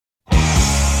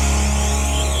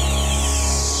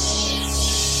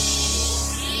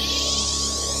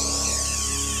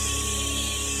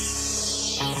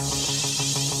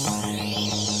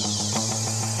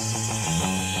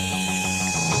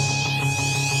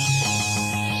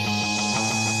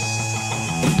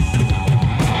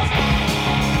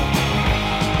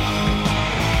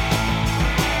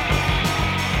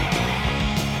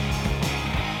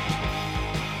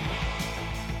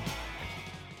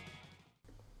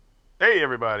Hey,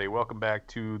 everybody. Welcome back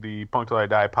to the Punk Till I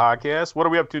Die podcast. What are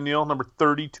we up to, Neil? Number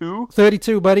 32?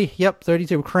 32, buddy. Yep,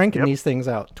 32. Cranking Yep, these things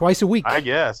out twice a I week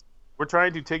guess. We're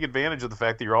trying to take advantage of the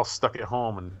fact that you're all stuck at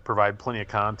home and provide plenty of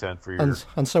content for your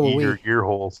and so are eager we. ear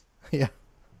holes. Yeah,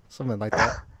 something like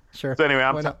that. Sure. So anyway,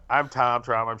 Why not? I'm Tom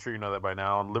Traum. I'm sure you know that by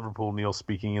now. And Liverpool Neil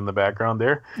speaking in the background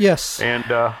there. Yes. And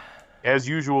as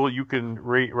usual, you can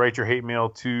write your hate mail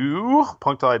to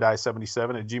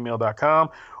punktillidie77@gmail.com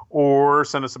or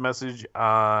send us a message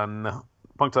on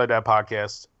Punk Till I Die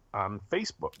podcast on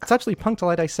Facebook. It's actually Punk Till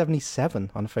I Die 77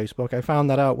 on Facebook. I found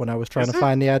that out when I was trying Is to it?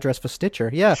 find the address for Stitcher.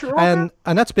 Yeah, Sure. and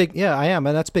that's big. Yeah, I am,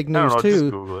 and that's big I don't news know, just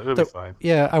too. Google it. It'll be fine.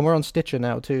 Yeah, and we're on Stitcher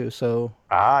now too. So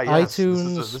Ah, yes.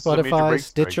 iTunes, This is a major Spotify, breakthrough, I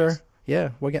Stitcher. guess. Yeah,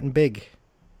 we're getting big,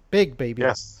 big baby.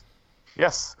 Yes.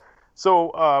 Yes.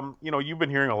 So, you've been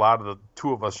hearing a lot of the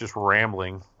two of us just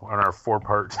rambling on our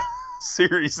four-part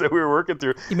series that we were working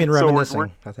through. You mean So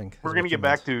reminiscing? I think we're is going to what you get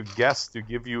back to guests to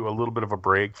give you a little bit of a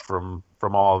break from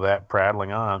all of that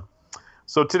prattling on.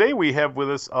 So today we have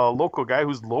with us a local guy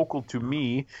who's local to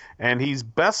me, and he's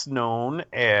best known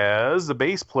as the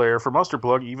bass player for Mustard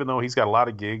Plug, even though he's got a lot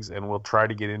of gigs, and we'll try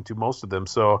to get into most of them.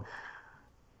 So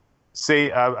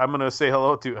I'm going to say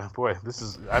hello to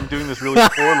I'm doing this really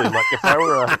poorly. Like if I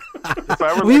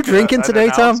were Were you like drinking an today,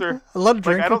 Tom? announcer, A lot of like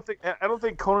drinking. I don't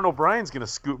think Conan O'Brien's going to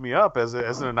scoop me up as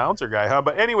an announcer guy, huh?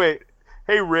 But anyway,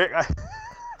 hey Rick,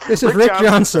 This is Rick Johnson's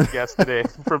Johnson. our guest today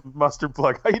from Mustard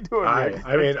Plug. How you doing, Rick?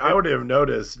 I mean, I would have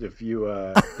noticed if you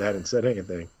hadn't said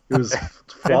anything. It was And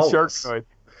flawless. Sharknoid.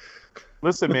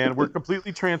 Listen, man, we're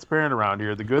completely transparent around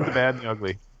here. The good, the bad, and the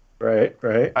ugly. Right.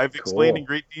 I've Cool. explained in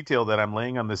great detail that I'm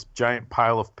laying on this giant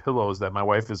pile of pillows that my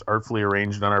wife has artfully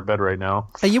arranged on our bed right now.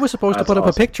 Hey, you were supposed to That's put up a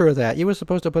awesome. picture of that. You were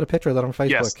supposed to put a picture of that on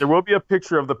Facebook. Yes, there will be a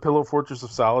picture of the Pillow Fortress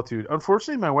of Solitude.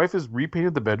 Unfortunately, my wife has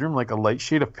repainted the bedroom like a light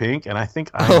shade of pink, and I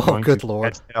think I'm Oh, going good to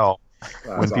Lord. catch hell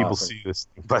That's when people awesome. see this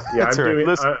thing. But Yeah, that's all right.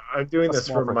 Listen, I'm doing a this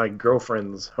small from my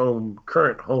girlfriend's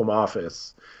current home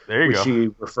office, there you which go. she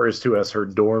refers to as her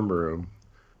dorm room.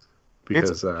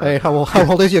 Because Hey, how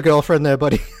old is your girlfriend there,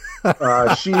 buddy?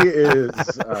 she is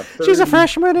She's a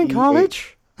freshman in 38.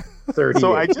 college.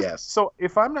 38, So yes. so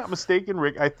if I'm not mistaken,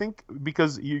 Rick, I think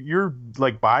because your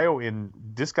like bio in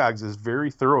Discogs is very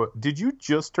thorough. Did you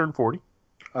just turn 40?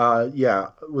 Yeah.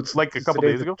 What's Like a couple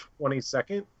today, days ago?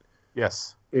 22nd?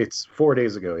 Yes. It's 4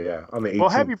 days ago, yeah, on the 18th. Well,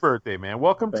 happy birthday, man.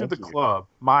 Welcome to Thank the you. club.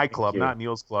 My club, you. not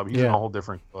Neil's club. He's in Yeah. a whole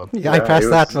different club. Yeah, I Yeah, passed it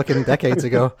that was- fucking decades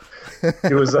ago.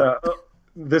 It was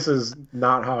this is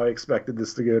not how I expected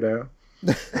this to go down.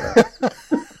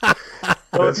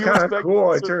 Well, It's if you kind of respect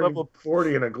cool. a I certain turned level-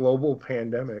 40 in a global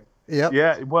pandemic. Yep.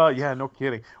 Yeah, well, yeah, no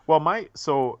kidding. Well,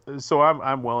 so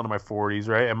I'm well into my 40s,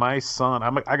 right? And my son,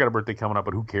 I got a birthday coming up,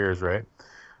 but who cares, right?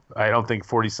 I don't think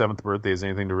 47th birthday is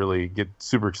anything to really get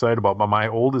super excited about. But my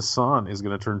oldest son is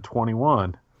going to turn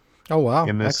 21 Oh wow,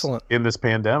 in this excellent. in this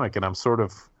pandemic, and I'm sort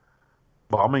of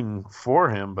bumming for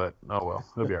him, but oh well,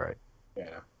 he'll be all right. Yeah.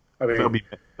 I mean, There'll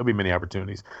be many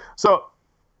opportunities. So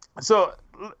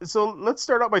let's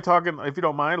start out by talking, if you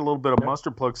don't mind, a little bit of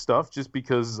Mustard Plug stuff, just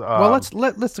because. Well,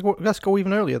 let's go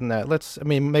even earlier than that. I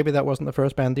mean, maybe that wasn't the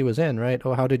first band he was in, right?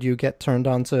 Or how did you get turned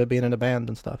on to being in a band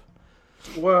and stuff?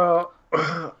 well,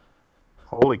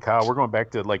 Holy cow, we're going back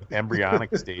to like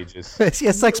embryonic stages.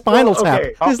 It's like Spinal Well, Tap.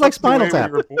 okay. It's like Spinal Tap.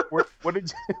 What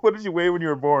did you weigh when you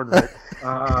were born, Rick?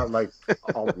 like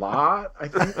a lot, I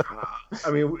think.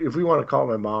 I mean, if we want to call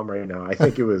my mom right now, I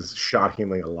think it was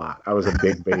shockingly a lot. I was a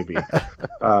big baby.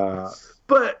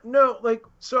 But no, like,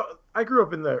 so I grew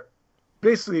up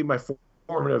basically my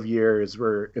formative years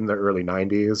were in the early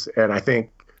 90s. And I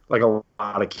think like a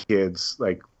lot of kids,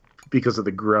 like because of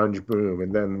the grunge boom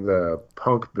and then the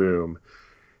punk boom,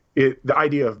 the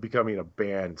idea of becoming a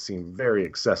band seemed very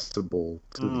accessible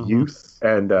to the youth.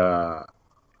 And,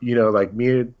 like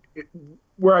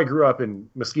where I grew up in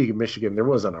Muskegon, Michigan, there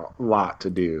wasn't a lot to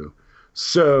do.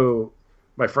 So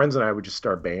my friends and I would just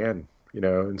start a band,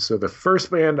 and so the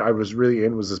first band I was really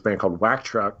in was this band called Whack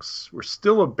Trucks. We're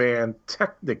still a band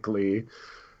technically,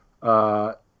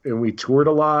 and we toured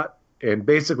a lot, and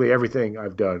basically everything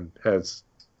I've done has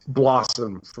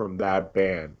blossomed from that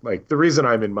band. Like the reason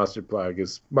I'm in Mustard Plug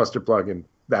is Mustard Plug and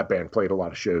that band played a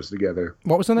lot of shows together.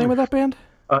 What was the name of that band?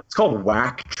 It's called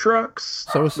Whack Trucks,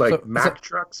 Mack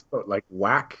Trucks, but like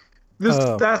whack.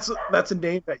 That's a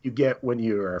name that you get when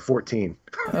you are 14.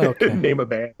 Okay. Name a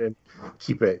band and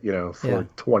keep it, for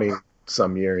 20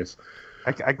 some years.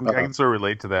 I can sort of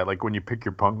relate to that. Like when you pick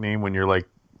your punk name when you're like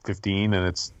 15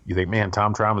 and you think, man,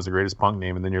 Tom Traum is the greatest punk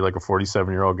name, and then you're like a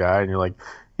 47-year-old guy and you're like,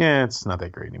 yeah, it's not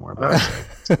that great anymore. But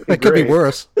It could be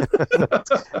worse.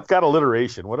 it's got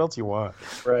alliteration. What else you want?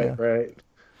 Right.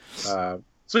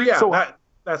 So yeah, So-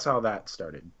 that's how that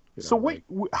started. So wait,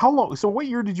 how long? So what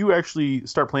year did you actually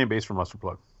start playing bass for Mustard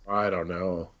Plug? I don't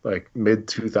know, like mid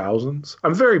 2000s.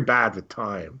 I'm very bad with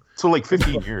time. So like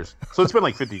 15 years. So it's been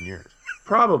like 15 years.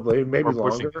 Probably, maybe Or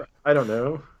pushing longer. I don't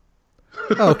know.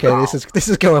 Okay, this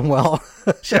is going well.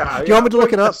 Yeah, Do you want me to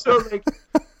look it up? So like,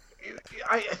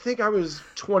 I think I was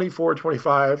 24,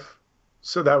 25.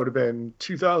 So that would have been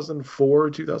 2004,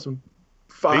 2005.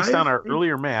 Based on our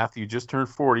earlier math, you just turned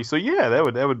 40. So yeah, that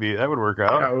would work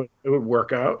out. Yeah, it would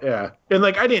work out. Yeah, and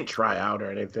like I didn't try out or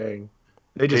anything.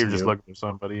 They They just were just knew. looking for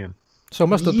somebody, and So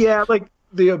must have. Yeah, like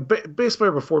the bass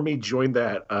player before me joined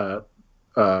that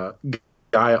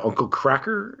guy Uncle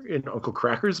Cracker in Uncle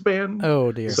Cracker's band.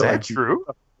 Oh dear. is So, that like, true?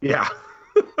 Yeah.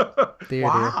 Dear,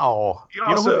 Wow. He You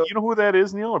know, also- you know who that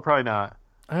is, Neil, or probably not?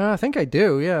 dear. I think I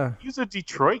do. Yeah. He's a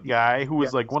Detroit guy who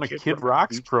was Yeah, like one of Kid Kid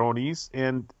Rock's Rock's cronies,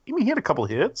 and I mean, he had a couple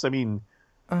hits. I mean,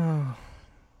 Oh,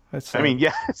 that's.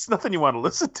 yeah, it's nothing you want to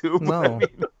listen to. But I No. mean,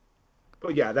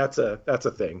 But yeah, that's a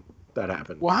thing that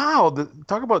happened. wow,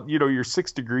 talk about your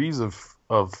 6 degrees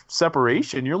of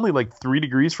separation. You're only like 3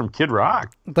 degrees from Kid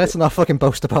Rock. Let's not fucking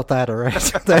boast about that, all right?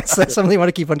 That's something you want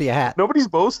to keep under your hat. Nobody's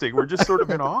boasting. We're just sort of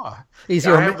in awe. He's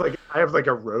Yeah, your. I have like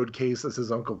a road case that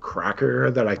says Uncle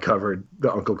Cracker that I covered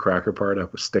the Uncle Cracker part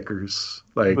up with stickers.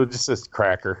 Like, It just says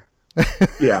cracker.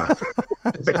 yeah,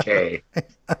 the K.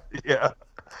 Yeah.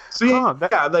 So yeah, Huh,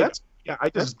 yeah, like that's- I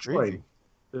that's just crazy. joined,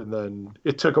 and then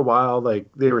it took a while. Like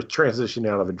they were transitioning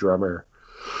out of a drummer,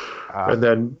 and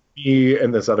then me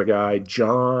and this other guy,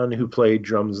 John, who played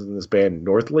drums in this band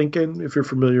North Lincoln, if you're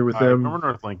familiar with I them. remember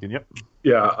North Lincoln. Yep.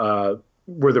 Yeah,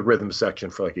 we're the rhythm section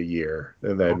for like a year,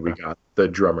 and then we got the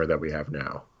drummer that we have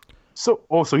now. So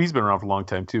he's been around for a long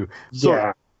time too. So,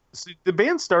 Yeah. so the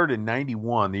band started in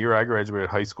 '91, the year I graduated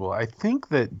high school. I think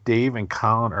that Dave and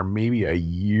Colin are maybe a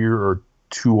year or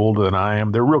two older than I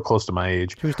am. They're real close to my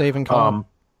age. Who's Dave and Colin?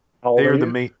 How old They're are the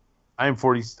you? main. I'm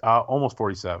 40, almost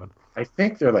 47. I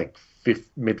think they're like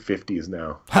mid 50s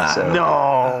now. Ha! So,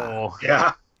 No,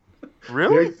 yeah,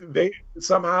 really? they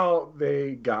somehow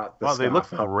they got the Wow, they ska look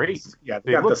fountain. great. Yeah, They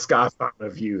they got the look- ska fountain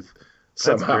of youth That's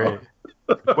somehow.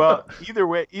 great. Well, either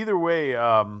way,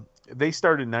 they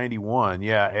started in '91.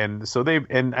 Yeah, and so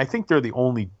and I think they're the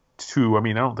only two. I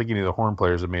mean, I don't think any of the horn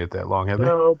players have made it that long, have they?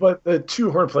 No, but the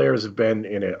two horn players have been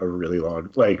in it a really long,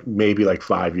 like maybe like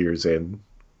 5 years in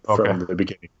from Okay. the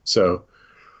beginning. So,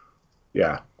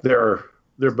 yeah, they're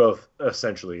both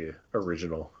essentially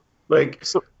original. Like,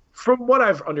 So- from what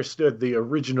I've understood, the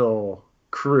original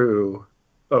crew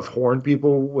of horn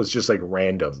people was just like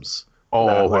randoms. Oh,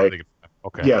 That, what are like- they-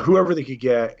 okay. Yeah, whoever they could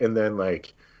get, and then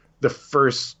like the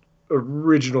first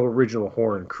original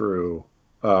horn crew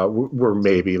were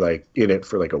maybe like in it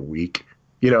for like a week.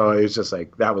 You know, it was just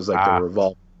like that was like the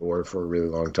revolving door for a really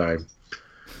long time.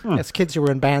 As kids, you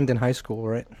were in band in high school,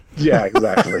 right? Yeah,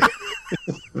 exactly.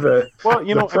 Well,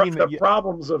 you know, I mean, the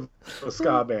problems of a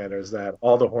ska band is that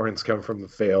all the horns come from the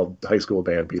failed high school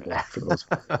band people for the most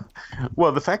part.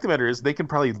 well, the fact of the matter is they can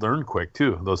probably learn quick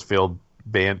too. Those failed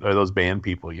band or those band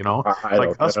people, you know, I like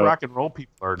don't us know. rock and roll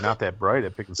people are not that bright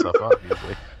at picking stuff up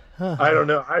usually. I don't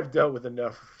know. I've dealt with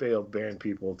enough failed band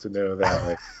people to know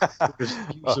that like, there's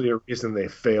usually a reason they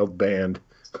failed band.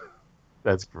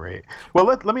 That's great. Well,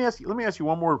 let me ask you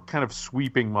one more kind of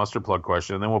sweeping Mustard Plug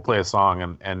question, and then we'll play a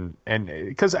song. And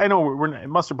because I know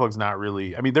Mustard Plug's not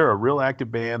really. I mean, they're a real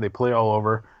active band. They play all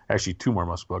over. Actually, two more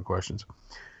Mustard Plug questions.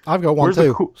 I've got one Where's the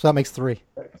too, cool- so that makes 3.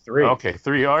 3. Okay,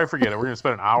 3. Oh, I forget it. We're gonna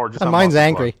spend an hour just. And on mine's Mustard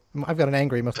angry. I've got an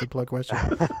angry mustard plug question.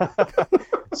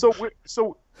 Plug.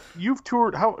 So you've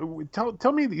toured.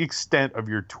 Tell me the extent of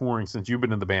your touring since you've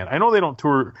been in the band. I know they don't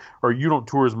tour, or you don't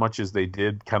tour as much as they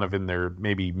did, kind of in their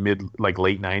maybe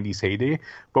late '90s heyday.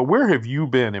 But where have you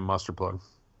been in Mustard Plug?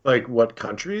 Like what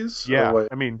countries? Or Yeah, what-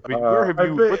 I mean, where have I've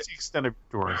you? been- What's the extent of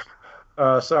your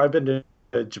touring? So I've been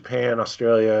to Japan,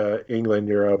 Australia, England,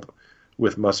 Europe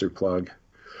with Mustard Plug.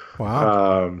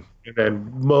 Wow. And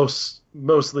then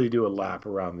mostly do a lap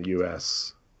around the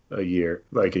U.S. a year.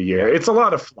 It's a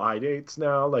lot of fly dates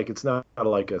now. Like it's not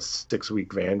like a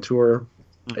 6-week van tour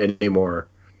anymore.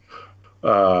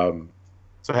 So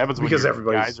it happens when because your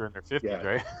everybody's- guys are in their 50s, yeah.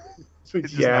 right?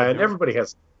 just Yeah, not and doing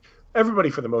everybody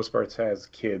for the most part has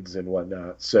kids and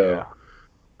whatnot. So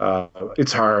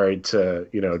it's hard to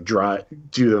do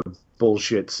the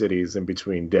bullshit cities in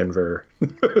between Denver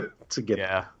to get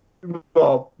Yeah,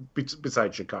 well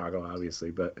besides Chicago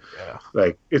obviously, but yeah.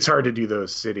 like it's hard to do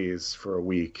those cities for a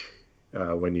week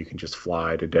when you can just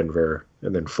fly to Denver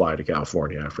and then fly to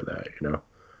California after that,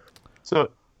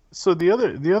 So the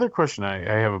other question I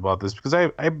have about this, because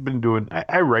I've been doing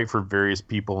I write for various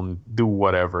people and do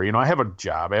whatever. I have a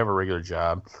job. I have a regular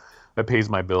job. that pays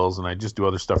my bills, and I just do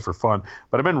other stuff for fun.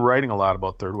 But I've been writing a lot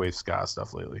about third wave ska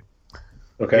stuff lately.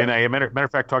 Okay. And I, matter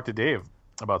of fact, talked to Dave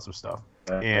about some stuff,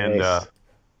 Nice.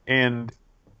 and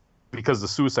because the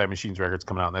Suicide Machines record's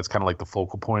coming out, and that's kind of like the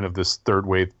focal point of this third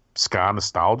wave ska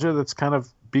nostalgia that's kind of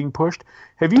being pushed.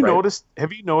 Have you Right. noticed?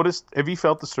 Have you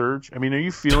felt the surge? I mean, are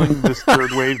you feeling this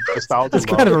third wave nostalgia? That's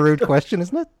kind of a rude question,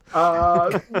 isn't it?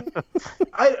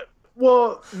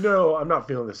 Well, no, I'm not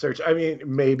feeling the search. I mean,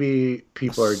 maybe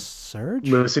people are Surge?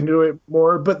 listening to it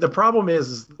more, but the problem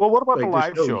is Well, what about the like,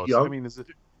 live there's no shows? young- I mean, is it?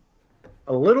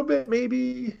 a little bit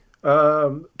maybe,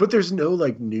 but there's no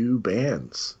like new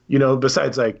bands,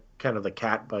 besides like kind of the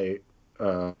Catbite,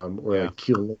 or Yeah. like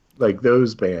Kill, like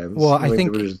those bands. Well, I Like,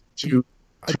 think- there was two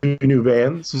new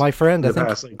bands. My friend, in the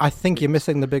past, like, I think you're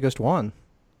missing the biggest one,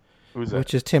 Who's that?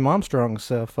 which is Tim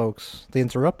Armstrong's folks, the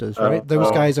Interrupters, right? Those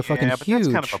oh, guys are fucking yeah, but huge.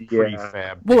 that's kind of a Yeah.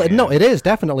 prefab. Well, band. no, it is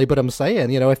definitely, but I'm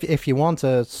saying, if you want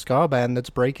a ska band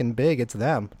that's breaking big, it's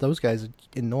them. Those guys are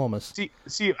enormous.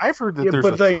 See, I've heard that yeah, there's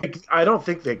but a like I don't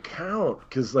think they count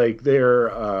because like they're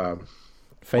more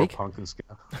Fake? punk than ska.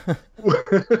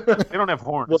 They don't have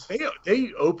horns. well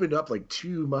they opened up like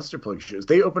 2 Mustard Plug shows.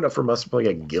 They opened up for Mustard Plug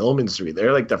at Gilman Street.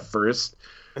 They're like the first.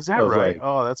 Is that of, right? like-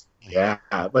 Oh, that's Yeah,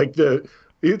 like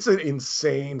it's an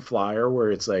insane flyer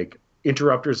where it's like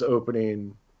Interrupters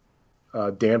opening,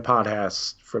 Dan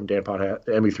Podhast from Dan Podhast,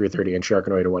 ME330 and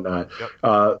Sharkanoid and whatnot.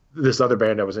 Yep. This other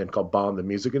band I was in called Bomb the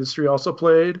Music Industry also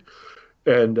played,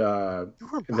 and you were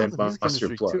and then involved in the music Mustard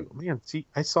industry, Plug. too. Man, see,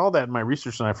 I saw that in my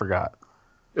research and I forgot.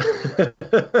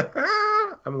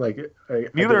 I'm like,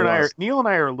 Neil and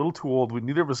I are a little too old.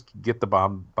 Neither of us could get the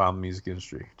bomb music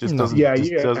industry. Just No. doesn't. Yeah,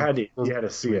 just you doesn't- had doesn't to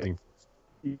see do it. anything.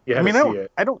 You I had mean, to see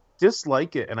it. I don't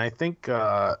dislike it, and I think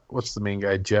what's the main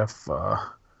guy, Jeff?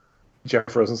 Jeff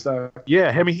Rosenstock. Yeah,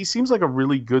 I mean, he seems like a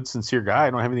really good, sincere guy. I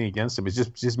don't have anything against him. It's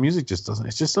just his music just doesn't.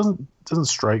 It just doesn't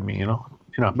strike me.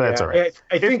 But that's all right.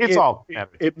 I think it's all.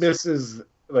 it misses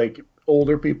like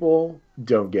older people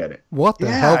don't get it. What the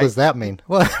Yeah, hell does that mean?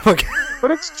 What? But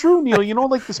it's true, Neil.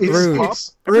 Like this It's rude. Pup.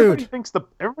 it's Everybody rude. thinks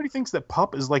that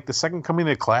Pup is like the second coming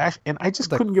of the Clash, and I just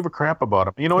The- couldn't give a crap about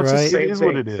him. It's Right. just, it is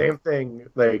what it is. Same thing.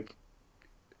 Like,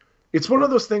 it's one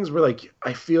of those things where, like,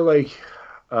 I feel like,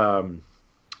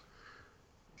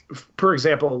 for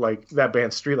example, like that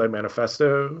band Streetlight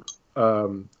Manifesto.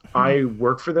 I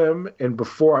work for them, and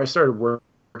before I started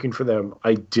working for them,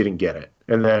 I didn't get it,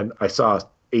 and then I saw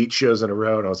 8 shows in a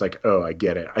row, and I was like, oh, I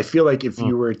get it. I feel like if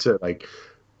you were to like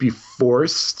be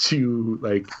forced to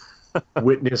like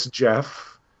witness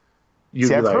Jeff, you'd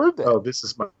See, be I've like, heard that. oh, this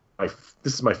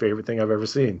is my favorite thing I've ever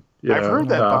seen. You I've know? heard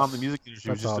that Bomb the Uh, Music Industry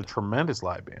was That's just a odd. tremendous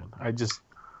live band.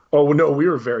 Oh no, we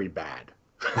were very bad.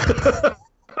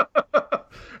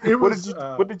 It What was,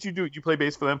 did you do? Did you play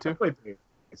bass for them I too? played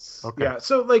bass. Okay. Yeah,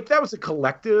 so like that was a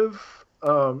collective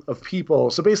of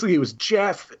people. So basically, it was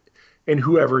Jeff and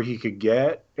whoever he could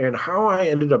get. And how I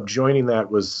ended up joining that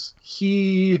was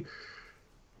he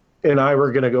and I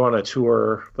were going to go on a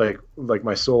tour. Like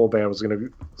my solo thing was going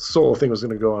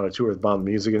to go on a tour with Bomb the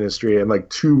Music Industry. And like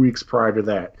 2 weeks prior to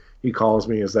that, he calls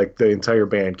me. Is like, the entire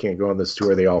band can't go on this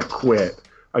tour. They all quit.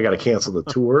 I got to cancel the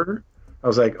tour. I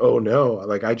was like, oh no!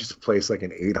 Like I just placed like an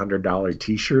 $800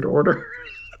 T-shirt order.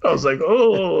 I was like,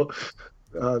 oh,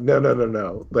 no.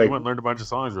 Like, You went and learned a bunch of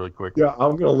songs really quick. yeah,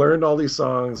 I'm gonna learn all these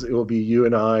songs. It will be you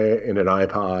and I in an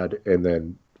iPod, and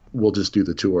then we'll just do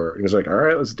the tour. And he was like, all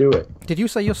right, let's do it. Did you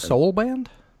say your soul band?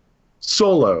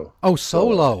 Solo. Oh,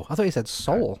 solo. I thought you said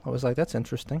soul. I was like, that's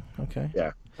interesting. Okay.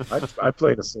 Yeah, I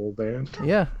played a soul band,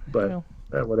 Yeah. but well.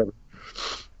 whatever.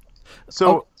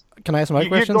 So Can I ask my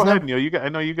questions go now? ahead, Neil. I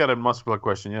know you got a muscular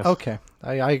question. Yes. Okay.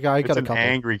 I It's got a an couple.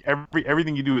 angry.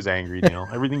 Everything you do is angry, Neil.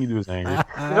 Everything you do is angry.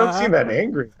 You don't seem that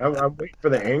angry. I'm waiting for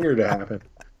the anger to happen.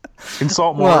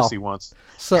 Insult Well, Morrissey once.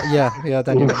 So yeah,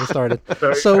 then you got me started.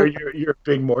 So, So- are you're a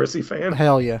big Morrissey fan?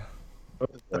 Hell yeah, Oh,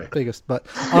 boy. biggest. But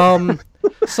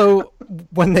so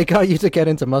when they got you to get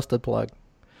into Mustard Plug,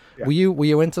 Yeah. were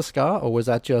you into ska, or was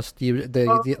that just you?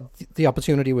 The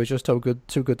opportunity was just too good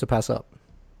to pass up.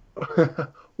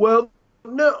 Well,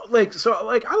 no,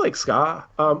 I like ska.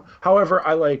 However,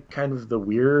 I like kind of the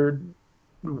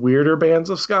weirder bands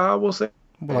of ska. We'll say,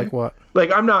 Like what?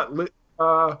 like I'm not.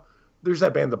 There's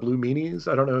that band, the Blue Meanies.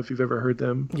 I don't know if you've ever heard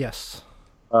them. Yes.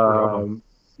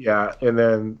 Yeah, and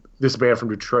then this band from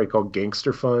Detroit called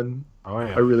Gangster Fun. Oh I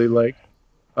yeah. really like,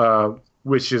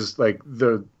 which is like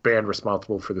the band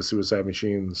responsible for the Suicide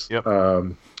Machines. Yep.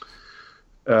 And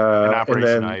Operation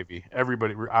then Ivy.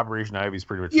 Operation Ivy is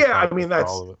pretty much. Yeah, I responsible mean, for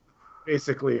that's- all of it.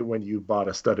 basically when you bought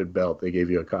a studded belt, they gave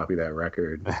you a copy of that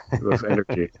record with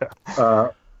Energy.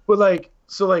 But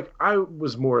I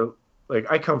was more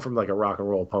like I come from like a rock and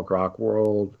roll punk rock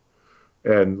world,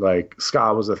 and like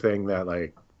ska was a thing that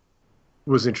like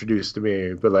was introduced to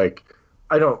me, but like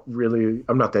I'm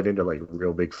not that into like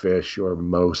Real Big Fish or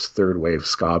most third wave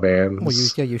ska bands. Well,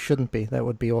 you shouldn't be. That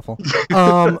would be awful.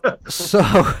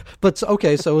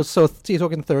 Okay, so you're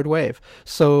talking third wave.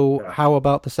 So how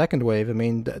about the second wave? I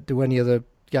mean, do any of the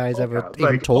guys ever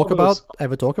talk about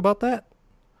that?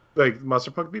 Like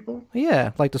Monster Punk people?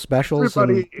 Yeah, like the Specials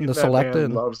and the Selector.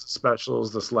 Loves the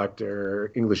Specials, the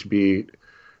Selector, English Beat,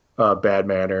 Bad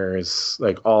Manners.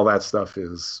 Like all that stuff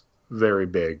is very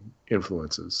big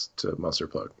influences to Monster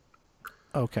Plug.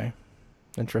 Okay,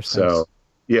 interesting. So,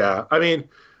 yeah, I mean,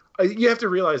 you have to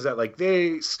realize that like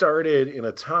they started in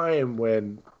a time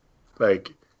when like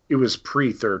it was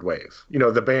pre-third wave. You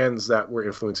know, the bands that were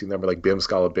influencing them were like Bim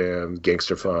Scala Bim,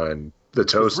 Gangster Fun, the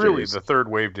Toasters. Really, the third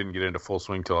wave didn't get into full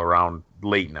swing till around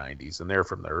late '90s, and they're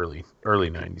from the early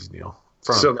 '90s, Neil.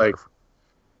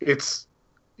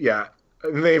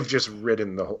 And they've just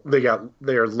ridden the whole.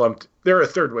 They're a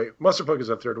third wave. Monster Plug is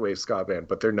a third wave ska band,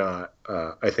 but they're not.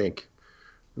 I think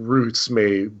Roots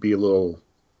may be a little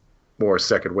more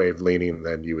second wave leaning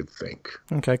than you would think.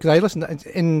 Okay, because I listened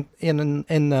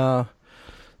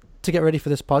to get ready for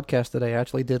this podcast today. I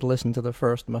actually did listen to the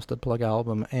first Mustard Plug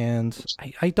album, and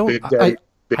I don't.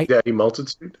 Big Daddy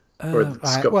Multitude or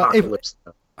Skapocalypse.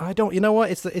 I don't. You know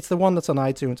what? It's the one that's on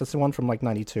iTunes. It's the one from like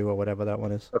 '92 or whatever that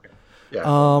one is. Okay. Yeah.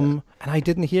 And I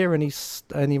didn't hear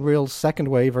any real second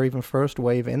wave or even first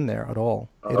wave in there at all.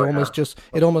 It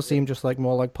almost seemed just like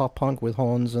more like pop punk with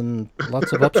horns and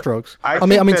lots of upstrokes. I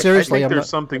mean, seriously, there's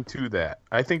something to that.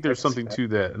 I think there's something to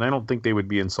that, and I don't think they would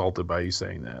be insulted by you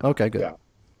saying that. Okay, good. Yeah,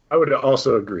 I would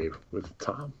also agree with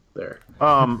Tom there.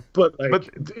 But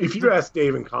if you ask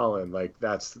Dave and Colin, like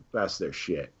that's their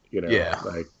shit. You know,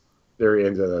 like they're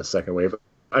into the second wave.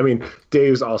 I mean,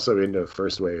 Dave's also into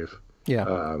first wave.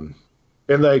 Yeah.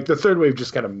 And like the third wave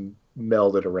just kind of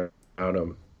melded around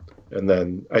them, and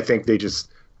then I think they just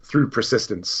through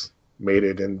persistence made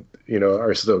it, and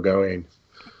are still going.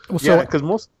 Well, because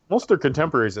most of their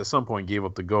contemporaries at some point gave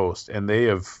up the ghost, and they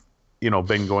have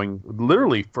been going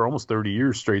literally for almost 30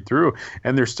 years straight through,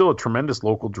 and they're still a tremendous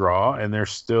local draw, and they're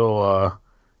still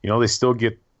they still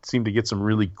seem to get some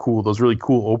really cool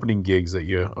opening gigs that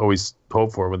you always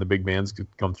hope for when the big bands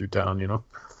come through town.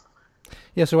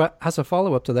 Yeah, so as a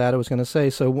follow-up to that, I was going to say,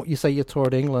 so you say you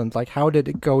toured England, like how did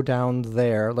it go down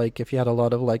there? Like if you had a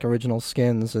lot of like Original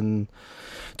Skins and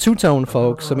Two-Tone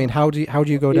folks, I mean, how do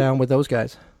you go down with those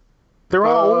guys? They're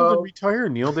all old and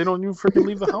retired, Neil. They don't even freaking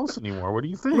leave the house anymore. What do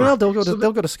you think? Well, they'll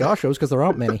go to ska shows because there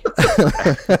aren't many.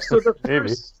 So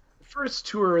the first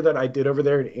tour that I did over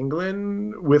there in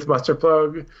England with Monster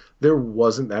Plug, there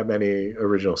wasn't that many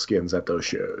Original Skins at those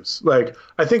shows. Like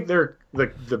I think they're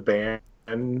like the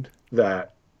band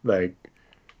that like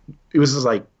it was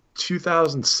like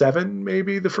 2007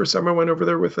 maybe the first time I went over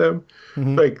there with them.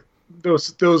 Mm-hmm. Like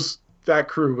that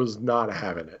crew was not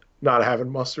having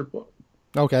Mustard Plug.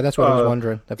 Okay, that's what I was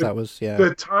wondering if that was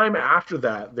the time after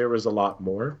that there was a lot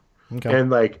more. Okay. And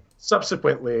like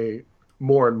subsequently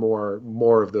more and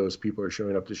more of those people are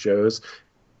showing up to shows,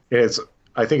 and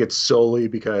I think it's solely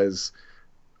because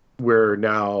we're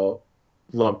now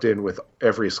lumped in with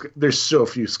there's so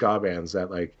few ska bands that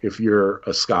like if you're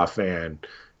a ska fan,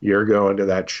 you're going to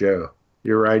that show,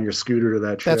 you're riding your scooter to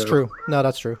that show. That's true. No,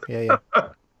 that's true. Yeah.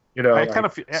 I kind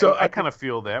of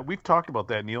feel that we've talked about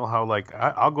that, Neil, how like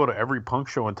I'll go to every punk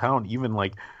show in town, even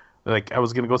like I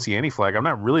was going to go see Anti-Flag. I'm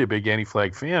not really a big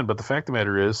Anti-Flag fan, but the fact of the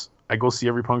matter is I go see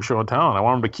every punk show in town. I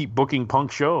want them to keep booking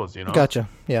punk shows, Gotcha.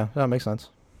 Yeah, that makes sense.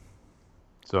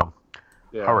 So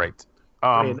all right.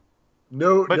 I mean,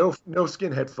 no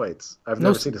skinhead fights. I've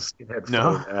never seen a skinhead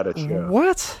fight at a show.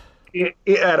 What?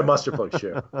 At a Mustard Plug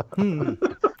show.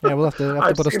 Yeah, we'll have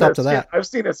to put a stop to that. I've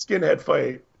seen a skinhead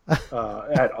fight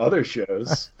at other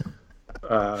shows.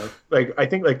 Like I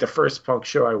think like the first punk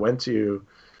show I went to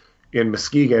in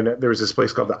Muskegon, there was this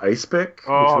place called the Ice Pick.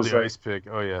 Ice Pick.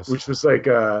 Oh yes. Which was like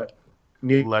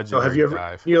legendary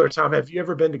dive. Neil or Tom, have you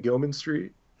ever been to Gilman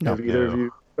Street? No. Have either of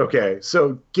you? Okay,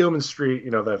 so Gilman Street,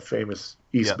 that famous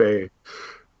East Bay,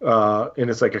 and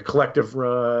it's like a collective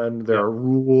run. There are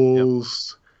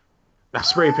rules,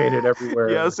 spray painted everywhere.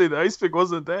 Yeah, I'd say the Ice Pick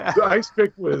wasn't that. The Ice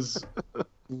Pick was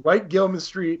like Gilman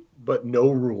Street, but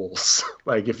no rules.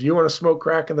 Like if you want to smoke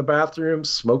crack in the bathroom,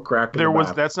 smoke crack in the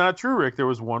bathroom. That's not true, Rick. There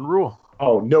was one rule.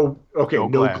 Oh no! Okay, no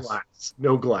glass.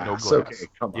 Okay,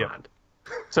 come on.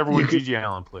 Except for when G.G.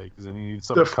 Allen played, because then he needed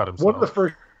something to cut himself. One of the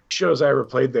first shows I ever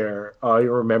played there, I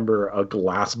remember a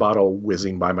glass bottle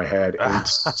whizzing by my head and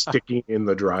sticking in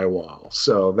the drywall.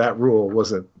 So that rule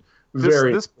wasn't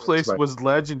This place was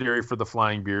legendary for the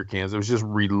flying beer cans. It was just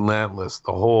relentless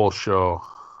the whole show.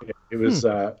 It was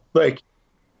like,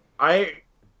 I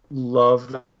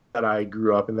love that I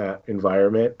grew up in that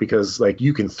environment because like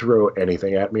you can throw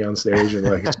anything at me on stage and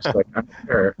like it's just like I don't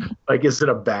care. Like, is it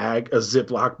a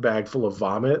Ziploc bag full of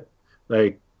vomit?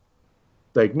 Like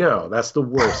no, that's the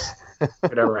worst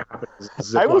that ever happened.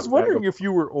 I was wondering if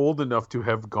you were old enough to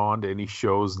have gone to any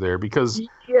shows there because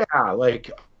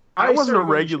like I wasn't a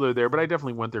regular there, but I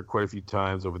definitely went there quite a few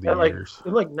times over the years.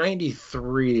 In like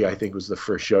 '93, I think was the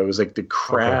first show. It was like the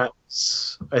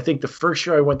Crabs. Okay. I think the first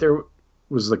show I went there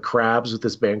was the Crabs with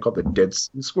this band called the Dead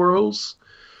Sea Squirrels,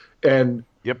 and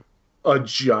a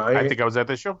giant. I think I was at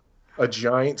this show. A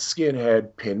giant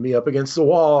skinhead pinned me up against the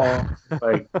wall,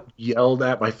 like yelled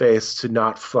at my face to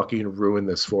not fucking ruin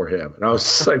this for him. And I was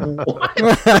just like, what?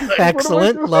 Like,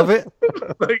 excellent, love it.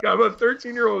 Like, I'm a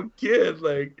 13-year-old kid.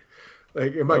 Like,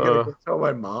 am I going to tell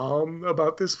my mom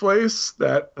about this place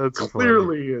that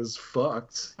clearly is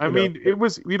fucked? I mean, it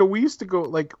was, we used to go,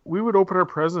 like, we would open our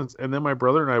presents, and then my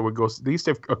brother and I would go, they used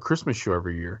to have a Christmas show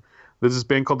every year. There's this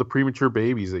band called the Premature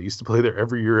Babies that used to play there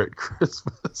every year at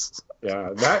Christmas.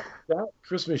 Yeah, that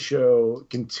Christmas show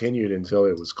continued until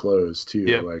it was closed, too.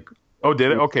 Yeah. Like, oh,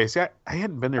 did it? Okay, see, I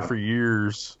hadn't been there for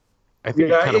years. I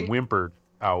think it kind of whimpered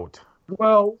out.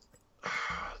 Well,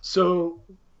 so...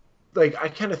 like, I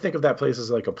kind of think of that place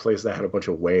as like a place that had a bunch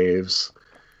of waves.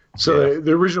 So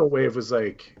the original wave was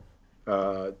like,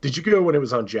 did you go when it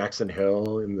was on Jackson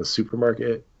Hill in the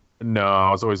supermarket? No, I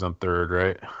was always on 3rd,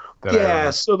 right?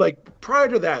 So like prior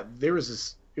to that, it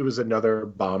was another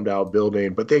bombed out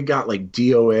building, but they got like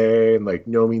DOA and like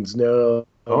No Means No.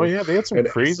 Oh yeah, they had some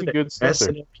crazy good stuff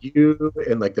there. SNFU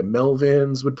and like the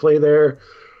Melvins would play there.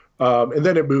 And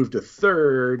then it moved to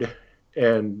 3rd,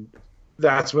 and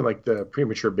that's when like the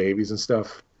Premature Babies and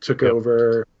stuff took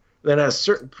over. Then at a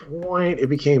certain point, it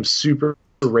became super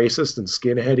racist and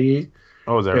skinheady.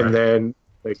 Oh, is that right? And then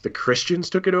like the Christians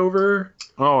took it over.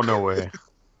 Oh, no way.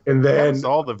 And then that's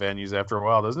all the venues after a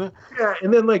while, doesn't it? Yeah,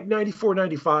 and then like 94,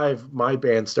 95, my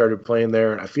band started playing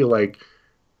there, and I feel like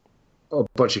a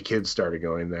bunch of kids started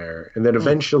going there. And then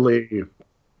eventually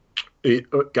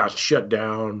it got shut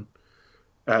down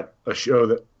at a show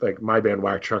that like my band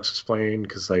Whack Trucks was playing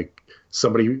because like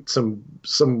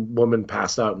some woman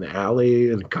passed out in the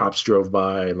alley and cops drove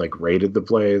by and like raided the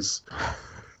place.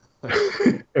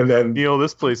 And then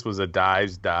this place was a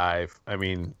dive. I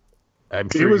mean, I'm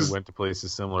sure you went to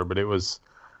places similar, but it was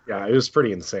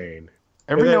pretty insane.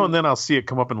 Every now and then I'll see it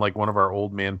come up in like one of our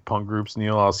old man punk groups,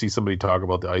 Neil. I'll see somebody talk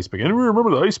about the Ice Pick. Anyone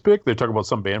remember the Ice Pick? They talk about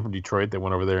some band from Detroit that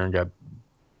went over there and got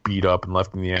beat up and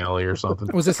left in the alley or something.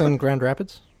 Was this in Grand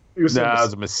Rapids? It was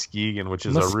Muskegon, which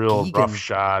is a real rough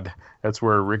shod. That's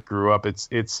where Rick grew up.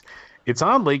 It's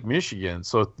on Lake Michigan,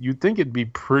 so you'd think it'd be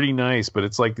pretty nice, but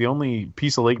it's like the only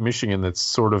piece of Lake Michigan that's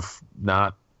sort of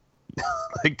not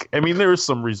like. I mean, there is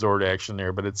some resort action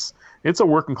there, but it's a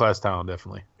working class town,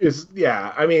 definitely.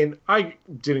 I mean, I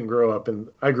grew up in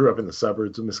the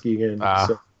suburbs of Muskegon.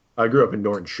 So I grew up in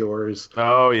Norton Shores.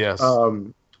 Oh yes.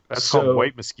 That's called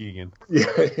White Muskegon. Yeah,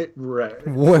 right.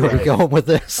 Where are we going with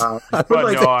this?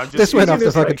 This went off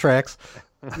the fucking tracks.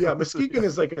 Yeah, Muskegon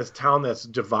is like a town that's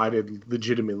divided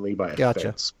legitimately by a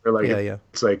fence. Where like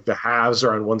it's like the haves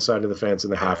are on one side of the fence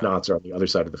and the have-nots are on the other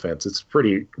side of the fence. It's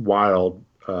pretty wild.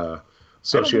 I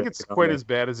don't think it's quite as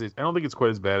bad as it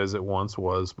once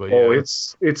was, but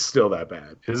it's still that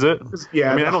bad. Is it?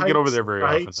 Yeah, I mean, I don't get over there very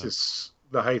often.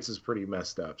 The Heights is pretty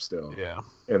messed up still. Yeah,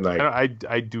 and like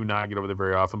I do not get over there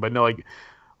very often, but no,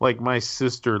 like my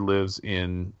sister lives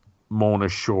in Mona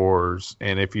Shores,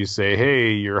 and if you say,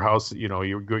 "Hey, your house,"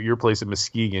 your place in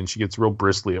Muskegon, she gets real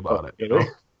bristly about it.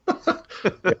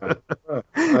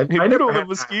 I don't live in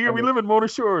Muskegon. We live in Mona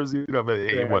Shores. But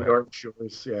hey, whatever. Norton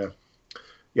Shores.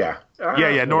 Yeah.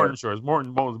 Norton Shores.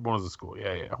 Mona's a school.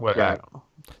 Yeah. What? Yeah. I don't know.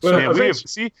 Man,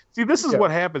 see, this is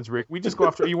what happens, Rick. We just go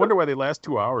after. You wonder why they last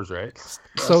 2 hours, right?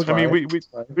 So I mean,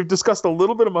 we've discussed a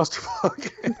little bit of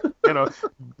Musterfuck, and a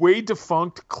way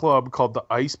defunct club called the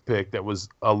Ice Pick that was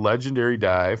a legendary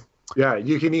dive. Yeah,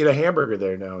 you can eat a hamburger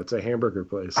there now. It's a hamburger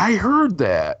place. I heard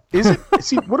that. Is it?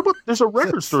 See, what about? There's a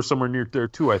record store somewhere near there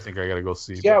too. I think I got to go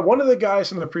see. Yeah, one of the guys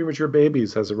from the Premature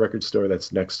Babies has a record store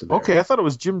that's next to there. Okay, I thought it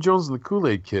was Jim Jones and the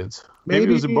Kool-Aid Kids. Maybe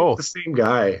it was in both. The same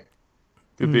guy.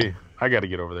 Could be. I got to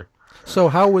get over there. So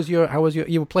how was your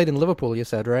you played in Liverpool, you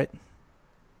said, right?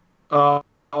 Yeah.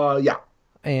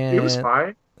 And it was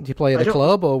fine. Did you play at a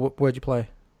club or where'd you play?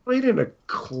 Played in a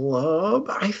club,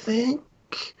 I think.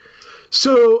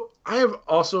 So I have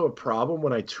also a problem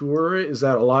when I tour is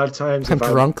that a lot of times I'm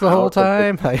drunk the whole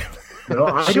time. No,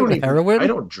 I don't even, heroin. I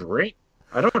don't drink.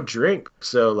 I don't drink,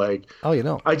 so like Oh, you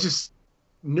know. I just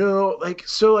no like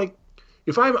so like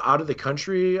if I'm out of the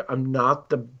country, I'm not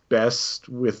the best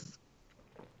with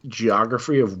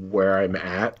geography of where I'm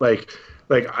at. Like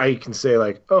I can say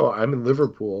like, oh, I'm in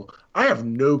Liverpool. I have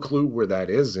no clue where that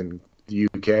is in the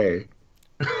UK.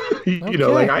 You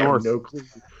know, like Okay. I have North. no clue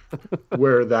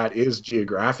where that is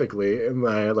geographically. And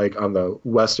I like on the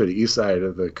west or the east side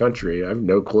of the country. I have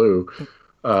no clue.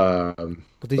 But did you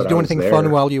But do I was anything there. fun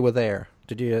while you were there?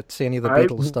 Did you see any of the I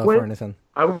Beatles stuff went or anything?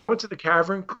 I went to the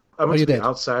cavern. I went you to did? the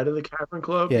outside of the cavern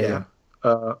club. Yeah,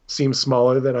 Yeah. Seems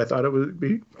smaller than I thought it would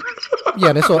be. Yeah,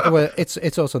 and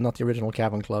it's also not the original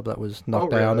Cavern Club that was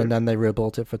knocked Oh, down, really? and then they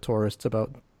rebuilt it for tourists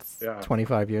about Yeah.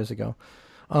 25 years ago.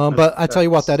 But I tell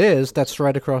you what, that's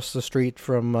right across the street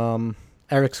from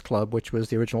Eric's Club, which was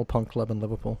the original punk club in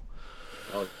Liverpool.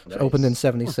 Oh, It opened in nice.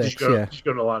 '76. Did you go, Yeah. did you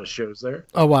go to a lot of shows there?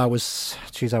 Oh, I was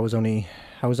only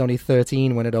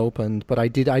 13 when it opened, but I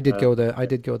did go there. I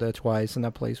did go there twice, and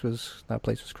that place was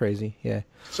crazy. Yeah,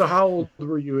 So how old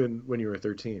were you when you were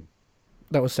 13?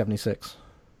 that was '76.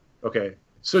 Okay.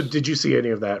 So did you see any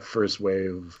of that first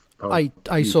wave? Punk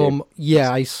I UK? saw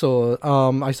I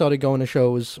saw I started going to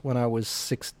shows when I was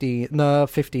 15.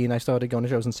 I started going to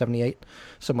shows in '78.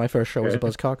 So my first show was Okay.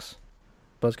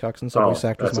 Buzzcocks and Subway Oh,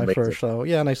 Sect was that's my amazing. first show.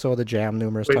 Yeah, and I saw the Jam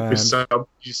numerous Wait, times. did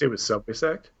you say it was Subway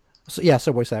Sect? So, yeah,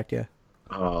 Subway Sect, yeah.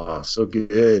 Oh, so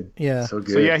good. Yeah. So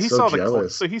good. So yeah, he so saw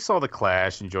jealous. he saw the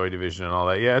Clash and Joy Division and all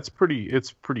that. Yeah, it's pretty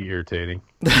irritating.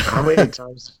 How many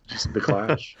times did you see the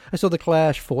Clash? I saw the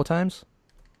Clash 4 times.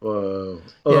 Whoa.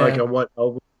 Oh, Yeah. like on what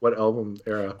album? What album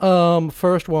era?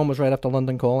 First one was right after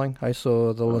London Calling. I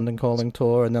saw the London Calling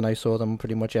tour, and then I saw them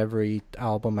pretty much every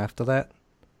album after that.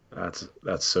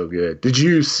 That's so good. Did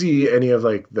you see any of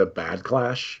like the Bad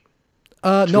Clash?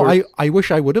 No, Sure. I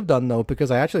wish I would have done though, because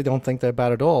I actually don't think they're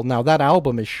bad at all. Now that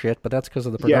album is shit, but that's because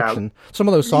of the Yeah. production. Some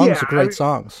of those songs Yeah, are great I mean-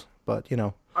 songs, but you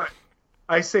know.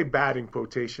 I say bad in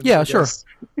quotations. Yeah, I sure. guess.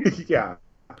 Yeah.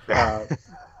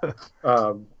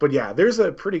 But yeah, there's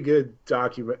a pretty good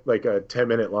document, like a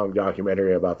 10-minute long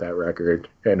documentary about that record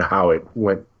and how it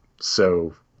went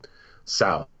so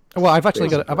south. Well, I've actually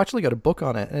Basically. got a book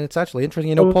on it, and it's actually interesting.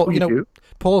 You know, Oh, Paul, you do?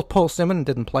 Paul Simon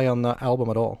didn't play on the album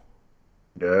at all.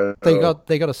 No. They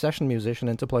got a session musician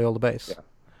in to play all the bass. Yeah.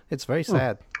 It's very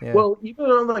sad. Yeah. Well, even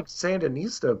on like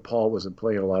Sandinista, Paul wasn't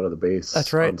playing a lot of the bass.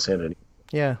 That's right. On Sandinista.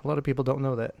 Yeah, a lot of people don't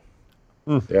know that.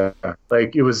 Yeah,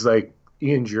 like it was like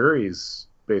Ian Jury's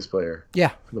bass player,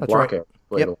 Yeah, the that's right. Blockhead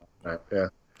played Yep. a lot of that. Yeah.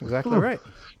 Exactly right.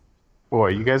 Boy,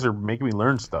 you guys are making me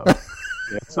learn stuff.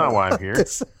 That's not why I'm here.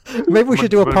 Maybe we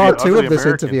should do a But part be 2 ugly of this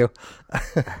American. interview.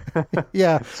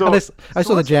 Yeah, So- and I saw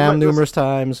the let's- Jam let's- numerous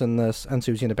times, and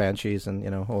Susie and the Banshees, and you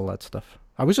know all that stuff.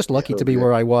 I was just lucky So to be good.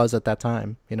 where I was at that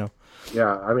time. You know.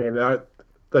 Yeah, I mean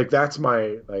that's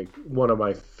my like one of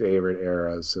my favorite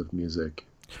eras of music.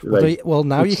 Like, Well,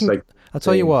 now you it's can. like I'll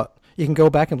tell you thing. what. You can go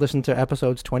back and listen to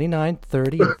episodes 29,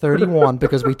 30, and 31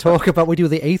 because we do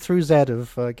the A through Z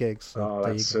of gigs. So Oh,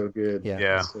 there that's you go. so good. Yeah.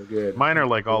 Yeah. That's so good. Mine are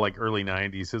like all like early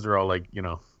 '90s. His are all like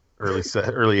early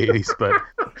 '80s.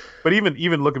 But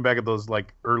even looking back at those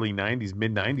like early '90s,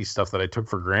 mid '90s stuff that I took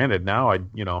for granted, now I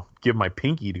give my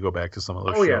pinky to go back to some of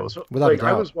those Oh yeah, shows. so, Without a like I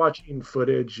doubt. was watching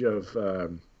footage of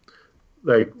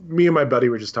like me and my buddy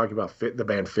were just talking about the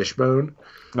band Fishbone,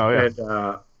 Oh yeah.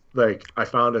 and like I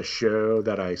found a show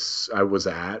that I was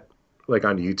at like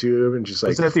on YouTube and just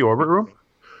like Is that the Orbit Room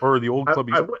or the old I, club?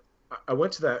 I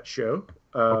went to that show.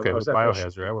 Okay, I with was at that show.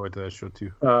 Biohazard. I went to that show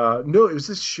too. No, it was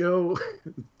this show.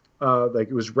 Like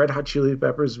it was Red Hot Chili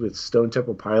Peppers with Stone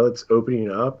Temple Pilots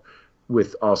opening up,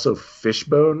 with also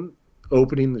Fishbone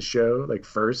opening the show, like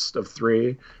first of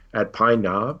 3 at Pine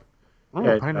Knob, Oh,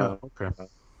 and, I know. Okay.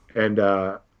 and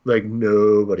like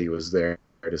nobody was there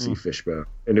to see Fishbone,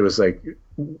 and it was like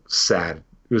sad.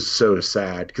 It was so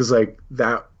sad because like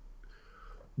that.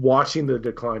 Watching the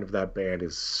decline of that band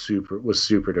was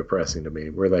super depressing to me.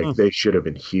 Where like they should have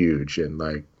been huge and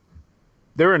like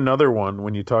They're another one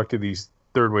when you talk to these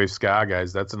third wave ska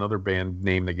guys. That's another band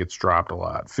name that gets dropped a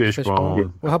lot.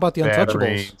 Fishbone. Well, how about the Bad Untouchables?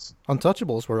 Brains.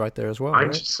 Untouchables were right there as well. I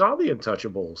Right? just saw the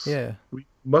Untouchables. Yeah. We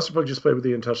must have just played with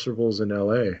the Untouchables in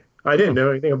L.A. I didn't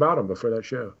know anything about them before that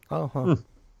show. Oh, huh.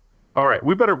 All right,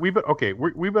 we better let's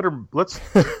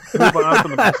move on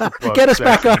from the Master Club Get us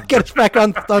back section. on. Get us back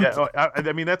on. Yeah,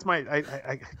 I mean that's my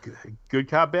good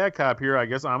cop, bad cop here. I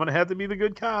guess I'm gonna have to be the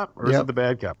good cop, or is Yep. it the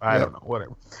bad cop? I Yep. don't know.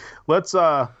 Whatever.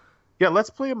 Let's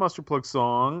play a Mustard Plug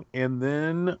song, and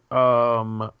then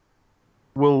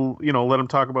we'll let him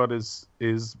talk about his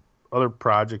other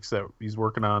projects that he's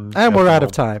working on. And we're at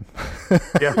out the of moment. time.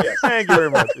 Yeah, thank you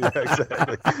very much. Yeah,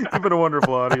 exactly. You've been a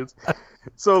wonderful audience.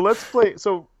 So let's play.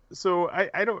 So So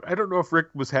I don't know if Rick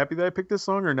was happy that I picked this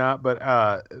song or not, but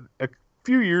a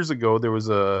few years ago there was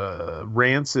a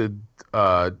Rancid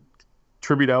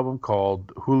tribute album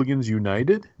called Hooligans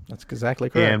United, That's exactly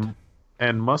correct.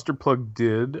 and Mustard Plug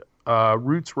did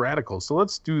Roots Radical. So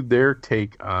let's do their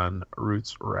take on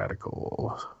Roots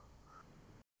Radical.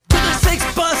 To the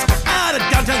 6 bus out of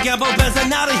downtown Gamble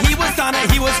Bezzanata, he was on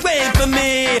it, he was waiting for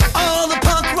me. All the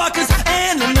punk rockers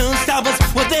and the moon stoppers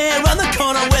were there on the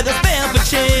corner with a spam for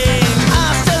change.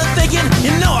 I started thinking,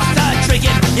 I started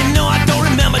drinking, I don't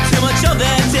remember too much of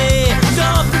that day.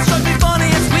 Something struck me funny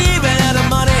as we ran out of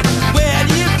money. Where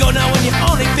do you go now when you're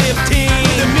only 15?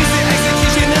 The music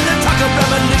execution and the talk of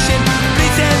revolution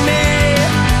beats at me.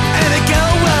 And it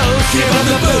goes, give them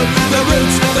the boot, the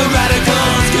roots, the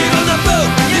radicals, give them the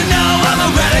boot. I'm a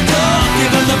radical,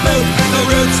 give them the boot, the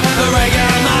roots, the reggae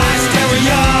on my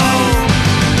stereo.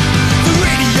 The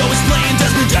radio was playing,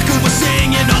 Desmond Decker was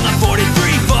singing on the 43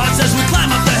 bus as we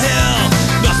climb up the hill.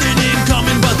 Nothing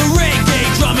incoming but the reggae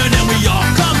drumming, and we all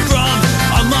come from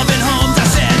unloving homes. I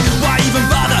said, why even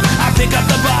bother? I pick up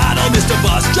the bottle, Mr.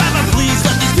 Bus Driver, please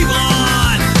let these people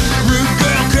on. Rude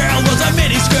girl was a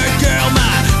miniskirt girl,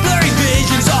 my blurry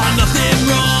vision saw nothing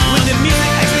wrong. With the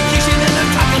music execution and the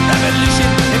talk of revolution,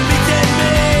 it beats at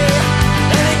me,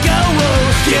 and it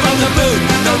goes. Give them the boot,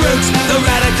 the roots, the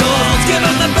radicals, give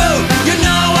them the boot.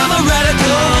 I'm a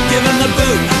radical, give them the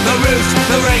boot, the roots,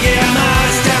 the reggae on my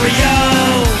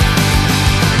stereo.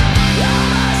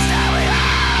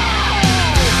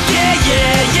 Yeah,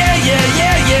 yeah, yeah, yeah,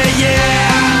 yeah, yeah, yeah.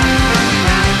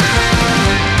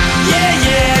 Yeah,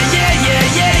 yeah, yeah, yeah,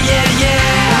 yeah, yeah, yeah.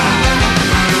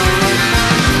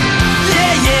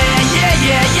 Yeah, yeah, yeah,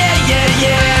 yeah, yeah, yeah,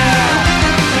 yeah.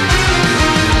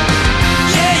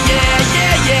 Yeah, yeah,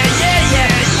 yeah, yeah, yeah,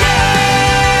 yeah, yeah.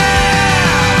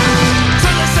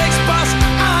 From the 6 bus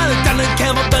on it down to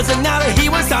Campbell Bezzanata, he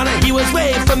was on it, he was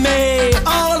waiting for me.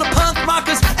 All the punk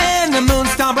rockers and the moon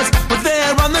stompers were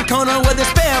there on the corner with their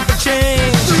spam for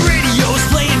change. The radio was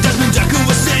playing, Desmond Decker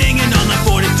was singing on the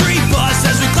 43 bus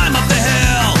as we climb up the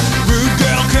hill. Rude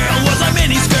girl was a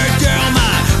miniskirt girl,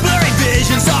 my blurry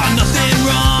vision saw nothing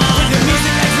wrong. With the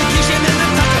music execution and the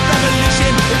talk of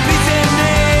revolution, it beats in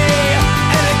me,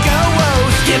 and it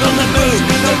goes. Give them the boot,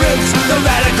 the roots, the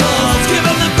radicals, give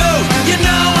them the boot.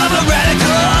 I'm a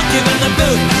radical, give them the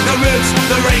boot, the roots,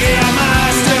 the reggae on my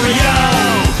stereo.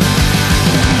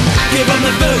 Give them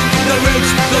the boot, the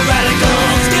roots, the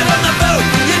radicals, give them the boot.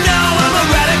 I'm a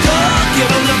radical, give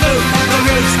them the boot, the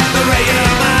roots, the reggae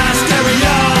on my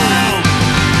stereo.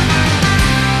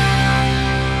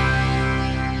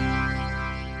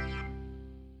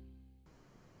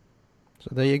 So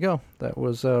there you go. That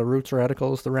was Roots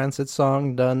Radicals, the Rancid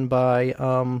song done by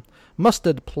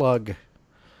Mustard Plug,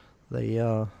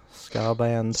 the ska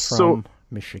band from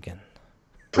Michigan.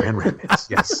 Grand Rapids,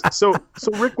 yes. So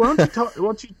Rick, why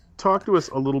don't you talk to us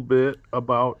a little bit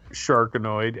about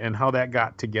Sharkanoid and how that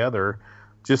got together,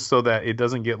 just so that it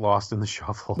doesn't get lost in the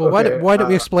shuffle. Well, why don't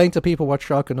we explain to people what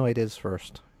Sharkanoid is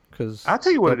first? Because I'll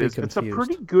tell you what it is. It's a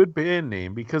pretty good band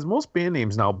name, because most band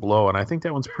names now blow, and I think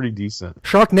that one's pretty decent.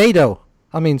 Sharknado.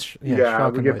 I mean, yeah,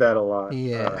 we get that a lot.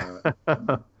 Yeah.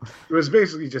 It was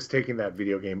basically just taking that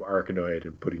video game Arkanoid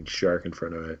and putting shark in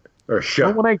front of it. Or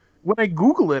shark. Well, when I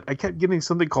Google it, I kept getting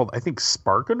something called, I think,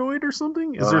 Sparkanoid or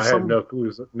something. Is there I have no clue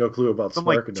about some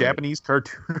Sparkanoid. Like Japanese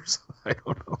cartoon or something? I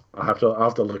don't know. I'll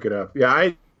have to look it up.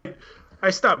 Yeah, I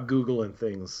stopped Googling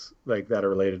things like that are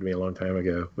related to me a long time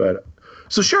ago. But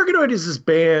so Sharkanoid is this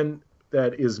band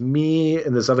that is me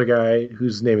and this other guy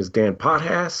whose name is Dan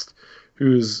Pothast,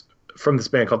 who's from this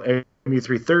band called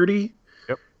MU330.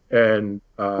 Yep. And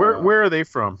where are they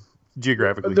from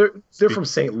geographically? They're from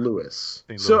St. Louis.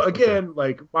 So again,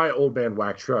 like my old band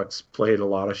Whack Trucks played a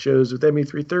lot of shows with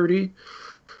MU330.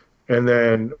 And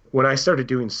then when I started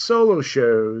doing solo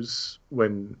shows,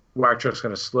 when Whack Trucks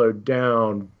kind of slowed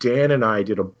down, Dan and I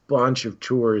did a bunch of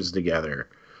tours together.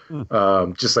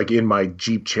 Just like in my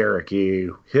Jeep Cherokee,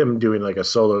 him doing like a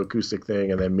solo acoustic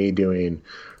thing, and then me doing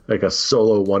like a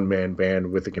solo one-man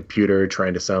band with a computer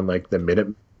trying to sound like the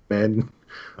Minutemen.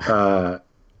 But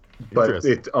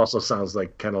it also sounds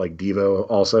like kind of like Devo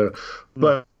also.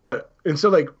 But and so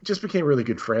like just became really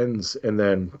good friends. And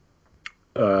then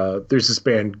there's this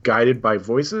band Guided by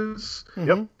Voices.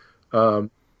 Yep. So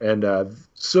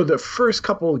the first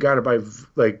couple Guided by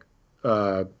like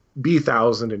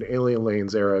B1000 and Alien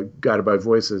Lanes era Guided by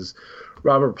Voices,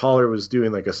 Robert Pollard was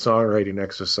doing like a songwriting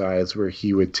exercise where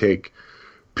he would take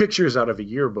pictures out of a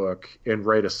yearbook and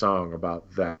write a song about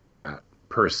that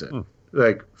person,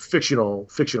 like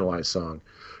fictionalized song.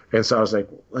 And so I was like,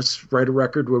 let's write a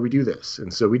record where we do this.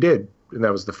 And so we did. And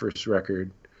that was the first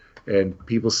record. and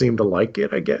people seem to like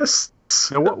it, I guess.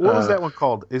 Now, what was that one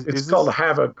called? It's called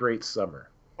 "Have a Great Summer."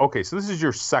 Okay, so this is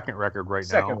your second record now.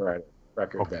 Second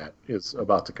record that is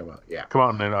about to come out. Yeah, come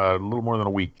out in a little more than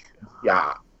a week.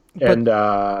 Yeah, and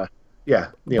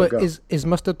yeah. Neil, but is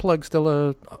Mustard Plug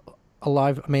still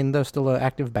alive? I mean, they're still an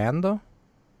active band though.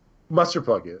 Mustard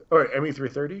Plug is, or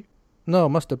ME330? No,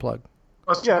 Mustard Plug.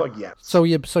 Mustard Plug, yes. So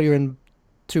you're in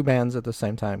two bands at the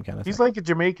same time, kind of thing. He's like a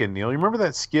Jamaican, Neil. You remember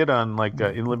that skit on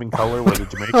In Living Color where the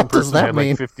Jamaican person had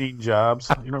like 15 jobs?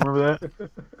 You don't remember that?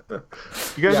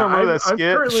 You guys don't remember that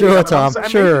skit? Sure, Tom.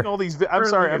 Sure. I'm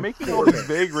sorry. I'm making all these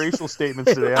vague racial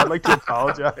statements today. I'd like to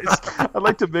apologize. I'd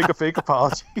like to make a fake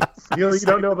apology. You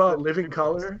don't know about Living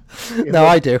Color? No,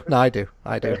 I do.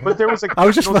 But there was I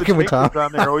was just fucking with Tom.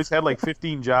 On there always had like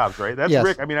 15 jobs, right? That's yes.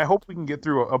 Rick. I mean, I hope we can get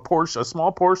through a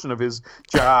small portion of his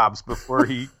jobs before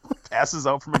he passes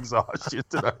out from exhaustion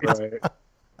tonight. Right.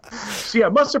 So yeah,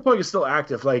 Mustard Plug is still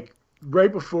active. Like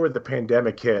right before the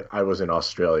pandemic hit, I was in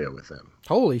Australia with them.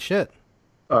 Holy shit!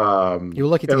 You were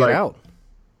lucky to get out.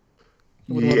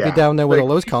 You wouldn't want to be down there with all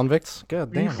those convicts.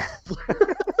 God damn.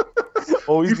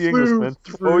 Always the Englishman.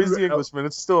 Always the Englishman.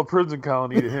 It's still a prison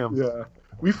colony to him. Yeah.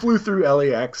 We flew through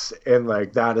LAX, and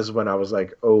like that is when I was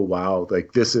like, oh wow,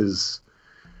 like this is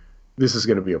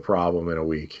going to be a problem in a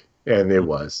week, and it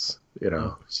was,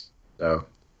 So,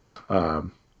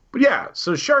 but yeah,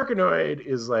 so Sharkanoid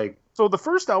is like. So the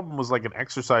first album was like an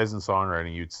exercise in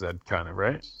songwriting, you'd said, kind of,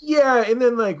 right? Yeah, and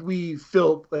then like we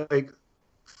filled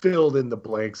in the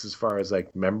blanks as far as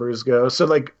like members go. So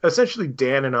like essentially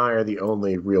Dan and I are the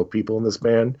only real people in this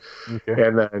band. Okay.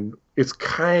 And then it's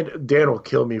Dan will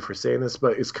kill me for saying this,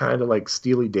 but it's kind of like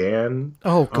Steely Dan.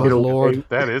 Oh good lord.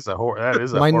 That is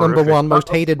my number one most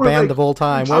hated band of all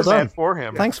time. Well done for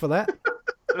him. Thanks for that.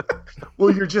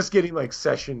 Well, you're just getting like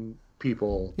session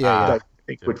people that I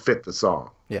think would fit the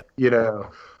song. Yeah.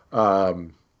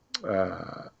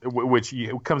 Which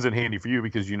comes in handy for you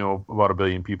because you know about 1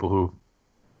 billion people who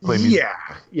play music.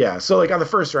 Yeah. So like on the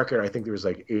first record, I think there was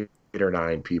like 8 or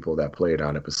 9 people that played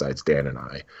on it besides Dan and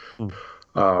I.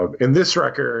 In this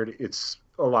record, it's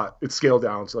a lot. It's scaled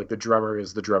down. So like the drummer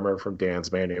is the drummer from Dan's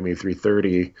band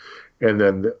ME330, and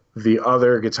then the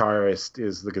other guitarist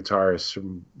is the guitarist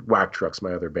from Whack Trucks,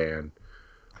 my other band.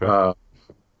 Okay.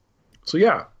 So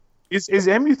yeah. Is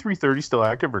MU330 still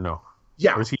active or no?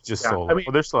 Yeah. Or is he just solo? I mean,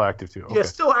 they're still active too. Okay. Yeah,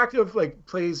 still active. Like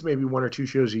plays maybe 1 or 2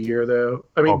 shows a year though.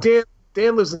 I mean,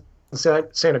 Dan lives in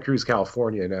Santa Cruz,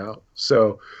 California now.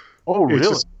 So. Oh really?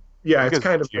 It's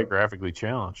kind of geographically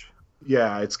challenged.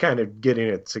 Yeah, it's kind of getting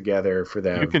it together for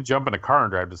them. You can jump in a car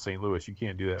and drive to St. Louis. You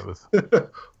can't do that with.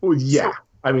 Well, yeah.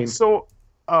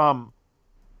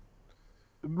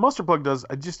 Mustard Plug does,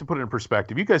 just to put it in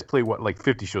perspective, you guys play what, like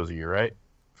 50 shows a year, right?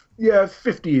 Yeah,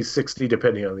 50, 60,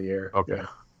 depending on the year. Okay. Yeah.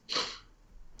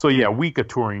 So, yeah, a week of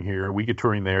touring here, a week of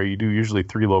touring there. You do usually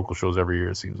 3 local shows every year,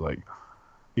 it seems like.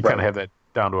 You kind of have that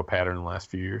down to a pattern in the last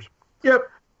few years. Yep.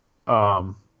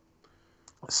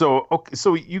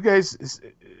 So you guys,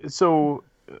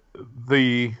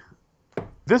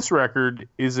 this record,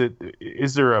 is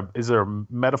there a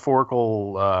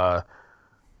metaphorical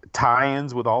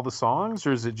tie-ins with all the songs,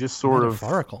 or is it just sort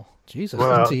metaphorical? Jesus,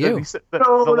 up to you.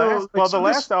 The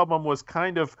last album was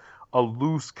kind of a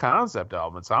loose concept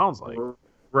album. It sounds like.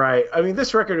 Right. I mean,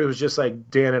 this record, it was just like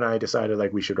Dan and I decided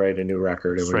like we should write a new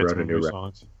record, and we wrote a new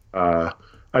record. I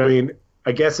mean,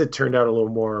 I guess it turned out a little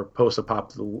more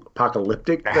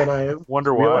post-apocalyptic than I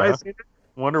realized.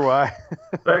 Wonder why.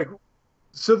 Like,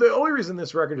 so the only reason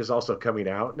this record is also coming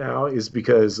out now is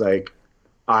because like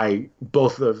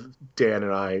both of Dan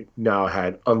and I now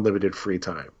had unlimited free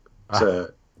time and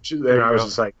I was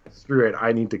just like, screw it,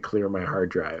 I need to clear my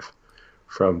hard drive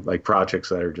from like projects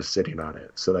that are just sitting on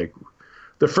it. So like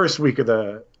the first week of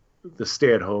the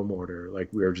stay-at-home order, like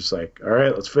we were just like, all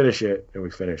right, let's finish it, and we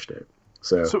finished it.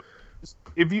 So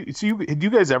do you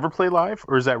guys ever play live,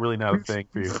 or is that really not a thing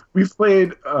for you? We've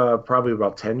played probably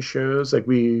about 10 shows. Like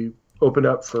we opened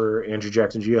up for Andrew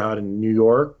Jackson Jihad in New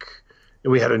York,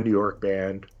 and we had a New York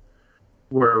band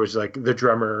where it was like the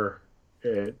drummer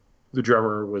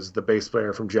was the bass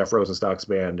player from Jeff Rosenstock's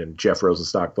band, and Jeff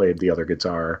Rosenstock played the other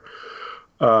guitar.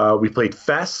 We played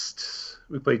Fest.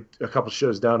 We played a couple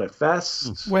shows down at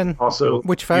Fest. When? Also,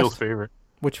 which Fest? Neil's favorite.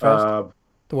 Which Fest?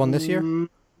 The one this year?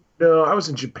 No, I was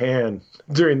in Japan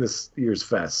during this year's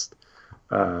Fest.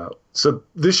 So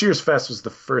this year's Fest was the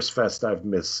first Fest I've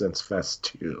missed since Fest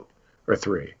 2 or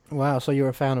 3. Wow, so you're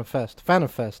a fan of Fest.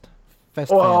 Fest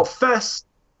fan. Fest,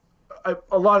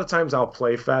 a lot of times I'll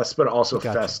play Fest, but also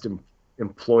Fest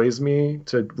employs me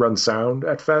to run sound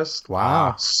at Fest.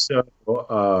 Wow. So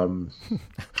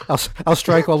I'll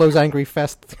strike all those angry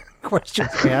Fest questions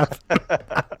we have.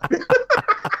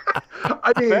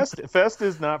 I mean, Fest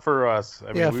is not for us.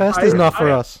 I mean, Yeah, Fest is not for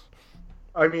us.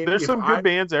 I mean, There's if some good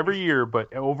bands every year, but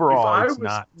if overall, I it's was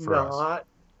not for us. not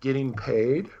getting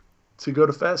paid to go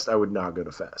to Fest, I would not go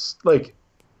to Fest. Like,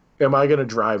 am I going to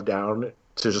drive down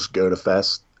to just go to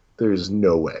Fest? There's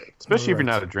no way. Especially if you're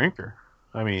not a drinker.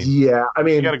 I mean, Yeah, I you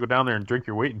mean, got to go down there and drink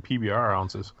your weight in PBR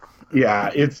ounces.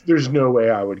 yeah, there's no way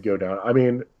I would go down. I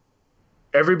mean,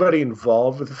 everybody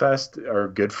involved with the Fest are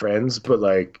good friends, but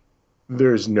like,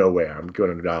 there's no way I'm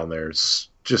going down there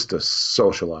just to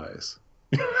socialize.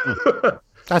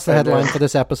 That's the headline for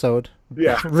this episode.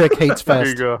 Yeah. Rick hates There you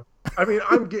Fest. go. I mean,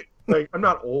 I'm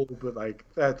not old, but like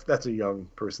that's a young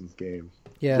person's game.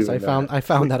 Yes, doing I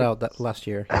found that out last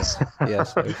year.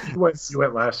 Yes, You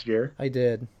went last year. I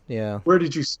did. Yeah. Where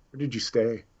did you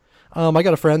stay? I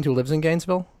got a friend who lives in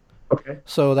Gainesville, Okay.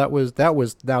 so that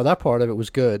part of it was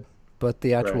good, but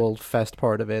the actual Fest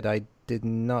part of it, I did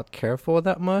not care for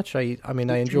that much. I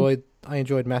enjoyed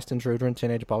Masked Intruder and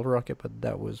Teenage Bottle Rocket, but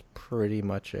that was pretty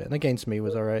much it. And Against Me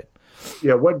was all right.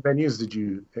 Yeah. What venues did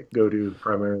you go to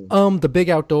primarily? The big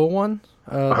outdoor one,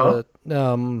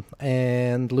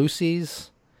 and Lucy's.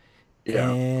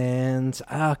 Yeah. And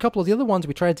a couple of the other ones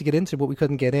we tried to get into, but we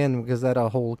couldn't get in because that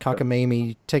whole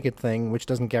cockamamie ticket thing, which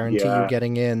doesn't guarantee you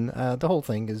getting in. The whole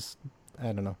thing is, I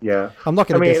don't know. Yeah. I'm not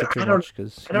going to guess it too much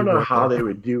because I don't know how they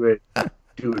would do it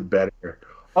better.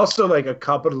 Also, like a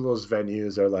couple of those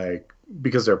venues are like,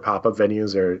 because they're pop-up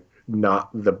venues, are not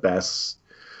the best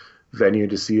venue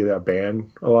to see that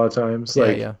band a lot of times.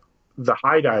 Like the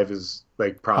High Dive is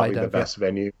like probably the best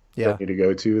venue to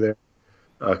go to there.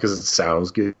 Because it sounds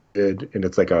good and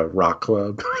it's like a rock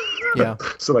club. Yeah.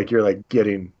 So like you're like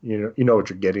getting, you know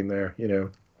what you're getting there, you know.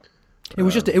 It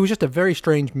was just a very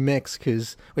strange mix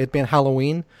because it had been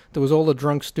Halloween. There was all the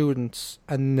drunk students,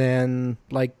 and then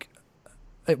like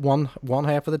at one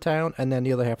half of the town, and then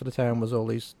the other half of the town was all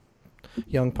these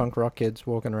young punk rock kids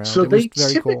walking around. So it was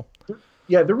very cool.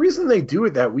 Yeah, the reason they do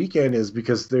it that weekend is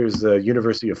because there's a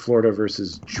University of Florida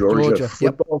versus Georgia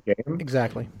football game.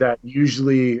 Exactly. That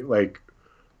usually like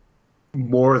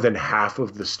more than half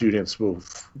of the students will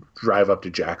drive up to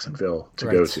Jacksonville to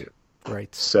go to.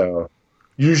 Right. So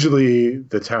usually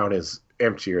the town is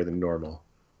emptier than normal.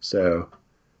 So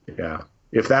yeah,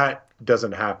 if that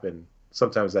doesn't happen,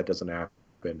 sometimes that doesn't happen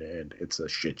and it's a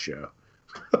shit show.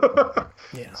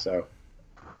 Yeah. So,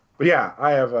 but yeah,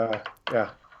 I have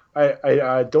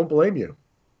I don't blame you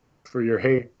for your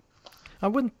hate. I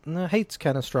wouldn't. Hate's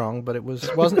kind of strong, but it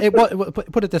wasn't.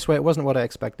 Put it this way, it wasn't what I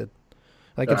expected.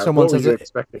 Like if someone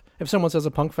says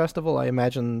a punk festival, I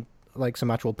imagine like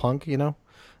some actual punk, you know,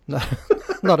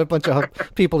 not a bunch of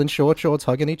people in short shorts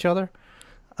hugging each other.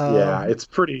 Yeah, it's a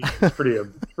pretty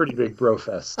big bro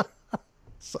fest.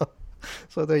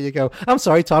 So there you go. I'm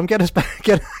sorry, Tom. Get us back.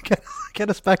 Get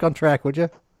us back on track, would you?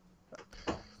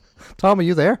 Tom, are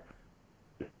you there?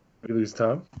 We lose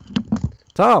Tom.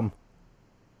 Tom.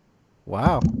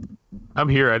 Wow. I'm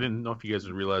here. I didn't know if you guys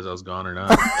would realize I was gone or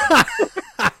not.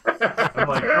 I'm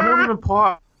like, I won't even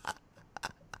pause.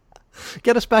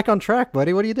 Get us back on track,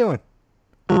 buddy. What are you doing?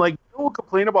 I'm like, you will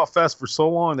complain about Fest for so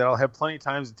long that I'll have plenty of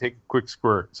times to take a quick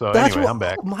squirt. So anyway, I'm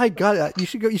back. Oh my God, you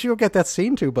should go get that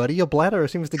seen to, buddy. Your bladder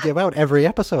seems to give out every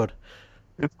episode.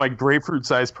 It's my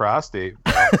grapefruit-sized prostate.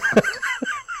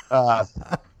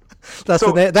 That's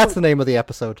the name of the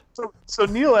episode. So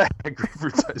Neil had a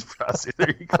grapefruit-sized prostate.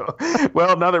 There you go.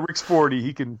 Well, now that Rick's 40,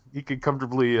 he can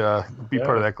comfortably be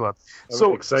part of that club.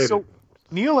 I'm excited. So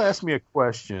Neil asked me a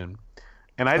question,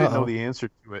 and I didn't know the answer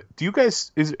to it. Do you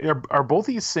guys are both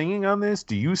of you singing on this?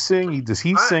 Do you sing? Does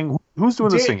he sing? Who's doing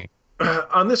the singing?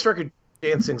 On this record,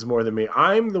 Dan sings more than me.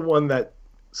 I'm the one that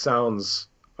sounds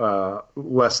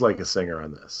less like a singer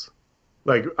on this.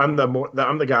 Like I'm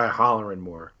the guy hollering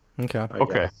more. Okay.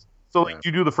 Okay. So like,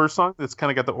 you do the first song that's kind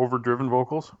of got the overdriven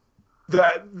vocals?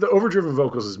 The overdriven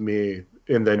vocals is me,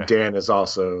 and then Dan is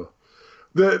also.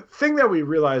 The thing that we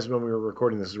realized when we were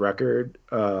recording this record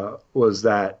was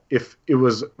that if it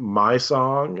was my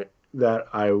song that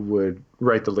I would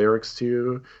write the lyrics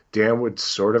to, Dan would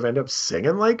sort of end up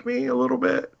singing like me a little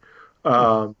bit.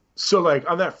 So like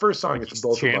on that first song, it's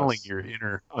both channeling of us. Your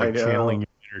inner, channeling your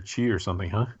inner chi or something,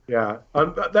 huh? Yeah,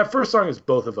 that first song is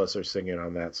both of us are singing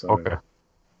on that song. Okay.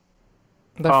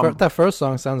 That first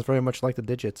song sounds very much like the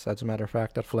Digits, as a matter of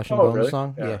fact. That Flesh and Bones really?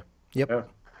 song. Yeah. Yep. Yeah.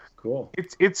 Cool.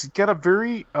 It's got a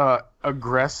very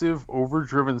aggressive,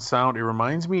 overdriven sound. It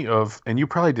reminds me of, and you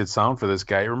probably did sound for this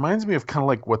guy. It reminds me of kind of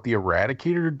like what the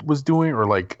Eradicator was doing, or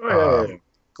like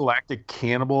Galactic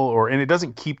Cannibal, and it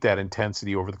doesn't keep that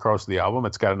intensity over the course of the album.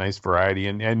 It's got a nice variety,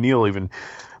 and Neil even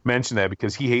mentioned that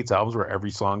because he hates albums where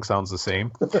every song sounds the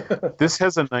same. This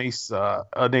has a nice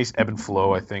ebb and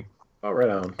flow, I think. Oh, right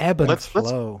on. Ebb and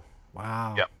flow.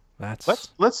 Wow. Yep. That's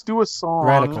let's do a song.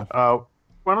 radical.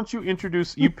 Why don't you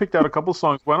introduce? You picked out a couple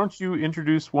songs. Why don't you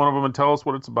introduce one of them and tell us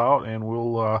what it's about, and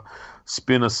we'll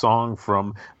spin a song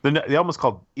from the album is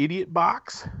called Idiot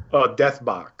Box. Oh, Death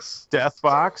Box. Death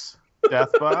Box.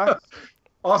 Death Box.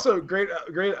 Also, great.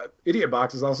 Idiot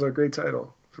Box is also a great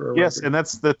title for a yes, record. and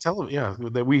that's the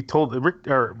that we told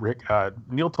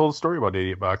Neil told a story about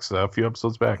Idiot Box a few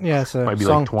episodes back. Yeah, it's a Might be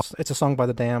song. like 20. It's a song by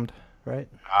the Damned, right?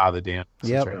 The Damned.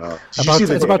 Yep. That's right.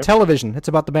 It's about television. It's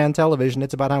about the band Television.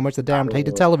 It's about how much the Damned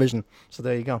hated television. So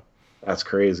there you go. That's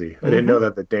crazy. I didn't know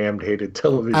that the Damned hated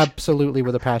television. Absolutely,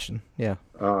 with a passion. Yeah.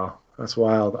 Oh, that's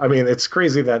wild. I mean, it's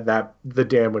crazy that the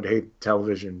Damned would hate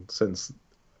television since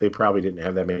they probably didn't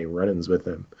have that many run-ins with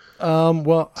him.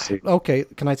 Well, okay.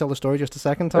 Can I tell the story just a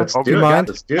second, Tom? Let's Do do you it. mind?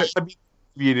 Let's do it. It's gotta be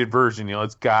the abbreviated version.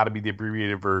 It's got to be the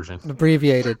abbreviated version.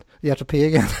 Abbreviated. You have to pee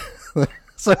again.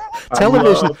 So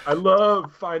television. I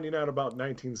love finding out about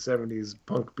 1970s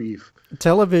punk beef.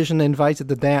 Television invited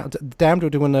the Damned. The Damned were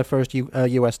doing their first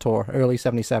U.S. tour, early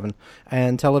 '77,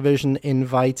 and Television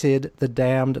invited the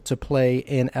Damned to play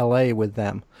in L.A. with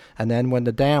them. And then when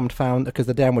the Damned because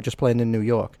the Damned were just playing in New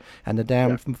York, and the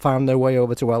Damned found their way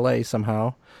over to L.A.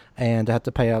 somehow, and had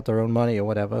to pay out their own money or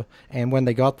whatever. And when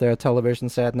they got there, Television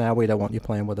said, "No, we don't want you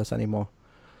playing with us anymore."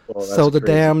 Well, So the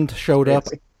crazy. Damned showed up.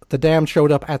 Crazy. The Damned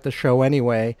showed up at the show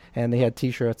anyway, and they had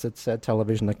T-shirts that said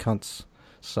 "Television the Cunts."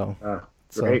 So,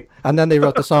 Great. and then they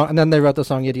wrote the song. And then they wrote the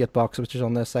song "Idiot Box," which is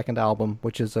on their second album,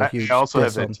 which is a huge. I also have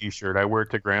diss that on- T-shirt. I wear it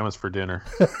to Grandma's for dinner.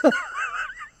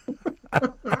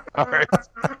 All right.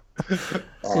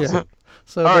 Yeah.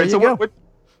 So All there right. you So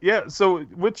go. So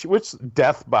which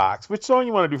Death Box? Which song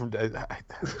you want to do from?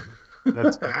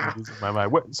 That's losing my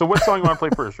mind. So what song you want to play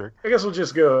first, Rick? I guess we'll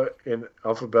just go in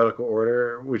alphabetical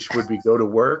order, which would be "Go to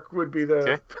Work" would be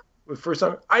the first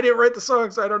song. I didn't write the song,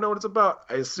 so I don't know what it's about.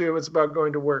 I assume it's about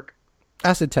going to work.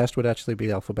 Acid Test would actually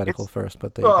be alphabetical first,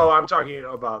 but there you go. I'm talking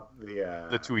about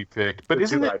the two we picked. But the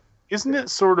isn't two it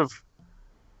sort of?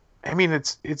 I mean,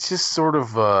 it's just sort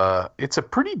of it's a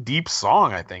pretty deep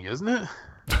song, I think, isn't it?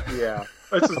 Yeah.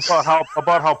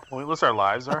 about how pointless our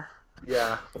lives are.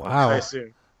 Yeah. Wow. I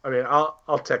assume. I mean,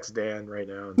 I'll text Dan right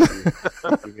now and see.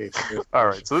 if he makes it. All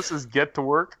right, so this is Get to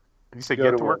Work. Did you say Go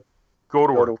Get to to Work? Work. Go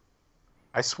to Go Work. to-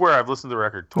 I swear I've listened to the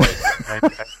record twice.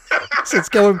 It's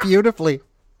going beautifully.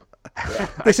 I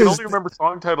This can is only remember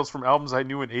song titles from albums I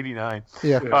knew in '89.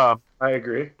 yeah. I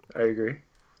agree.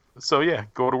 So yeah,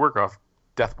 Go to Work off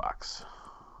Death Box.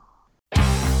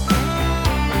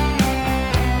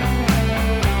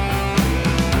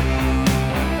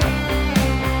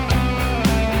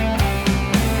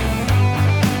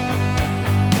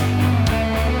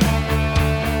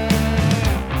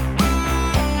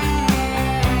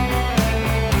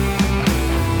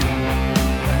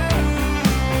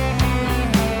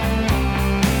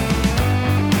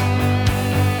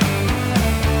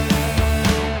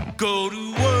 Go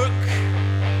to work,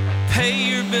 pay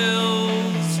your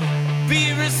bills,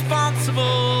 be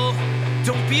responsible.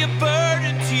 Don't be a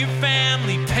burden to your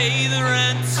family, pay the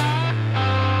rent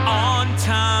on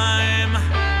time.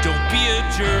 Don't be a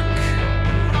jerk,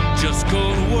 just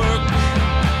go to work.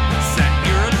 Set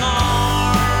your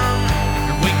alarm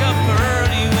and wake up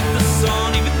early with the sun,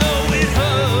 even though it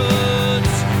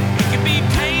hurts. It can be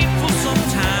painful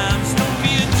sometimes, don't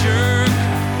be a jerk.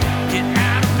 Get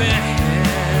out of bed.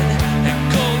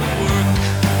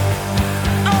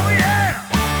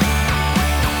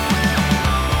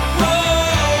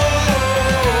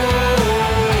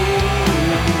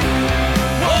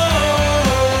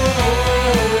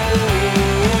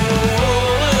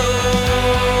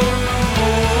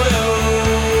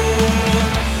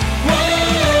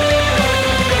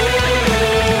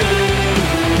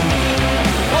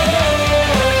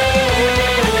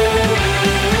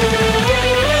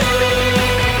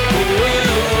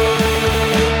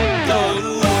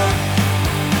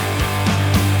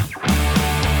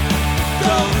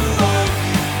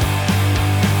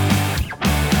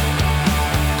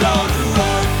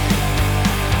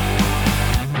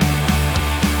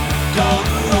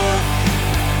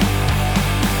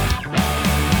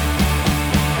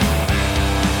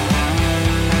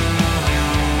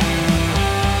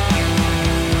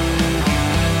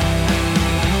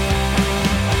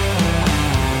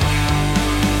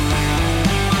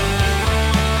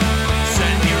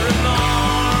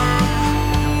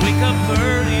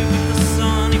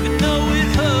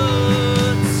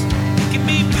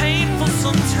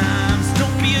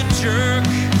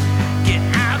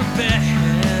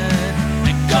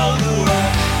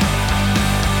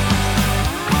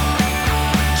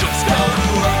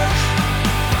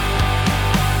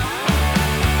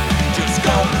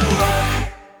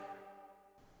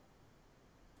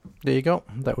 There you go.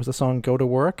 That was the song "Go to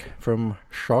Work" from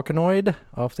Sharkanoid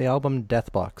off the album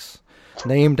Deathbox,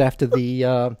 named after the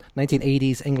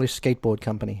 1980s English skateboard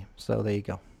company. So there you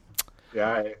go.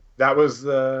 Yeah, that's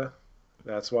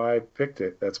why I picked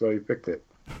it. That's why we picked it.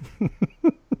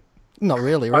 Not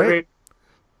really, right? I mean,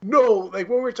 no, like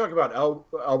when we were talking about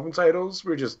album titles, we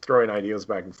were just throwing ideas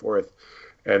back and forth,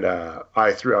 and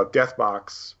I threw out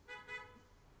Deathbox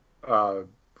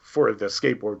for the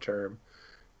skateboard term.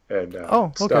 And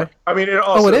okay. stuff. I mean, it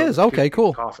also it is okay,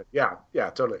 cool. Coffin. Yeah,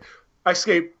 totally. I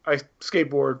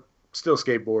skateboard, still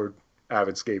skateboard,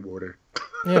 avid skateboarder.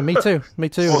 Yeah, me too.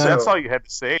 Well, that's all you had to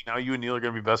say. Now you and Neil are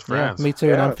going to be best friends. Yeah, me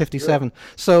too, and I'm 57. True.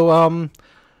 So,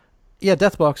 yeah,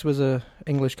 Deathbox was a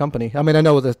English company. I mean, I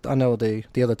know the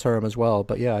other term as well,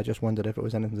 but yeah, I just wondered if it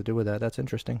was anything to do with that. That's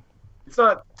interesting. It's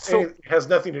not. It has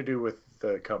nothing to do with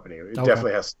the company. It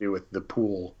definitely has to do with the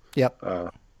pool.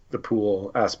 Yep. The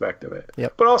pool aspect of it.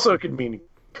 Yep. But also it could mean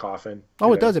coffin.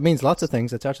 Oh, it does. It means lots of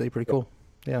things. It's actually pretty cool.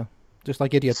 Yeah. Just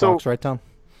like Idiot Box, right, Tom?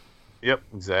 Yep,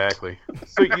 exactly.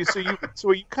 So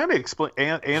you kind of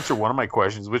answer one of my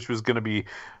questions, which was going to be,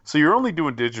 so you're only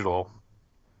doing digital.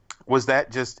 Was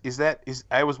that just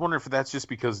I was wondering if that's just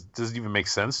because it doesn't even make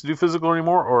sense to do physical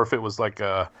anymore, or if it was like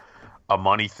a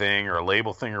money thing or a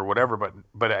label thing or whatever.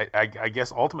 But I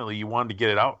guess ultimately you wanted to get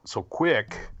it out so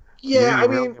quick. Yeah, I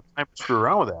mean, time to screw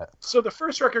around with that. So the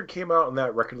first record came out on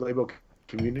that record label,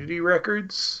 Community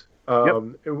Records,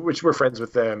 which we're friends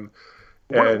with them.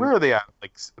 Where are they at?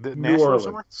 Like New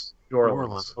Orleans. New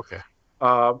Orleans. Okay.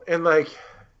 And like,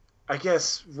 I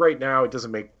guess right now it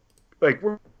doesn't make like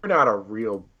we're not a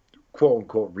real quote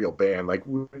unquote real band. Like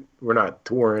we're not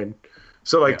touring.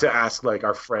 So like to ask like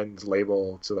our friend's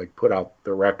label to like put out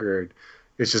the record,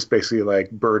 it's just basically like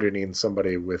burdening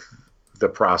somebody with the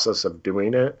process of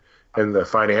doing it and the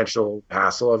financial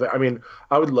hassle of it. I mean,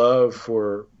 I would love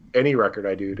for any record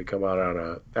I do to come out on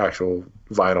an actual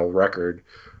vinyl record.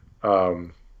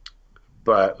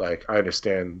 But like, I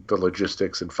understand the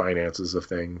logistics and finances of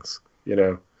things, you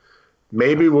know,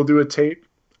 maybe we'll do a tape.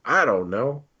 I don't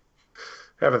know.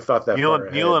 Haven't thought that far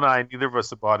ahead. Neil and I, neither of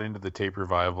us have bought into the tape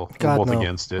revival. God, we're both no.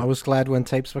 against it. I was glad when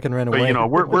tapes fucking ran away. But, you know,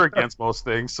 we're against most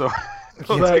things, so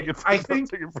I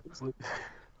think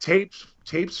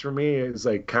tapes for me is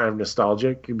like kind of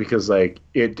nostalgic because like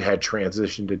it had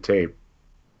transitioned to tape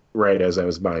right as I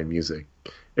was buying music,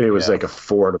 and it was like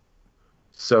affordable.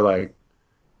 So like,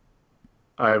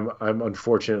 I'm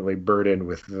unfortunately burdened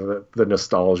with the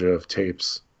nostalgia of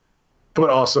tapes, but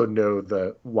also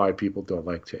know why people don't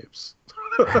like tapes.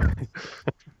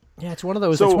 Yeah, it's one of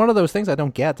those. It's one of those things I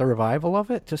don't get the revival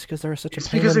of it, just because they're such a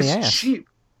pain in the ass. Cheap.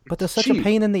 But they're such a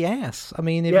pain in the ass. I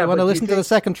mean, if you want to listen to the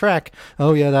second track,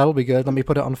 oh yeah, that'll be good. Let me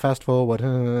put it on fast forward.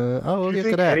 We'll get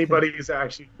to that. Anybody's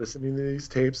actually listening to these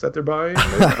tapes that they're buying?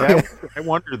 I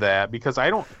wonder that because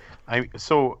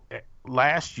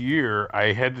last year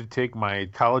I had to take my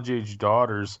college-age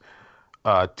daughter's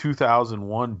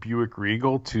 2001 Buick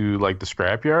Regal to like the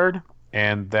scrapyard,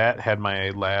 and that had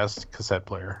my last cassette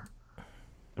player.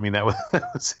 I mean, that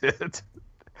was it.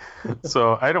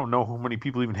 So I don't know how many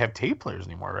people even have tape players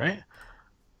anymore, right?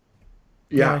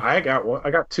 Yeah, I got one. I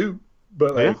got two,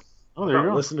 but like, I'm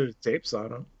not listening to tapes on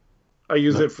them. I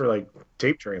use it for like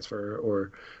tape transfer,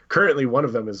 or currently one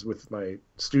of them is with my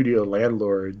studio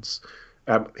landlord's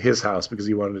at his house because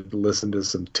he wanted to listen to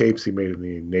some tapes he made in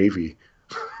the Navy.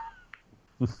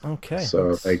 Okay.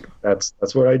 So like that's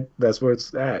where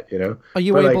it's at, you know. Are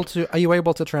you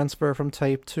able to transfer from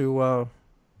tape to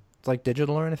like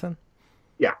digital or anything?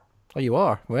 Yeah. Oh, you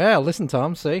are? Well, listen,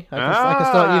 Tom, see? I can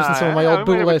start using some of my old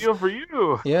bootlegs. Deal for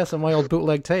you. Yeah, some of my old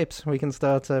bootleg tapes. We can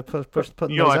start putting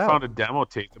those out. I found a demo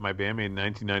tape that my band made in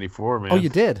 1994, man. Oh, you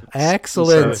did?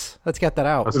 Excellent. Let's get that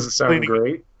out. Does it sound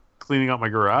great? Cleaning out my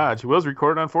garage. It was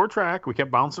recorded on 4-track. We kept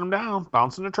bouncing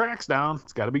the tracks down.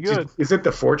 It's got to be good. Is it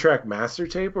the 4-track master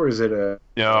tape, or is it a...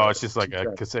 No, it's just like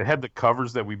because it had the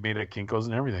covers that we made at Kinko's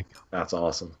and everything. That's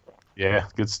awesome. Yeah,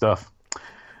 good stuff.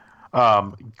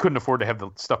 Couldn't afford to have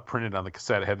the stuff printed on the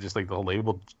cassette. It had just like the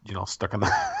label, stuck on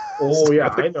the. Oh yeah,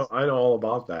 I know all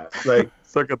about that. Like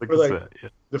stuck on the cassette.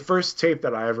 Like, the first tape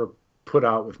that I ever put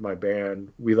out with my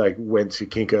band, we like went to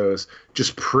Kinko's,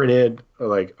 just printed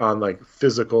like on like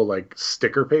physical like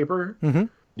sticker paper. Mm-hmm.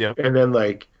 Yeah, and then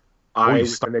like an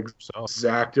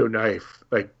X-Acto knife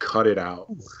like cut it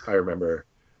out. I remember,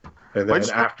 and then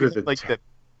after that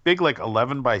big like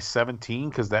 11 by 17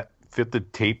 because that fit the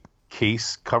tape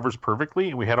case covers perfectly,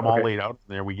 and we had them all laid out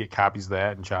in there. We get copies of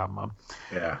that and chop them up.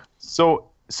 Yeah. So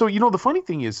the funny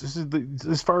thing is, this is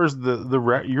as far as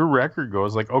your record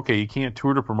goes, like, okay, you can't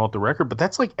tour to promote the record, but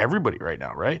that's like everybody right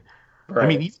now, right? I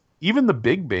mean, even the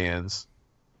big bands,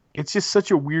 it's just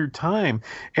such a weird time,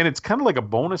 and it's kind of like a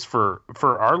bonus for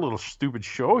our little stupid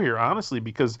show here, honestly,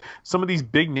 because some of these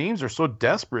big names are so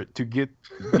desperate to get,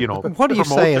 What are you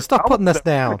saying? Stop putting this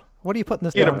down. What are you putting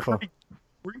this down for?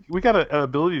 We got an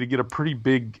ability to get a pretty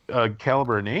big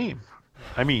caliber name.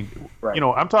 I mean, Right.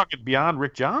 I'm talking beyond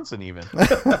Rick Johnson even.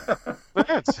 But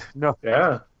that's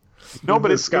Yeah. no, but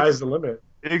the it's sky's the limit.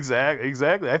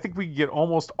 exactly. I think we can get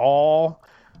almost all,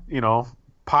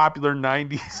 popular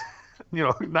 '90s.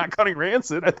 Not counting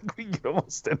Rancid. I think we can get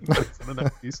almost anybody from the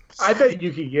 '90s. I bet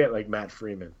you could get like Matt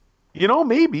Freeman.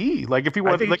 Maybe like if he I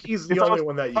was think like he's if the I only was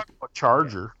one that you. talking about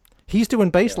Charger. He's doing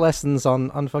bass lessons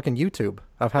on fucking YouTube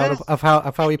of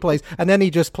how he plays, and then he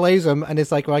just plays them, and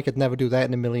it's like, well, I could never do that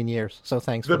in a million years. So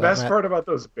thanks. The for best that, Matt. part about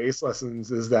those bass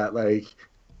lessons is that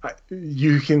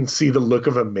you can see the look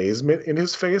of amazement in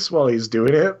his face while he's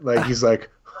doing it. Like he's like,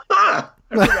 "Ha!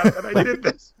 I forgot that I did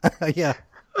this." Yeah.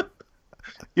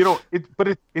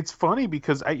 It's funny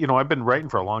because I've been writing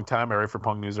for a long time. I write for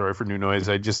Punk News, I write for New Noise.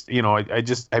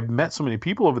 I've met so many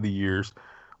people over the years.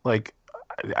 Like,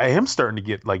 I am starting to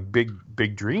get like big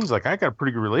dreams. Like, I got a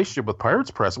pretty good relationship with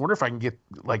Pirates Press. I wonder if I can get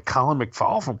like Colin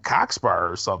McFall from Coxbar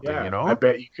or something. Yeah, I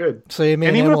bet you could. So me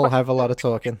and him will have a lot of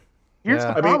talking. Here's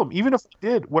Yeah. the problem. Even if I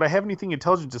did, would I have anything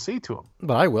intelligent to say to him?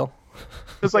 But I will.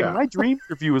 Because my dream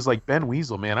interview is like Ben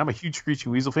Weasel, man. I'm a huge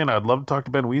Screeching Weasel fan. I'd love to talk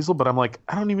to Ben Weasel, but I'm like,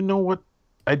 I don't even know what.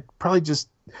 I'd probably just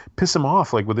piss him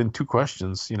off like within 2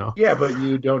 questions. Yeah, but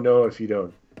you don't know if you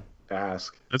don't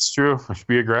ask. That's true. I should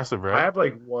be aggressive, right? I have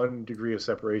like 1 degree of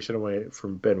separation away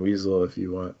from Ben Weasel. If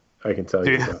you want, I can tell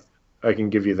you. Yeah. That. I can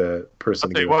give you the person.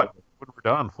 I'll tell you what. When we're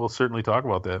done, we'll certainly talk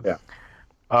about that.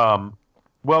 Yeah.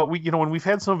 Well, when we've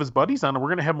had some of his buddies on, we're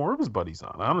going to have more of his buddies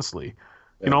on, honestly.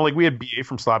 Yeah. Like we had BA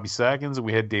from Sloppy Seconds, and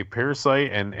we had Dave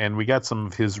Parasite, and we got some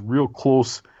of his real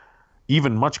close,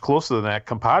 even much closer than that,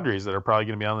 compadres that are probably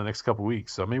going to be on the next couple of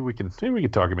weeks. So maybe we can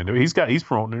talk him into it. He's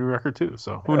promoting a new record too,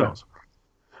 so who knows?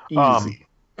 Easy.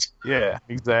 Yeah,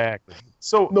 exactly.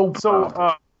 So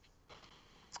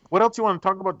what else you want to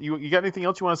talk about? You got anything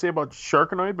else you want to say about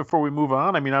Sharkanoid before we move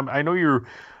on? I mean, I know you're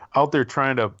out there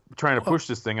trying to push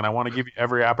this thing, and I want to give you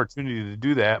every opportunity to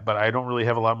do that, but I don't really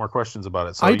have a lot more questions about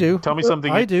it. So I do. Tell me something.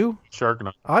 I do.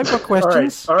 Sharkanoid. I've got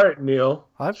questions. All right, Neil.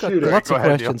 I've got Shoot it. lots Go of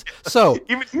ahead, questions. Neil. So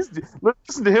Even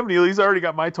listen to him, Neil. He's already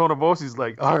got my tone of voice. He's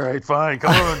like, all right, fine,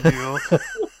 come on, Neil.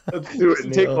 Let's do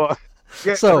it, Take Neil. long.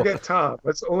 Forget Tom.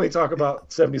 Let's only talk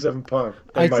about 77 Punk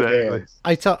and my Exactly.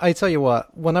 band. I tell you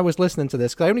what, when I was listening to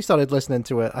this, because I only started listening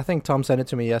to it, I think Tom sent it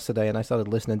to me yesterday, and I started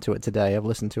listening to it today. I've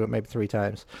listened to it maybe 3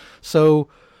 times. So,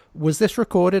 was this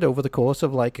recorded over the course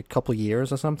of like a couple of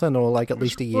years or something, or like at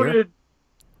least a year? Recorded,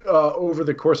 over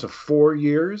the course of 4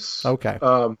 years. Okay.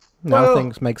 Now Now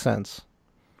things make sense.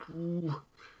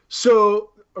 So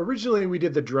originally we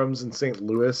did the drums in St.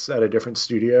 Louis at a different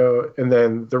studio, and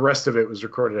then the rest of it was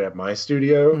recorded at my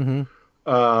studio.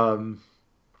 Mm-hmm.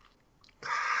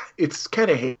 It's kind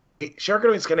of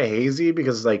Sharkanoid's kind of hazy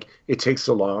because like it takes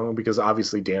so long because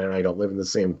obviously Dan and I don't live in the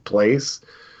same place.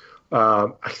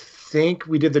 I think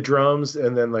we did the drums,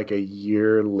 and then like a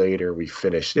year later we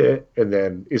finished it, and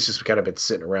then it's just kind of been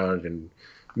sitting around in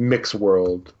mix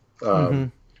world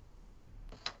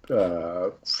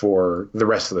for the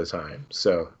rest of the time.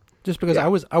 So Just because I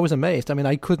was amazed. I mean,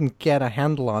 I couldn't get a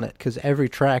handle on it because every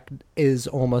track is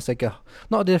almost like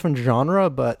not a different genre,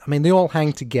 but I mean, they all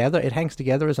hang together. It hangs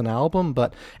together as an album,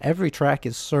 but every track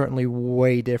is certainly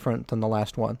way different than the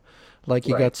last one. Like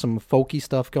you got some folky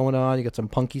stuff going on, you got some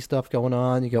punky stuff going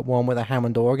on, you got one with a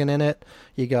Hammond organ in it,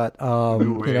 you got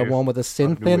one with a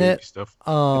synth in it. Stuff.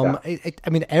 I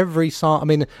mean, every song. I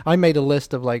mean, I made a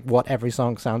list of like what every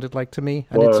song sounded like to me,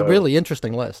 and it's a really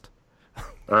interesting list.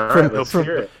 all right, let's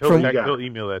hear it. He'll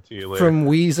email that to you later. From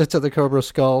Weezer to the Cobra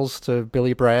Skulls to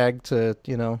Billy Bragg to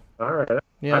All right.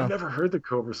 Yeah. I've never heard the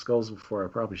Cobra Skulls before. I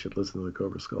probably should listen to the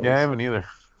Cobra Skulls. Yeah, I haven't either.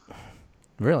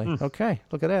 Really? Okay,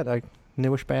 look at that.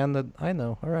 Newish band that I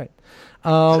know. All right,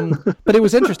 but it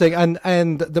was interesting,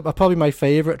 and probably my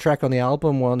favorite track on the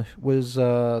album was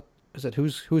is it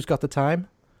Who's Got the Time?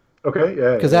 Okay,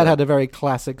 yeah. Because that had a very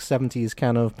classic 70s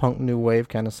kind of punk new wave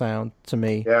kind of sound to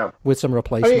me. Yeah. With some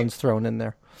replacements thrown in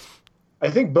there.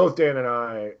 I think both Dan and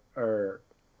I are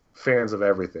fans of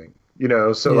everything,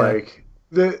 so like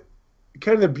the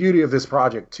kind of the beauty of this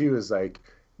project too is like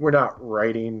we're not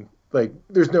writing, like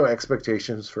there's no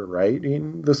expectations for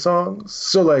writing the songs.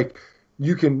 So like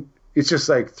it's just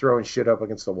like throwing shit up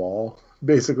against the wall,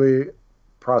 basically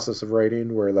process of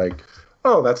writing where like,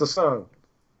 oh, that's a song.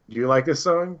 Do you like this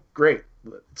song? Great.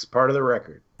 It's part of the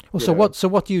record. Well, so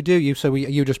what do you do? Are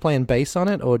you just playing bass on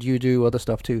it, or do you do other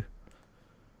stuff too?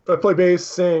 I play bass,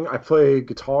 sing. I play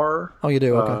guitar. Oh, you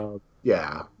do? Okay.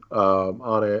 Yeah.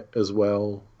 on it as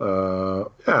well.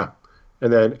 Yeah,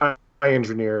 and then I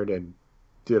engineered and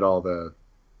did all the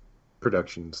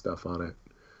production stuff on it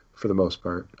for the most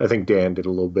part. I think Dan did a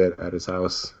little bit at his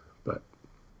house, but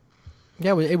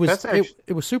Yeah, it was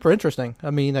it was super interesting. I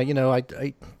mean, I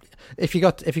if you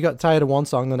got tired of one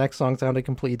song, the next song sounded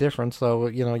completely different. So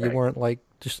you weren't like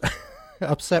just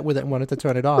upset with it and wanted to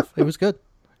turn it off. It was good.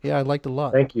 Yeah, I liked it a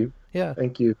lot. Thank you. Yeah,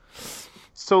 thank you.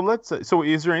 So let's. So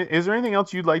is there anything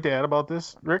else you'd like to add about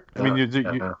this, Rick? I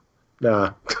mean,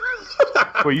 Nah.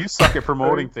 Well, you suck at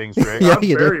promoting things, Rick. Yeah, I'm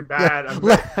you very do. bad.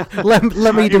 Yeah.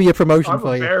 Let me do your promotion I'm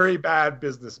for a you. very bad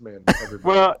businessman.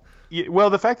 Everybody. Well,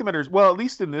 the fact of the matter is, at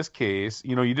least in this case,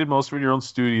 you did most of it in your own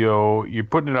studio. You're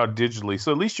putting it out digitally,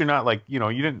 so at least you're not like, you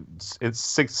didn't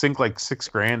sink like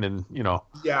 $6,000 and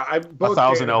yeah, both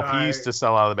 1,000 Dan and LPs to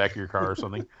sell out of the back of your car or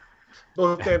something.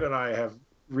 Both Dan and I have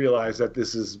realized that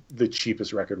this is the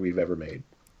cheapest record we've ever made.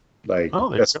 Like,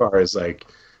 as far as like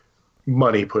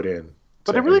money put in.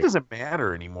 But it really doesn't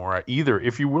matter anymore either.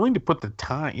 If you're willing to put the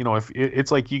time, if it's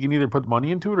like you can either put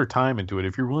money into it or time into it.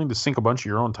 If you're willing to sink a bunch of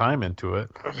your own time into it,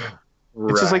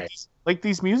 Right. it's just like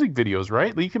these music videos,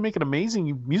 right? You can make an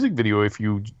amazing music video if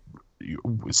you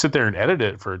sit there and edit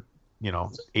it for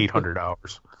 $800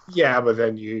 hours. Yeah, but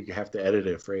then you have to edit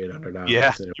it for $800.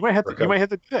 Yeah, you might have to do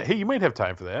that. Hey, you might have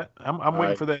time for that. I'm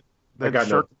waiting for that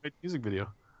short music video.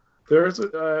 There's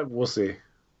we'll see.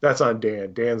 That's on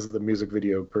Dan. Dan's the music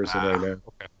video person right now.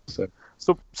 Okay.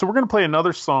 So we're gonna play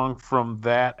another song from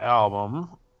that album,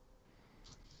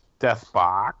 Death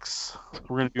Box.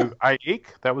 We're gonna do "I Ache."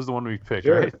 That was the one we picked,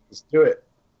 Sure, right? let's do it.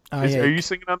 Are you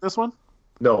singing on this one?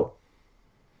 No.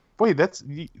 Boy,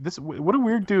 what a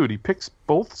weird dude. He picks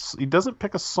both. He doesn't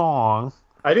pick a song.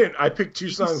 I didn't. I picked two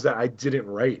songs that I didn't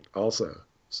write also.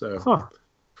 So. Huh.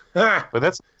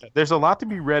 But there's a lot to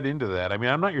be read into that. I mean,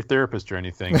 I'm not your therapist or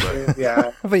anything, but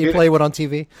yeah. But you play one on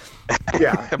TV.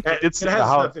 Yeah, it's the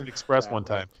Hollywood Express one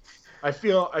time. I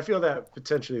feel that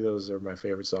potentially those are my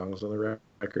favorite songs on the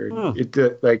record.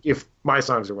 Like if my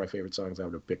songs are my favorite songs, I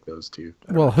would have picked those two.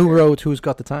 Well, who wrote "Who's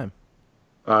Got the Time"?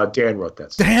 Dan wrote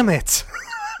that song. Damn it!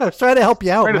 I was trying to help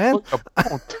you out, man.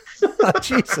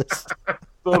 Jesus.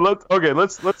 So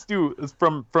let's do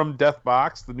from Death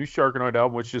Box, the new Sharkanoid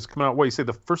album, which is coming out. What you say,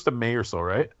 the 1st of May or so,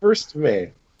 right? 1st of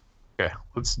May. Okay,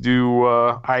 let's do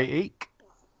 "I Ache."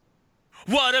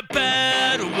 What a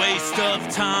better waste of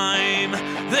time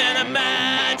than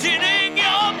imagining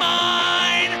your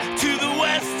mind. To the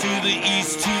west, to the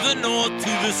east, to the north,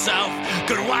 to the south.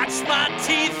 Could watch my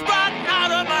teeth rot out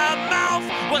of my mouth.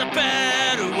 What a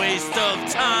better waste of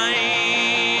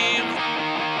time.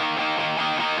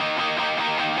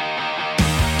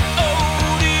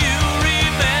 Oh, do you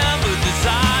remember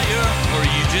desire? Or are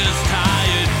you just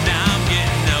tired? Now I'm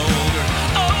getting older.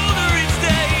 Older each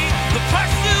day. The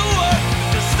price to work.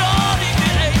 The starting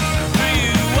to ache. For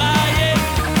you, I ache.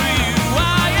 For you,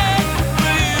 I ache.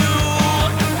 For you,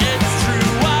 it's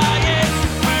true. I ache.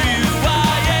 For you,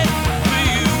 I ache. For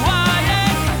you, I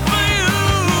ache. For you.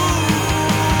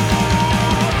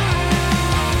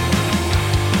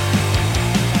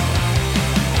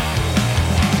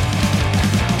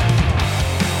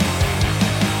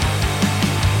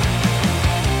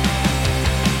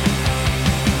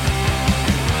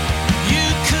 You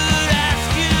could ask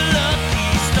your lucky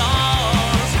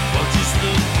stars, or just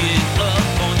look it up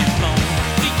on your phone.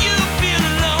 Do you feel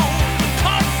alone? The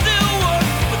parts still work,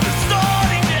 but they're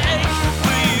starting to ache.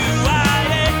 For you, I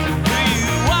ache. For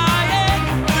you, I ache.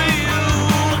 For you,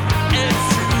 it's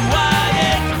true. I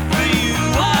ache. For you,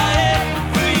 I ache.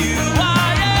 For you,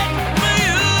 I ache. For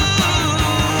you,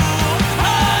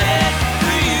 I ache.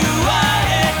 For you, I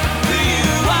ache. For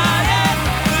you, I ache.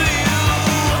 For you,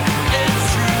 it's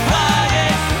true. I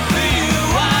ache. For you,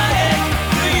 I ache.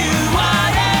 For you,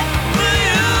 I ache.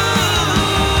 For you,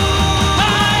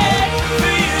 I ache.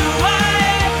 For you, I ache. For you, I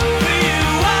ache. For you,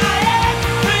 I ache. For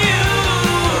you, I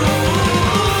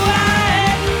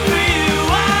ache. For you, I ache. For you,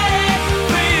 I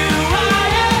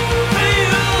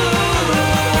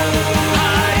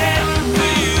ache. For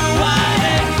you, I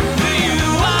ache. For you,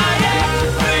 I ache.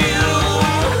 For you,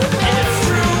 it's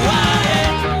true. I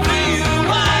ache. For you,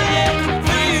 I ache.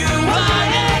 For you, I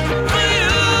ache. For you.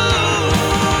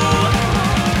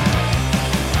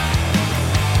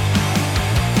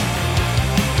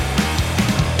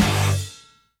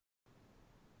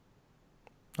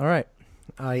 All right,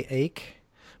 "I Ache"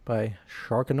 by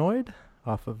Sharkanoid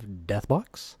off of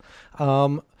Deathbox.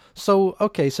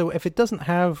 So if it doesn't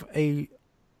have a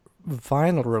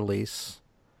vinyl release,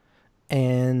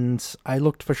 and I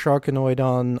looked for Sharkanoid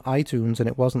on iTunes and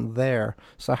it wasn't there,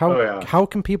 so how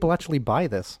can people actually buy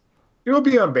this? It will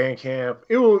be on Bandcamp.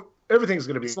 It will. everything's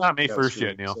going to be. It's not May on 1st streaming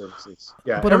yet, Neil. services.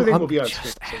 Yeah, But everything I'm will be on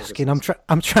just streaming asking. services.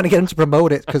 I'm trying to get him to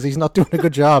promote it because he's not doing a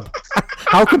good job.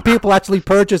 How can people actually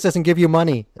purchase this and give you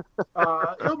money?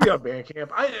 It'll be on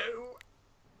Bandcamp.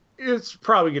 It's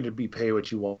probably going to be pay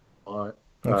what you want.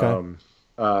 Okay.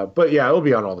 But yeah, it'll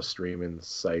be on all the streaming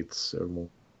sites and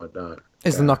whatnot.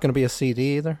 Is there not going to be a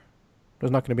CD either?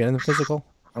 There's not going to be anything physical.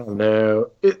 I don't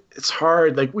know. It's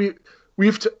hard. Like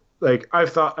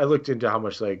I looked into how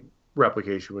much like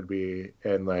replication would be,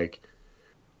 and like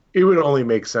it would only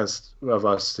make sense of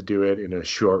us to do it in a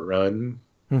short run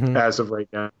as of right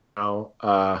now.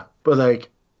 But like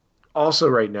also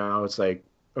right now, it's like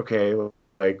okay,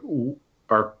 like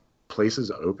our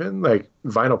places open? Like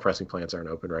vinyl pressing plants aren't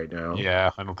open right now. Yeah,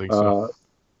 I don't think so.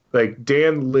 Like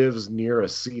Dan lives near a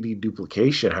CD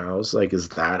duplication house. Like, is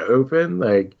that open?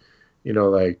 Like,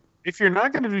 like if you're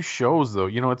not going to do shows though,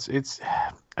 it's.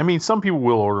 I mean, some people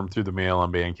will order them through the mail on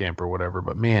Bandcamp or whatever,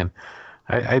 but man,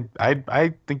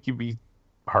 I think you'd be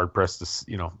hard pressed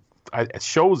to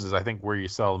shows is I think where you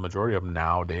sell the majority of them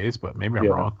nowadays, but maybe I'm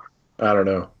wrong. I don't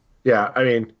know. Yeah, I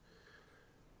mean.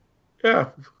 Yeah,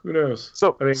 who knows?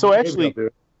 So actually,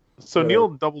 Yeah. Neil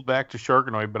doubled back to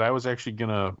Sharkanoid, but I was actually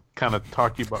gonna kind of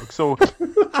talk to you about. So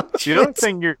the other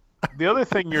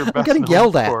thing you're best getting known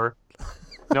yelled at. for.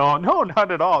 No,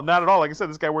 not at all, not at all. Like I said,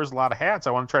 this guy wears a lot of hats.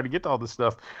 I want to try to get to all this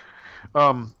stuff.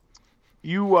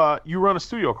 You run a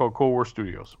studio called Cold War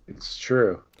Studios. It's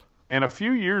true. And a couple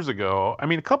of years ago,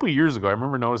 I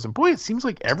remember noticing, boy, it seems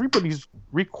like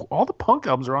all the punk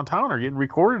albums around town are getting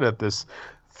recorded at this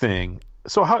thing.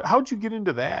 So how'd you get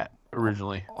into that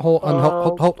originally? Hold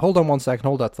on 1 second.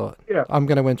 Hold that thought. Yeah. I'm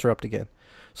going to interrupt again.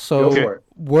 So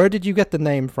where did you get the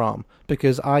name from?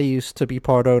 Because I used to be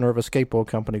part owner of a skateboard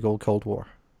company called Cold War.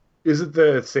 Is it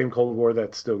the same Cold War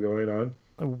that's still going on?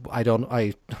 I don't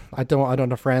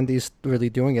have friend who's really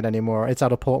doing it anymore. It's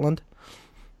out of Portland.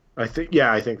 I think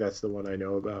that's the one I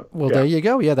know about. Well, there you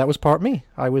go. Yeah, that was part me.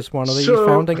 I was one of the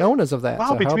founding owners of that. Wow,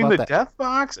 so between the that? Death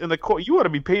Box and you ought to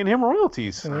be paying him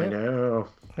royalties. I know.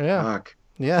 Yeah. Fuck.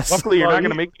 Yes. Luckily, you're not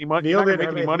going to make any money. Neil You're not going to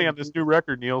didn't make any have money anything on this new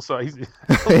record, Neil. So he's.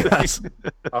 Yes.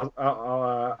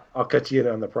 I'll cut you in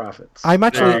on the profits. I'm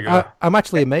There you go.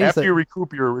 actually amazed After that you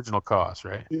recoup your original cost,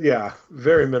 right? Yeah,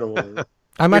 very minimal.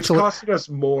 I'm It's costing us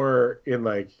more in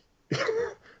like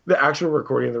the actual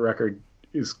recording of the record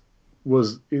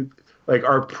like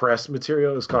our press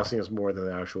material is costing us more than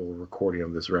the actual recording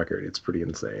of this record. It's pretty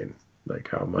insane, like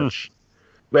how much.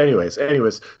 But anyways,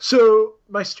 so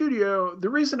my studio, the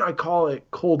reason I call it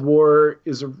Cold War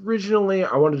is originally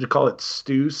I wanted to call it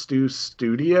Stew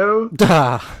Studio.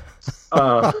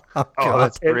 Oh,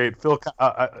 that's great.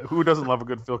 Who doesn't love a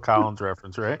good Phil Collins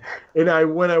reference, right?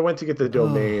 And when I went to get the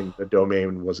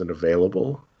domain wasn't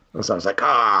available. And so I was like,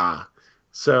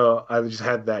 So I just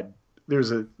had that.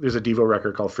 There's a Devo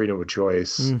record called Freedom of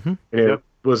Choice, and it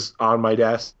was on my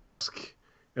desk.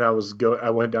 And I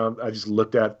went down. I just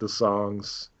looked at the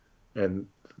songs, and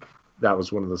that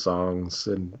was one of the songs.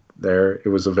 And there it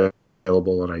was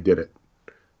available, and I did it.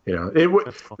 It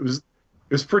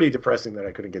was pretty depressing that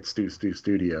I couldn't get Stew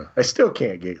Studio. I still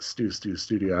can't get Stew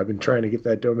Studio. I've been trying to get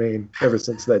that domain ever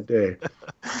since that day.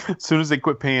 As soon as they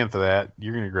quit paying for that,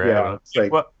 you're going to grab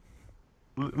it.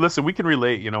 Listen, we can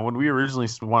relate. When we originally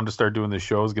wanted to start doing this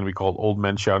show, it was going to be called Old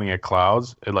Men Shouting at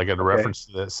Clouds, like a reference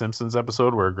to the Simpsons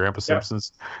episode where Grandpa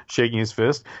Simpson's shaking his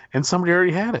fist, and somebody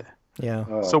already had it. Yeah.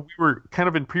 So we were kind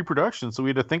of in pre-production, so we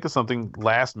had to think of something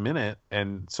last minute,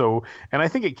 and I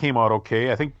think it came out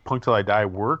okay. I think Punk Till I Die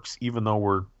works, even though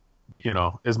we're,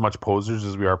 as much posers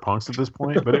as we are punks at this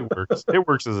point, but it works. It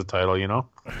works as a title,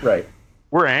 Right.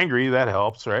 We're angry, that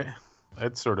helps, right?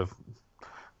 That sort of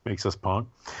makes us punk.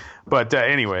 But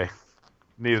anyway,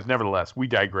 nevertheless, we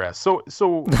digress. So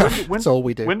that's all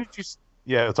we do. When did you?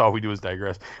 Yeah, that's all we do is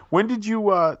digress. When did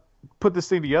you put this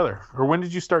thing together, or when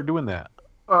did you start doing that?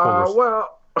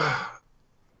 Well,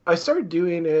 I started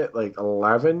doing it like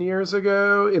 11 years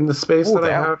ago in the space that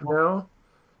I have now.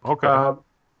 Okay.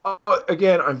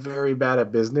 Again, I'm very bad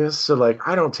at business, so like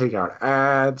I don't take out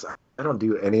ads. I don't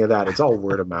do any of that. It's all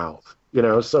word of mouth,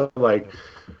 So like,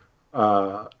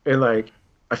 and like.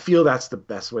 I feel that's the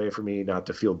best way for me not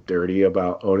to feel dirty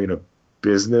about owning a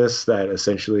business that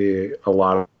essentially a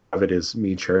lot of it is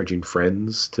me charging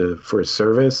friends for a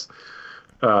service.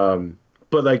 But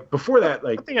like before that,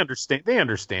 like they understand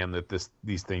that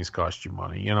these things cost you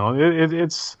money.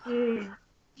 It's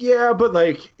yeah, but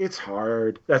like it's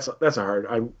hard. That's hard.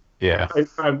 I'm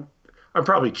probably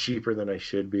probably cheaper than I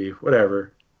should be.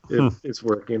 Whatever. It's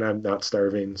working. I'm not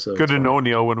starving. So Good it's to fine. know,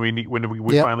 Neil, when we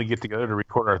Yep. finally get together to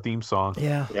record our theme song.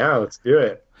 Yeah. Yeah, let's do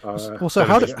it. Well, so Instead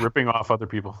how of did just ripping off other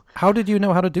people. how did you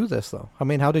know how to do this though? I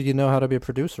mean, how did you know how to be a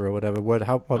producer or whatever? What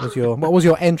was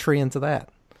your entry into that?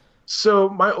 So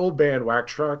my old band, Whack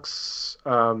Trucks,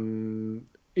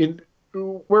 in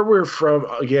where we're from,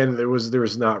 again, there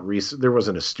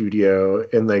wasn't a studio,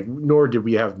 and like nor did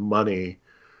we have money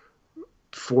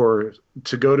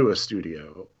to go to a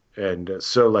studio. And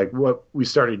so like what we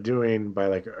started doing by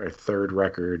like our third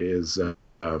record is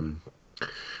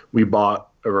we bought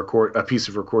a piece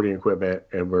of recording equipment,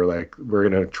 and we're like, we're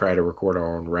gonna try to record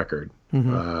our own record.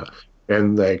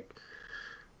 And like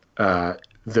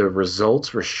the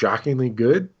results were shockingly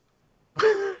good.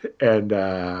 And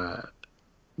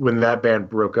when that band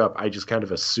broke up, I just kind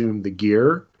of assumed the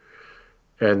gear,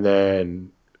 and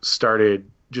then started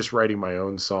just writing my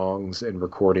own songs and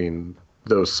recording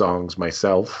those songs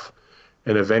myself.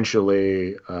 And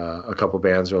eventually a couple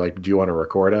bands were like, do you want to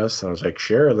record us? And I was like,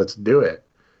 sure, let's do it.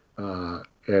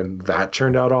 And that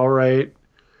turned out all right.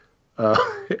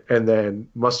 And then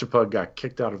Mustard Pug got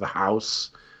kicked out of the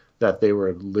house that they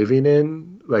were living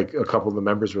in. Like a couple of the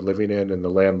members were living in, and the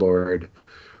landlord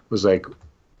was like,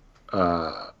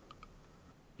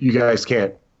 you guys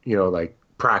can't, like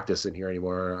practice in here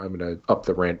anymore. I'm going to up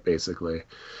the rent basically.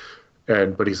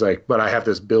 But he's like, but I have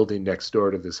this building next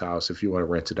door to this house. If you want to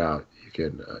rent it out,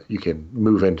 you can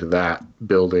move into that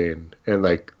building. And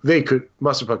like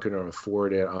Mustard Pug couldn't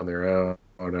afford it on their own.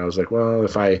 And I was like, well,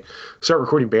 if I start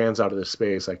recording bands out of this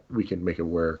space, like we can make it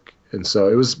work. And so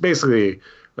it was basically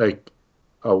like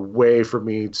a way for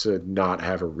me to not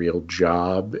have a real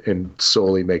job and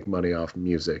solely make money off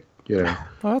music, Oh,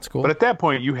 that's cool. But at that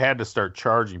point, you had to start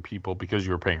charging people because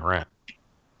you were paying rent.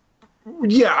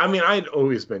 Yeah, I mean, I'd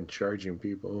always been charging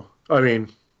people. I mean,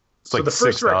 It's like the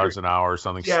first $6 an hour or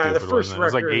something Yeah, the stupid. first Wasn't it? It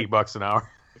was like record- $8 an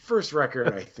hour. the first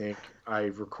record, I think I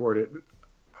recorded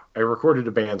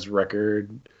a band's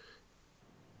record.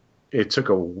 It took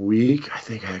a week. I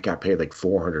think I got paid like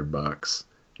 $400.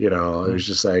 It was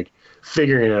just like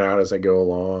figuring it out as I go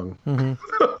along.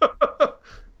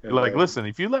 And Like, listen,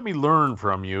 if you let me learn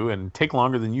from you and take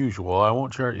longer than usual, I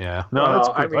won't charge. Yeah, no, Well, that's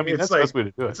I good. I mean, it's that's like- the best way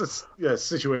to do it. It's a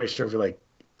situation where like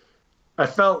I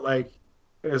felt like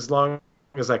as long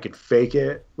as I could fake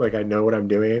it, like I know what I'm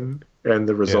doing, and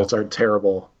the results aren't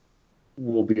terrible,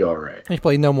 we'll be all right. You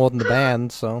play no more than the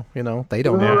band, so they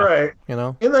don't know. Right. You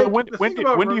know. And So like, when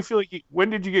do you feel like when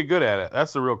did you get good at it?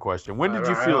 That's the real question. When did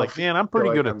you I feel don't like, man, I'm pretty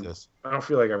feel good like at this? I don't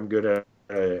feel like I'm good at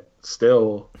it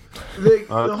still. The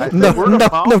whole thing- No, word of no,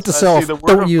 mouth, note to I see self, the word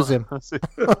don't of use mouth. him.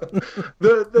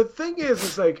 the thing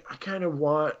is like I kind of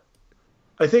want.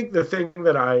 I think the thing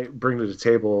that I bring to the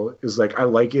table is like I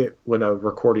like it when a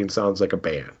recording sounds like a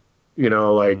band.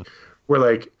 Like we're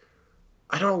like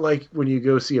I don't like when you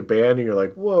go see a band and you're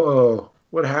like, whoa,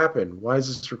 what happened? Why is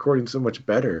this recording so much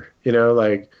better?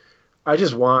 Like I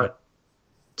just want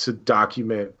to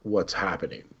document what's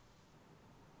happening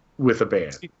with a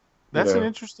band. That's Yeah.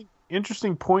 an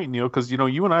interesting point, Neil, because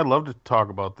you and I love to talk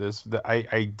about this. That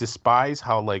I despise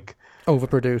how like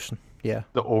Overproduction. Yeah.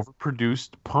 the overproduced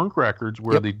punk records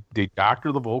where Yep. they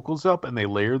doctor the vocals up and they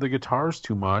layer the guitars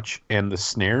too much and the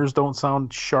snares don't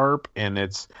sound sharp, and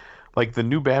it's like the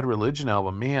new Bad Religion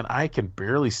album. Man, I can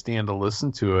barely stand to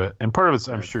listen to it, and part of it's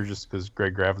I'm sure just because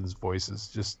Greg Graffen's voice is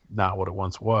just not what it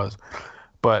once was.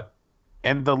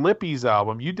 And the Lippies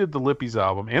album, you did the Lippies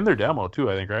album and their demo too,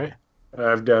 I think, right?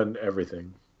 I've done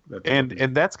everything. And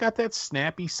that's got that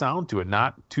snappy sound to it.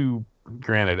 Not too.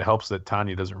 Granted, it helps that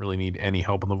Tanya doesn't really need any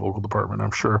help in the vocal department, I'm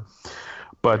sure.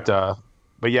 But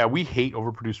yeah, we hate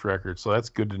overproduced records, so that's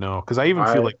good to know. Because I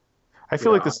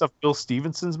feel like the stuff Bill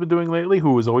Stevenson's been doing lately,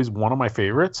 who was always one of my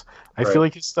favorites, I feel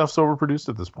like his stuff's overproduced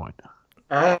at this point.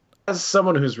 As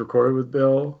someone who's recorded with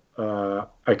Bill, I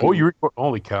can. Oh, you record?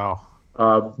 Holy cow!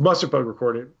 Mustard Pug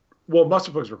recorded. Well,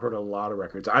 Mustard Pug's recorded a lot of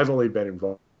records. I've only been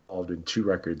involved in 2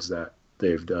 records that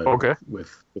they've done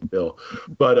with Bill.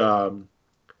 But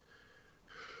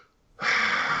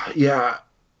yeah,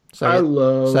 I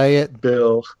love Say it.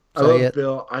 Bill. I Say love it.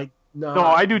 Bill. No,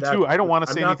 I do too. I don't want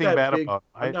to say anything bad about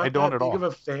it. I don't at all. I'm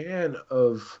not that big of a fan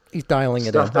of He's dialing it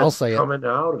stuff in. that's I'll say it. coming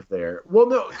out of there. Well,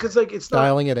 no, because like it's not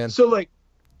Dialing it in. So like,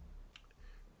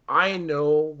 I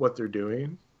know what they're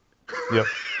doing. Yep.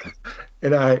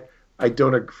 And I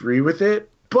don't agree with it,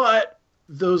 but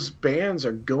those bands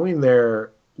are going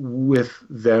there with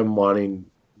them wanting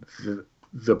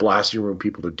the blasting room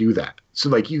people to do that. So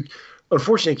like you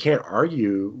unfortunately can't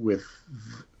argue with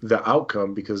the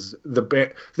outcome because the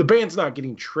band's not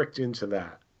getting tricked into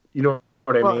that. You know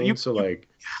what I mean?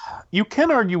 You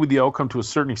can argue with the outcome to a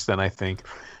certain extent, I think,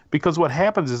 Because what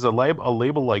happens is a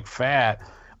label like Fat,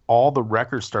 all the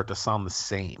records start to sound the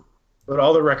same. But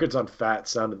all the records on Fat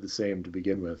sounded the same to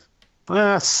begin with.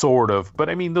 Sort of. But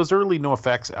I mean, those early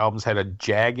NoFX albums had a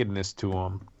jaggedness to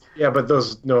them. Yeah, but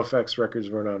those NoFX records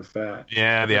weren't on Fat.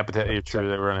 Yeah, the Epitaph. You're true,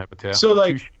 they were on Epitaph. So,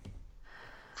 like,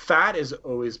 Fat has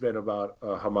always been about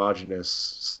a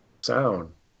homogenous sound.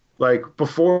 Like,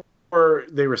 before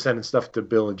they were sending stuff to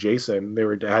Bill and Jason,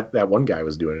 that one guy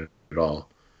was doing it all.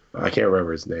 I can't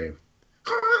remember his name.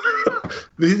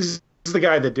 This is the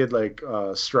guy that did, like,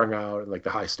 Strung Out and, like, the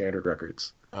High Standard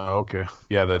records. Oh, okay.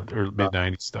 Yeah, the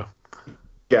mid-90s stuff.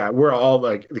 Yeah, we're all,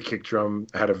 like, the kick drum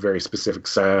had a very specific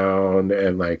sound,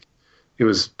 and, like, it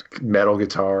was metal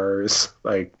guitars.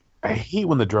 Like, I hate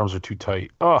when the drums are too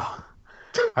tight. Oh,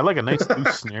 I like a nice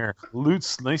loose snare.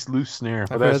 Nice loose snare.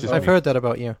 I've heard that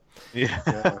about you.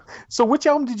 Yeah. So which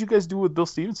album did you guys do with Bill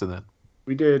Stevenson then?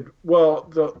 We did,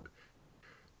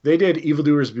 they did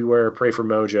Evildoers Beware, Pray for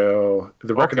Mojo.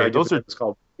 The record I did was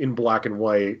called In Black and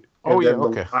White. And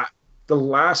okay. The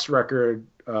last record,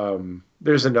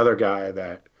 there's another guy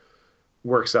that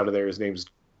works out of there. His name's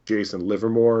Jason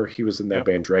Livermore. He was in that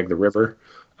band Drag the River.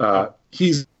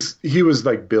 He was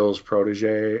like Bill's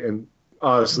protege, and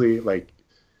honestly, like,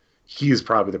 he's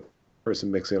probably the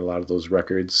person mixing a lot of those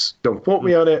records. Don't quote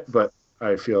me on it, but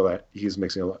I feel that he's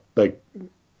mixing a lot. Like,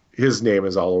 his name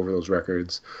is all over those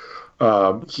records.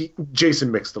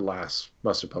 Jason mixed the last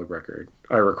Mustard Plug record.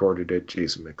 I recorded it.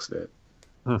 Jason mixed it.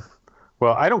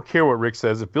 Well, I don't care what Rick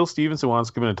says. If Bill Stevenson wants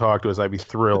to come in and talk to us, I'd be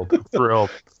thrilled.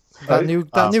 That new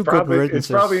Good Riddance. It's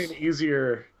probably an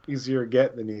easier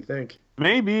get than you think.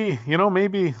 Maybe.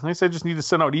 At least I just need to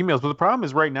send out emails. But the problem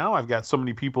is right now I've got so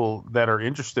many people that are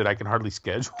interested I can hardly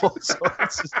schedule. So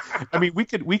it's just, I mean, we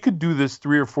could do this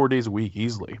 3 or 4 days a week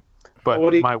easily. But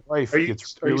my wife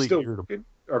gets really irritable.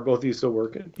 Are both of you still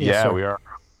working? Yeah, we are.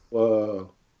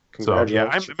 Whoa. So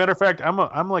yeah, matter of fact,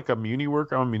 I'm like a muni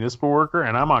worker. I'm a municipal worker,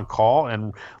 and I'm on call.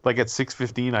 And like at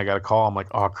 6:15, I got a call. I'm like,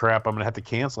 oh crap, I'm gonna have to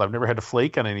cancel. I've never had to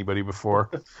flake on anybody before,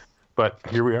 but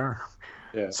here we are.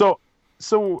 Yeah. So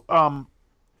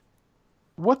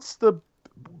what's the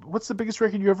biggest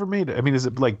record you ever made? I mean, is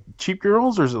it like Cheap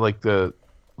Girls, or is it like the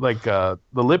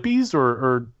Lippies,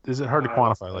 or is it hard to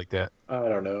quantify like that? I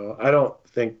don't know. I don't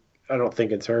think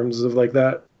in terms of like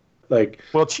that. Like,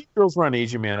 well, Cheap Girls were on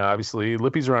Asian Man, obviously.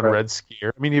 Lippies are on Red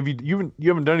Scare. I mean, you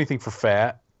haven't done anything for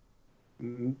Fat?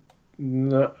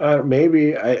 No,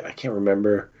 maybe I can't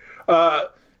remember. Yeah,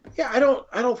 I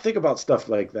don't think about stuff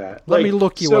like that. Let me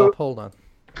look you up. Hold on.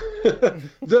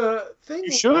 The thing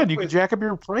you should. You can jack up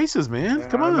your prices, man.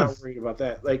 Come on. I'm not worried about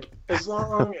that. Like, as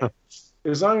long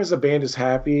as the band is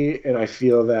happy and I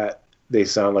feel that they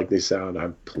sound like they sound,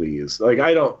 I'm pleased. Like,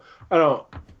 I don't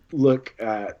look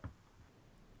at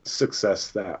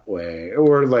success that way,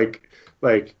 or like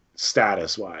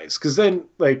status wise, because then,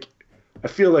 like, I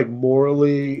feel like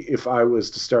morally, if I was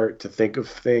to start to think of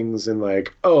things and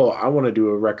like, oh, I want to do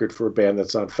a record for a band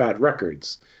that's on Fat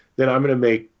Records, then I'm going to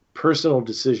make personal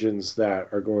decisions that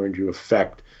are going to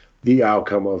affect the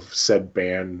outcome of said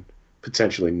band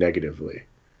potentially negatively.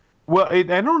 Well, I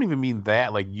don't even mean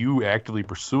that, like you actively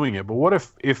pursuing it, but what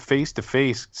if Face to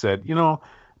Face said,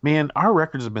 man, our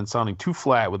records have been sounding too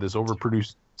flat with this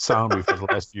overproduced sound we've had the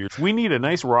last few years. We need a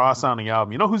nice raw sounding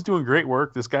album. You know who's doing great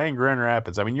work? This guy in Grand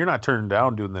Rapids. I mean, you're not turning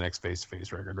down doing the next Face to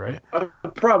Face record, right? I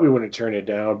probably wouldn't turn it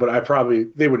down, but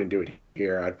they wouldn't do it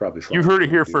here. I'd probably fly. You heard it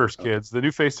here first, kids. The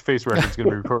new Face to Face record is going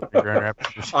to be recorded in Grand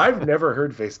Rapids. I've never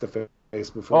heard Face to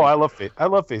Face before. Oh, I love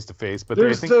Face to Face, but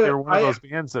I think they're one of those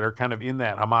bands that are kind of in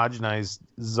that homogenized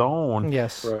zone.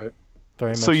 Yes.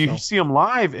 Right. So you see them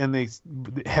live, and they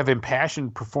have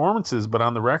impassioned performances, but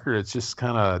on the record, it's just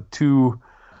kind of too.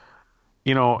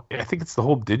 I think it's the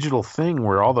whole digital thing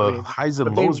where all the highs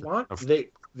and lows. They want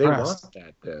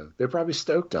that though. They're probably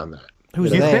stoked on that.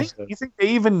 Who's they? You think they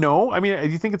even know? I mean, do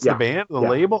you think it's the band, the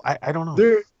label? I don't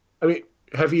know.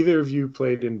 Have either of you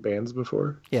played in bands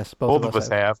before? Yes, both of us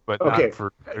have, but not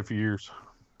for a few years.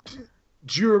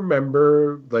 Do you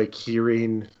remember like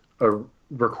hearing a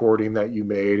recording that you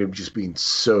made and just being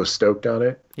so stoked on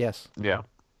it? Yes. Yeah.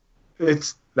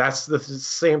 That's the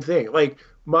same thing. Like,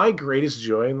 my greatest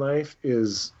joy in life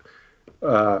is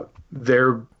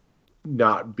there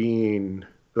not being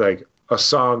like a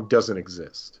song doesn't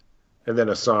exist, and then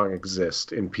a song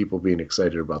exists and people being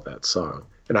excited about that song,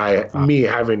 and me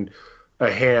having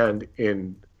a hand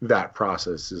in that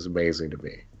process is amazing to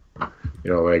me.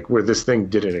 Like where this thing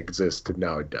didn't exist and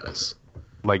now it does.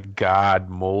 Like God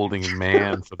molding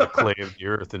man from the clay of the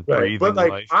earth and breathing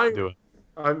life into it.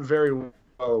 I'm very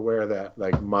aware that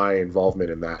like my involvement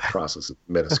in that process is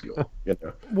minuscule. You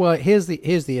know. Well, here's the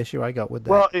issue I got with that.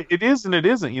 Well, it is and it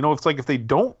isn't. You know, it's like if they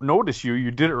don't notice you,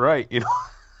 you did it right. You know.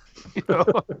 You know.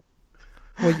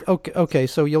 Well, okay.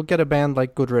 So you'll get a band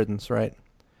like Good Riddance, right?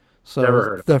 So Never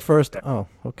heard of the first. Oh,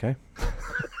 okay.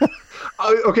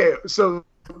 Okay, so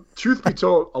truth be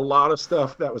told, a lot of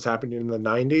stuff that was happening in the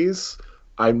 '90s,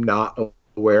 I'm not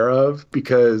aware of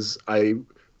because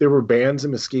there were bands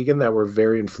in Muskegon that were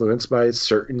very influenced by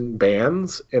certain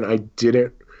bands, and I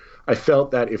felt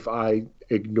that if I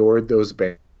ignored those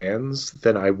bands,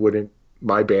 then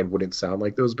my band wouldn't sound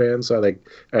like those bands. So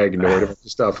I ignored a bunch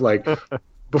of stuff. Like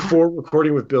before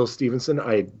recording with Bill Stevenson,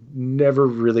 I had never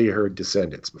really heard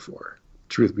Descendants before.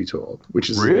 Truth be told, which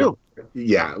is real.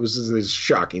 Yeah, it was a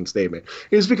shocking statement.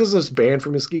 It was because this band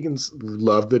from Muskegon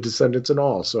loved the Descendants and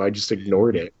all, so I just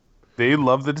ignored it. They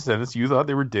loved the Descendants. You thought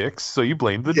they were dicks, so you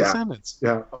blamed the Descendants.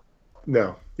 Yeah.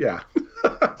 No. Yeah.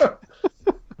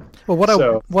 Well, what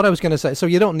I was going to say, so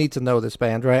you don't need to know this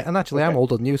band, right? And actually, I'm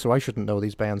older than you, so I shouldn't know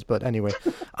these bands. But anyway,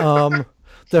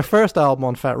 their first album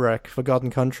on Fat Wreck,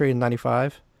 Forgotten Country in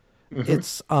 '95,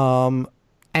 it's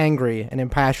angry and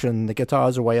impassioned. The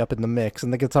guitars are way up in the mix,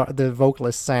 and the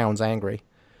vocalist sounds angry.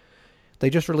 They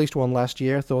just released one last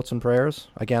year, Thoughts and Prayers,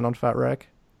 again on Fat Wreck.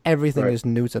 Everything is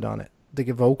neutered on it.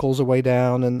 The vocals are way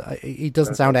down, and he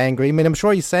doesn't sound angry. I mean, I'm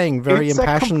sure he's saying very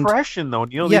impassioned. It's a compression, though,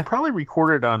 Neil. They probably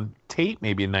recorded on tape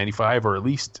maybe in '95, or at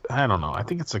least, I don't know. I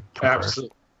think it's a compression.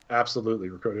 Absolutely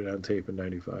recorded on tape in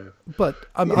 '95. But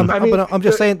I'm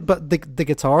just saying. But the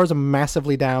guitars are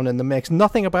massively down in the mix.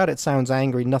 Nothing about it sounds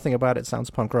angry. Nothing about it sounds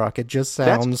punk rock. It just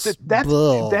sounds.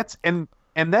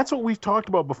 And that's what we've talked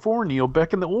about before, Neil.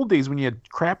 Back in the old days when you had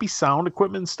crappy sound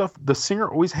equipment and stuff, the singer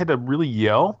always had to really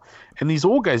yell. And these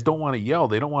old guys don't want to yell.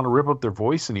 They don't want to rip up their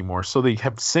voice anymore. So they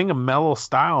sing a mellow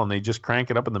style, and they just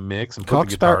crank it up in the mix and put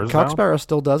the guitars down. Cock Sparrow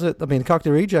still does it. I mean,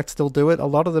 Cockney Rejects still do it. A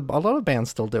lot of bands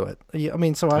still do it. I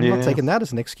mean, so I'm not taking that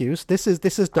as an excuse. This is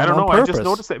done on purpose. I just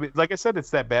noticed that. Like I said, it's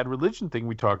that Bad Religion thing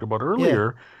we talked about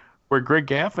earlier. Yeah. Where Greg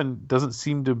Gaffin doesn't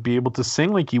seem to be able to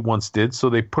sing like he once did, so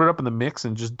they put it up in the mix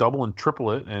and just double and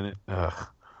triple it, and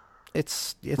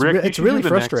it's really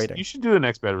frustrating. You should do the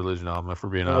next Bad Religion album, if we're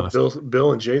being honest.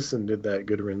 Bill and Jason did that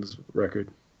Good Riddance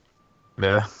record.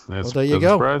 Yeah, that's there you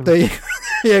go. There you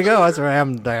go. That's where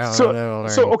I'm down. So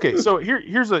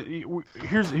here's a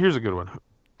good one.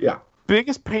 Yeah.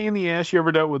 Biggest pain in the ass you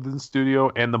ever dealt with in the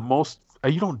studio, and the most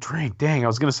you don't drink. Dang, I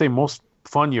was gonna say most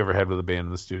fun you ever had with a band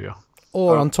in the studio.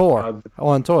 Or on tour.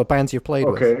 Bands you've played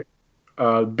with.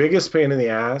 Okay. Biggest pain in the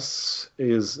ass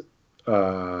is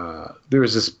there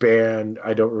was this band,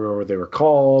 I don't remember what they were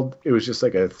called. It was just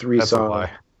like a 3-song. That's a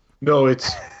lie. No, it's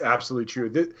absolutely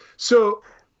true. So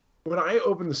when I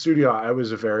opened the studio, I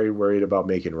was very worried about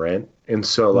making rent. And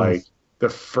so like the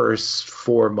first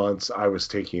 4 months, I was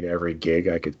taking every gig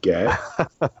I could get.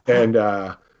 And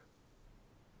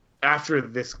after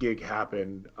this gig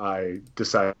happened, I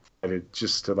decided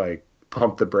just to like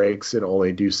pump the brakes and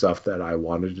only do stuff that I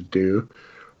wanted to do.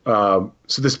 So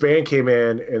this band came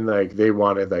in and like they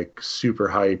wanted like super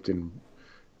hyped and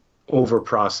over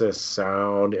processed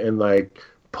sound, and like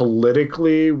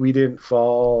politically we didn't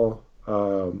fall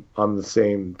on the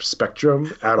same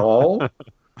spectrum at all.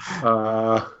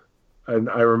 And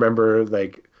I remember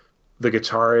like the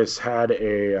guitarist had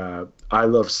a I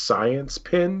Love Science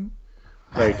pin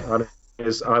like on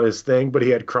his thing, but he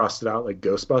had crossed it out like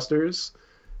Ghostbusters.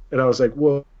 And I was like,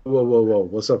 whoa,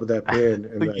 what's up with that pin?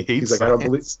 And like, he's like,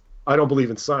 I don't believe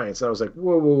in science. And I was like,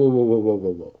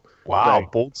 whoa. Wow,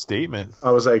 like, bold statement.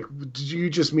 I was like, do you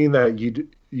just mean that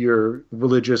you're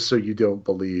religious so you don't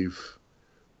believe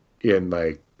in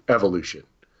like evolution?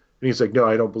 And he's like, no,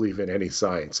 I don't believe in any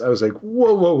science. I was like,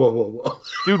 whoa.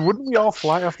 Dude, wouldn't we all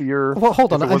fly off the earth? Well,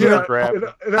 hold on. And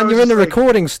you're in the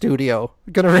recording studio.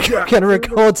 Gonna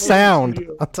record sound.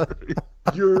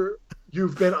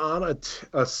 You've been on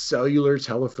a cellular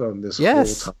telephone this whole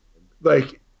time.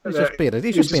 Like he's just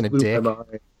being a dick.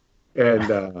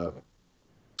 And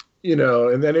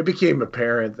and then it became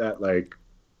apparent that like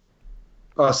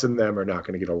us and them are not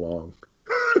going to get along.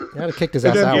 You had to kick his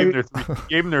ass out.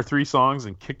 Gave him their 3 songs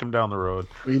and kicked him down the road.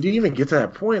 We didn't even get to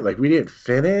that point. Like we didn't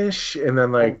finish, and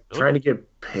then like trying to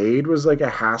get paid was like a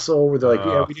hassle. Where they're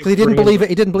like, he didn't believe it.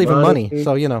 He didn't believe in money,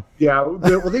 so Yeah,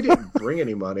 they didn't bring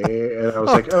any money, and I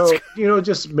was like,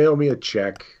 just mail me a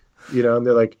check, And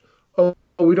they're like, oh,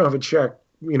 we don't have a check.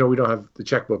 We don't have the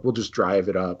checkbook. We'll just drive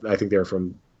it up. I think they're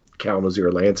from Kalamazoo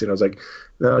or Lansing. I was like,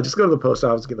 no, just go to the post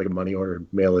office, get like a money order, and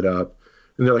mail it up.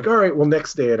 And they're like, all right, well,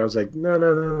 next day. And I was like,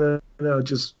 no,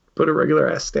 just put a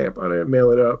regular ass stamp on it and mail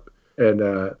it up. And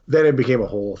then it became a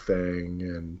whole thing.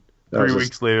 And I was 3 just-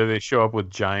 weeks later, they show up with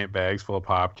giant bags full of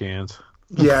pop cans.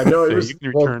 Yeah, no, it Say, was. you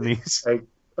can well, return these. like,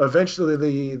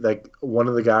 eventually, like one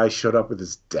of the guys showed up with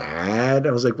his dad.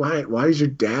 I was like, why? Why is your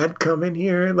dad come in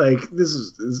here? Like,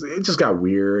 it just got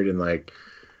weird, and like,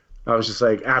 I was just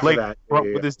like, after Like, that, what,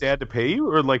 with his dad to pay you,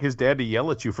 or like his dad to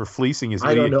yell at you for fleecing his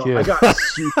I don't idiot know.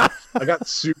 kid? I got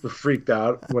super freaked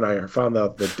out when I found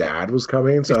out the dad was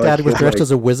coming. So His I, dad like, was hid, dressed like,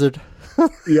 as a wizard.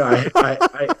 yeah,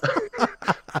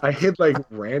 I hid like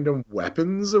random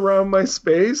weapons around my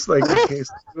space, like in case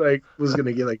like was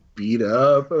gonna get like beat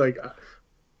up. Like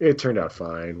it turned out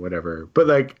fine, whatever. But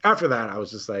like after that, I was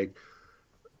just like,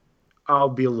 I'll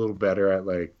be a little better at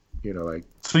like like.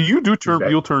 So you do turn, That-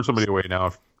 you'll turn somebody away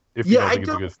now if you Yeah, don't I think it's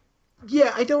a don't. good.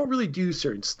 Yeah, I don't really do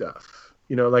certain stuff.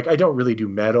 Like I don't really do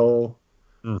metal.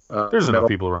 There's metal. enough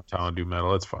people around town who do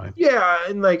metal. That's fine. Yeah,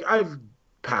 and like I've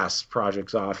passed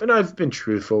projects off, and I've been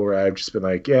truthful where I've just been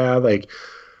like, yeah, like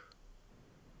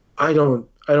I don't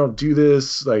do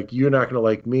this. Like you're not gonna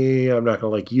like me. I'm not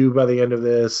gonna like you by the end of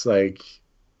this. Like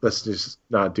let's just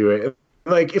not do it.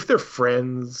 Like if they're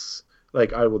friends,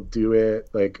 like I will do it.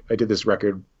 Like I did this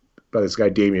record by this guy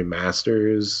Damian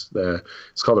Masters.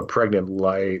 It's called A Pregnant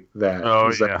Light. That Oh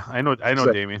is, like, yeah, I know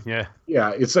like- Damien. Yeah,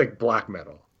 yeah, it's like black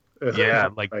metal. yeah,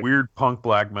 like weird punk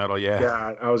black metal. Yeah,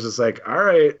 Yeah, I was just like, all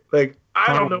right, like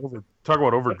I don't know. Talk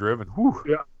about overdriven. Whew.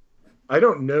 I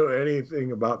don't know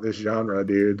anything about this genre,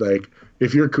 dude. Like,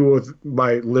 if you're cool with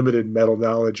my limited metal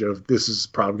knowledge of this is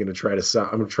probably going to try to sound,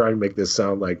 I'm going to try and make this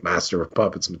sound like Master of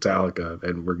Puppets Metallica,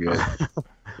 and we're good.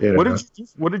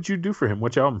 What did you do for him?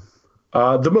 Which album?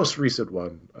 The most recent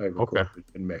one I recorded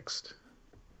and mixed.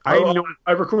 I know.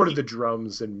 I recorded the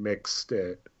drums and mixed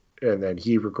it, and then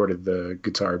he recorded the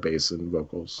guitar, bass, and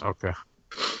vocals. Okay.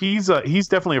 He's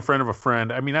definitely a friend of a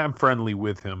friend. I mean, I'm friendly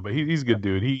with him, but he's a good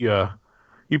dude.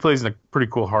 He plays in a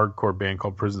pretty cool hardcore band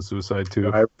called Prison Suicide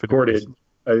too. I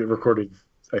recorded,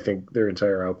 I think, their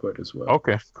entire output as well.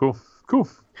 Okay, cool.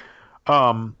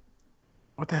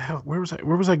 What the hell? Where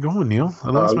was I going, Neil?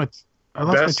 I lost my.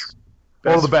 Best,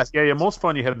 Oh, the best. Yeah. Most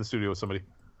fun you had in the studio with somebody.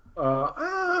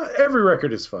 every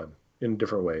record is fun in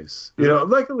different ways.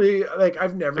 Luckily, like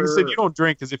I've never. Like I said, you don't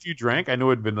drink, because if you drank, I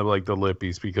know it'd been the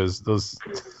Lippies, because those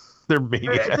they're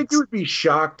maniacs. I think you would be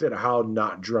shocked at how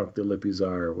not drunk the Lippies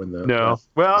are when the. No.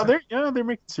 Well, they're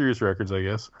making serious records, I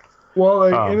guess. Well,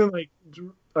 like, and then like,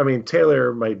 I mean,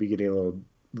 Taylor might be getting a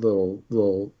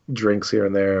little drinks here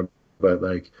and there, but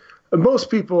like most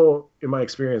people, in my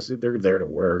experience, they're there to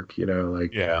work.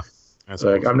 Like Yeah.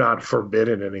 like I'm not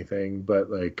forbidding anything, but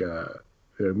like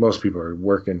most people are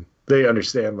working. They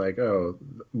understand like, oh,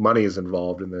 money is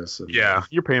involved in this. And, Yeah,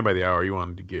 you're paying by the hour. You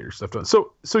wanted to get your stuff done.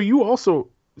 So you also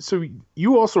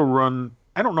run.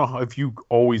 I don't know if you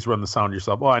always run the sound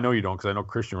yourself. Well, I know you don't, because I know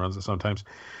Christian runs it sometimes.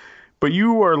 But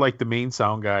you are like the main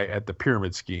sound guy at the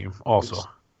Pyramid Scheme, also.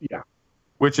 Yeah.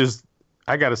 Which is,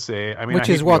 I gotta say, I mean, Which I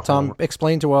hate is to be what, a Tom? homer.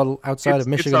 Explain to all outside of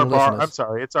Michigan our bar. listeners. I'm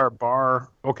sorry, it's our bar.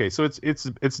 Okay, so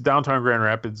it's downtown Grand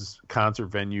Rapids concert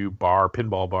venue bar,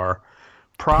 pinball bar.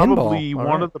 Probably Pinball, all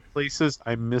one right. of the places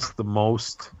I miss the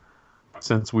most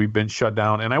since we've been shut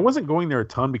down. And I wasn't going there a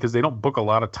ton because they don't book a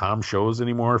lot of Tom shows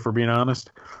anymore, for being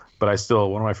honest. But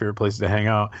one of my favorite places to hang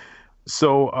out.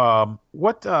 So how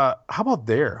about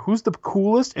there? Who's the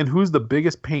coolest and who's the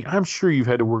biggest pain? I'm sure you've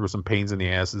had to work with some pains in the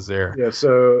asses there. Yeah,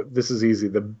 so this is easy.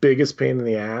 The biggest pain in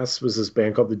the ass was this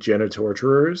band called the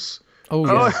Janitorturers Oh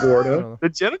in yeah. Florida. The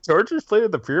Janitorturers played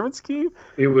at the Pyramid Scheme?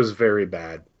 It was very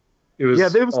bad. It was Yeah,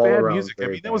 there was all bad around music. I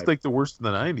very mean, that was bad. like the worst in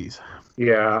the 90s.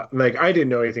 Yeah, like I didn't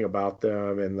know anything about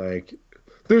them, and like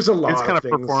there's a lot It's kind of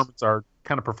things.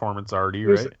 performance arty,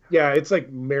 There's- right? Yeah, it's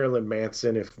like Marilyn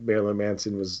Manson if Marilyn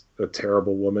Manson was a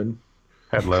terrible woman.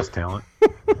 Had less talent.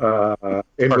 And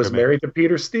Hard was to married to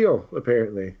Peter Steele,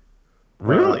 apparently.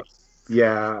 Really?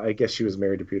 Yeah, I guess she was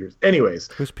married to Peter. Anyways,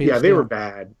 Who's Peter yeah, they Steele? were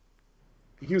bad.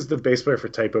 He was the bass player for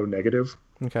Typo Negative.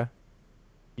 Okay.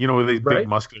 You know, the Right? big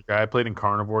muscular guy played in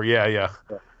Carnivore. Yeah. Yeah.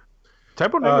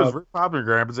 Typo Negative was very popular in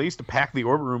Grand Rapids. They used to pack the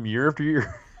Orbit Room year after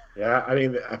year. Yeah, I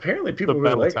mean, apparently people The really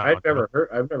metal like. town, I've never heard.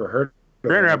 Of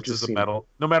Grand them. I've Rapids just is a seen- metal.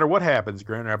 No matter what happens,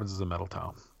 Grand Rapids is a metal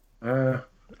town.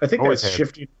 I think Always that's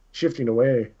had. shifting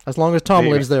away. As long as Tom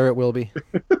Maybe. lives there, it will be.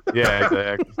 Yeah,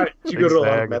 exactly. Do you go to a lot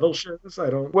of Exactly. metal shows? I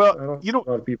don't. Well, I don't you know- a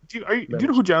lot of people. Do you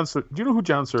know who John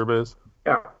Serba is?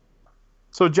 Yeah.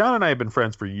 So John and I have been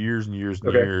friends for years and years and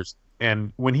Okay. years.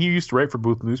 And when he used to write for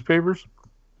Booth Newspapers,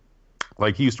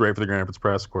 like he used to write for the Grand Rapids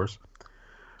Press, of course.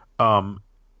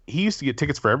 He used to get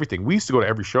tickets for everything. We used to go to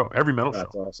every show, every metal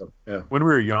That's show. awesome. Yeah. When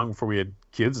we were young, before we had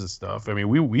kids and stuff. I mean,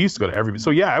 we used to go to every. So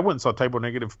yeah, I went and saw Typo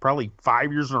Negative probably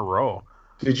 5 years in a row.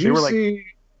 Did They you were like- see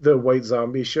the White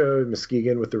Zombie show in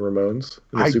Muskegon with the Ramones?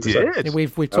 And the I Supersonics? did. Yeah,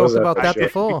 we've was talked a about that shit.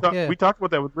 before. We talked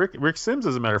about that with Rick Sims,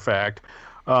 as a matter of fact.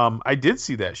 I did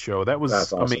see that show. That was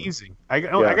That's awesome. amazing. I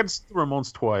got to see the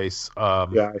Ramones twice.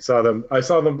 Yeah, I saw them. I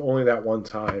saw them only that one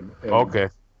time. And, Okay.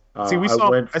 See, I saw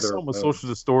went I for saw the them with Ramones Social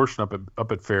Distortion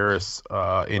up at Ferris in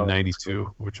Oh,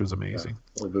 '92, which was amazing.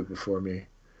 a little bit before me.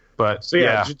 But So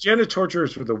yeah, Janet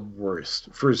Torturers were the worst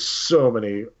for so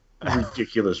many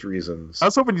ridiculous reasons. I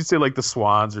was hoping you'd say like the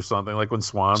Swans or something, like when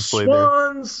Swans played there.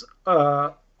 Swans.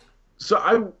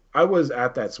 So I was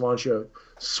at that Swan show.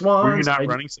 Swans.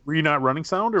 Were you not running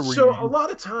sound, or were So you? a lot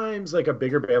of times, like a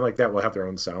bigger band like that will have their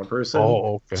own sound person.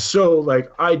 Oh, okay. So like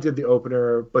I did the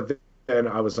opener, but then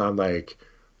I was on like,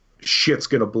 shit's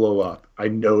gonna blow up. I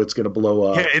know it's gonna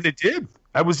blow up. Yeah, and it did.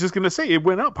 I was just gonna say it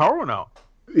went out. Power went out.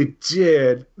 It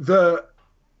did.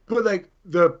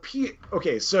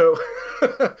 Okay, so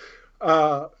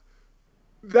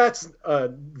that's a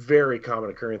very common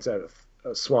occurrence at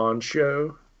a Swan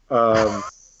show.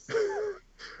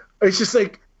 It's just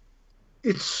like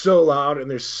it's so loud and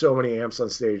there's so many amps on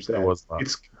stage that It was loud.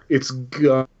 it's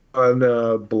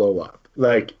gonna blow up.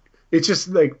 Like it's just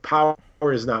like power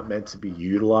is not meant to be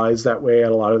utilized that way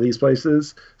at a lot of these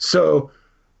places. So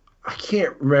I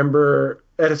can't remember.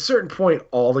 At a certain point,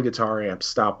 all the guitar amps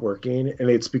stop working, and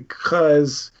it's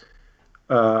because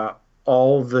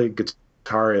all the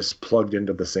guitarists plugged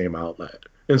into the same outlet.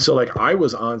 And so, like, I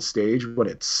was on stage when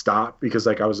it stopped because,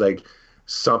 like, I was like,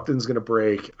 something's gonna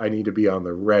break. I need to be on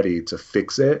the ready to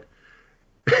fix it.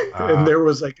 And there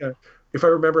was like if I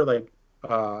remember, like,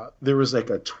 there was like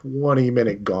a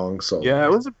 20-minute gong solo. Yeah, it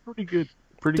was a pretty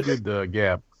good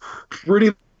gap.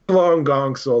 Pretty long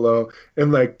gong solo,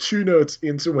 and like 2 notes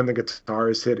into when the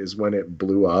guitarist hit is when it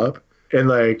blew up, and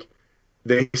like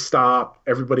they stopped,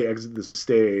 everybody exited the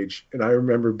stage, and I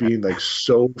remember being like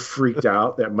so freaked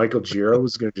out that Michael Giro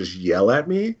was going to just yell at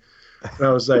me, and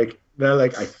I was like, I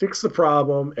fixed the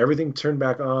problem, everything turned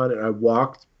back on, and I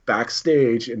walked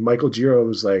backstage, and Michael Giro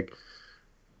was like,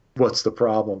 what's the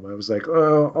problem? I was like,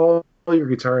 oh, all your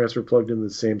guitar amps were plugged into the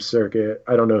same circuit.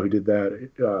 I don't know who did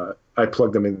that. I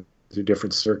plugged them into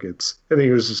different circuits. And he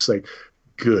was just like,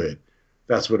 good.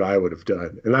 That's what I would have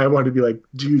done. And I wanted to be like,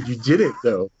 dude, you did it,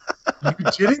 though.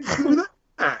 You didn't do that.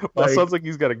 Well, Like, sounds like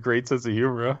he's got a great sense of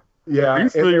humor. Huh? yeah. Are you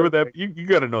and familiar then, with that? You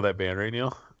got to know that band, right,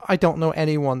 Neil? I don't know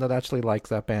anyone that actually likes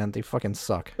that band. They fucking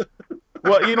suck.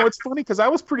 Well, you know, it's funny because I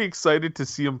was pretty excited to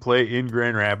see him play in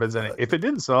Grand Rapids, and if it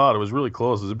didn't sell out, it was really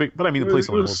close. It was a big, but I mean, the place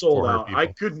It only was holds sold 400 out. people. I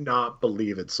could not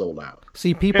believe it sold out.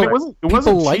 See, And people it wasn't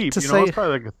people like cheap. to You know, it say was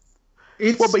probably like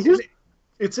It's, Well, but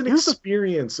it's an here's the-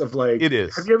 experience of like. It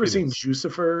is. Have you ever It seen is.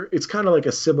 Jucifer? It's kind of like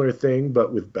a similar thing,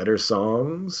 but with better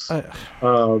songs.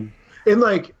 uh, And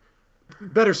like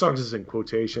better songs is in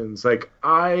quotations. Like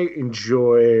I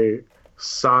enjoy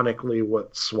sonically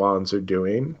what Swans are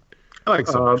doing, I like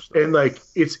so much. and like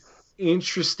it's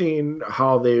interesting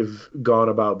how they've gone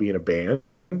about being a band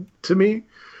to me.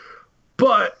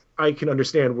 But I can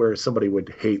understand where somebody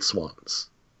would hate Swans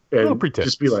Little and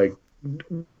pretentious. just be like,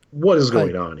 "What is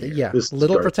going on here?" yeah, This is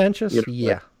little garbage. pretentious. You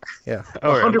know, Yeah.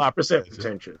 All right, 100%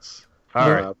 pretentious.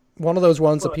 All right. One of those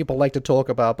ones that people like to talk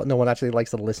about, but no one actually likes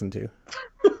to listen to.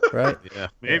 Right? Yeah,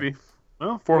 maybe.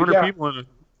 Well, 400 Yeah. people in a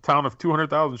town of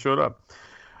 200,000 showed up.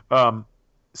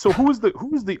 So who was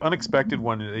the unexpected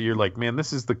one that you're like, man,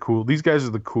 this is these guys are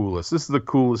the coolest. This is the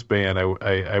coolest band.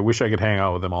 I wish I could hang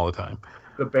out with them all the time.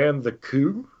 The band The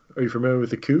Coup. Are you familiar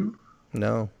with The Coup?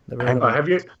 No, never heard of it. Have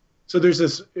you? So there's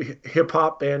this hip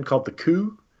hop band called The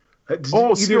Coup. Did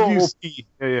Oh, either of you? COOP.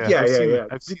 Yeah. Yeah, I've yeah, seen yeah. it.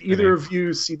 I've Did seen the either name. of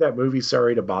you see that movie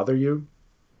Sorry to Bother You?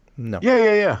 No.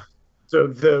 Yeah. So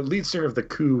the lead singer of The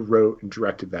Coup wrote and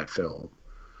directed that film.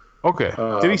 Okay.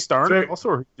 Did he star in so- it also,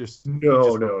 or just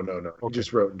No. Okay. He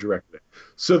just wrote and directed it.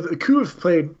 So The Coup have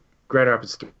played Grand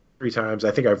Rapids 3 times.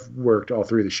 I think I've worked all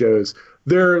 3 of the shows.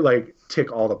 They're like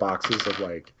tick all the boxes of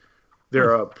like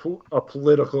they're a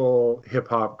political hip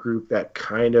hop group that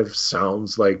kind of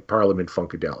sounds like Parliament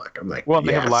Funkadelic. I'm like, Well,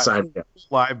 they have a sign me up.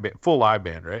 full live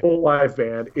band, right? Full live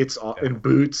band. It's all, and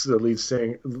Boots, the lead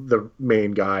singer, the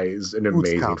main guy, is an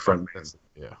amazing frontman.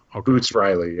 Yeah. Okay. Boots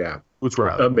Riley, yeah, Boots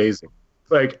Riley. amazing.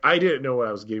 Like I didn't know what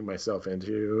I was getting myself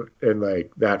into, and like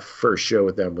that first show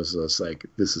with them was just like,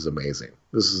 this is amazing.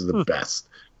 This is the best.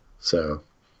 So,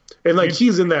 and like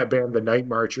he's in that band, the Night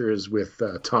Marchers, with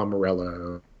Tom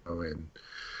Morello, and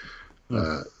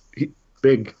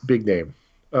big name.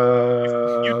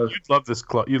 You'd love this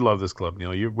club. You'd love this club,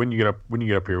 Neil. When you get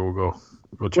up here, we'll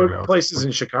check it What out. places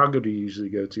in Chicago do you usually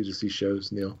go to see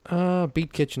shows, Neil?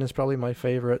 Beat Kitchen is probably my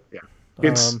favorite. Yeah.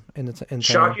 It's in town.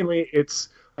 shockingly,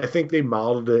 I think they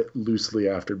modeled it loosely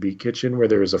after Beat Kitchen, where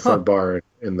there was a front bar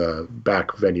in the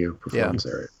back venue performance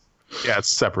area. Yeah, it's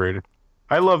separated.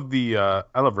 I love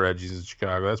Reggie's in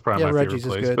Chicago. That's probably my Reggie's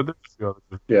favorite place. is good. But there's a few others.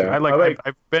 Yeah,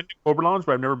 I've been to Cobra Lounge,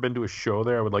 but I've never been to a show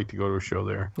there. I would like to go to a show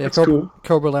there. Yeah, That's cool.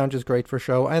 Cobra Lounge is great for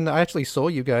show. And I actually saw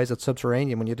you guys at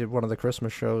Subterranean when you did one of the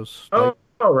Christmas shows. Oh,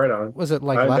 right on. Was it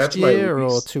like last year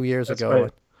or 2 years ago?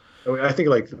 I think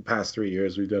like the past 3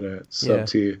 years we've done it at Sub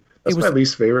T. That's was my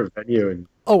least favorite venue in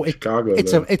Chicago.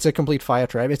 It's a complete fire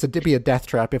trap. It'd be a death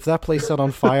trap. If that place set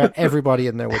on fire, everybody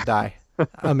in there would die.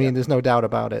 I mean, there's no doubt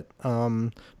about it.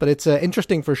 But it's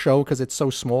interesting for show because it's so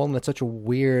small and it's such a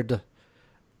weird.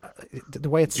 The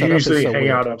way it's set you up is so usually hang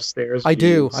weird. out upstairs. I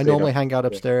do. I normally hang out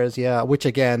upstairs. Yeah, which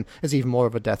again is even more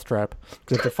of a death trap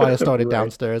because if the fire started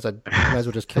downstairs, you might as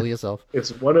well just kill yourself.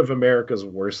 It's one of America's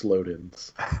worst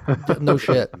load-ins. No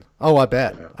shit. Oh, I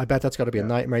bet. Yeah. I bet that's got to be a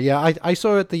nightmare. Yeah, I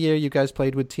saw it the year you guys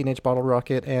played with Teenage Bottle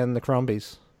Rocket and the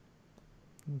Crombies.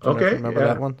 Remember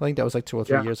that one? I think that was like 2 or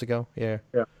 3 years ago. Yeah.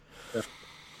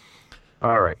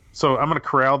 All right, so I'm gonna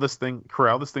corral this thing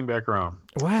back around.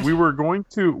 What? We're going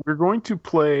to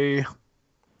play.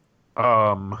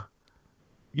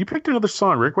 You picked another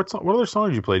song, Rick. What other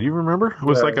songs you played? Do you remember? It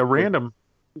was like a random.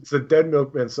 It's a Dead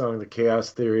Milkman song, "The Chaos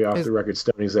Theory," off the record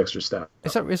 "Stoney's Extra Stout."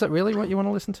 Is that really what you want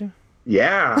to listen to?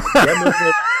 Yeah, Dead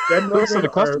Milkman. Listen, the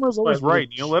customer's always right.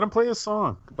 Let him play a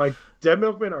song. Like Dead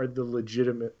Milkman are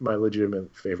my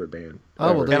legitimate favorite band.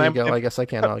 Oh well, there you go. I guess I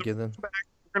can't argue then. We're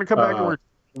gonna come back and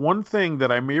one thing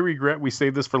that I may regret. We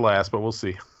saved this for last, but we'll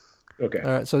see. Okay.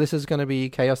 All right. So this is going to be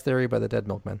Chaos Theory by the Dead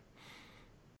Milkmen.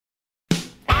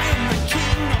 I am the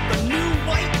king of the new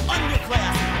white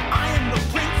underclass. I am the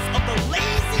prince of the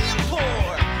lazy and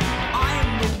poor. I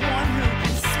am the one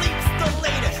who sleeps the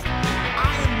latest.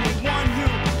 I am the one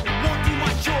who won't do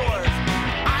my chores.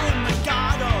 I am the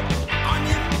god of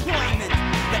unemployment,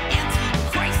 the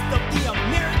antichrist of the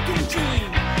American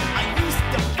dream. I used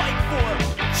to fight for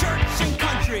church and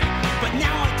country, but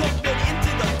now I don't fit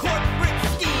into the corporate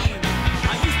scheme.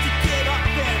 I used to get up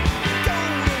and go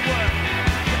to work,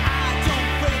 but I don't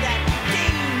play that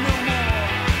game no more.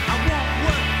 I won't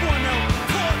work for no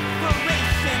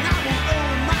corporation. I won't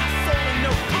own my soul in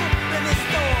no company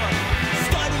store.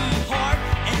 Study hard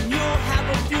and you'll have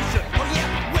a future. Oh yeah,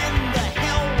 when the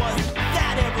hell was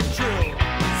that ever true?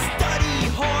 Study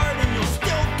hard and you'll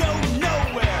still go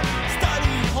nowhere.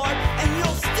 Study hard and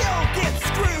you'll still get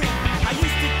screwed. I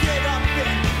used to get up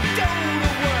and go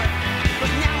to work,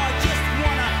 but now I just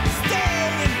wanna stay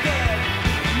in bed.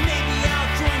 Maybe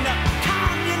I'll join the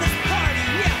Communist Party.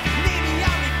 Yeah, maybe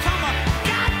I'll become a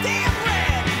goddamn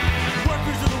red.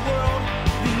 Workers of the world,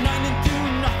 unite and do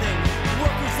nothing.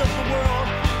 Workers of the world,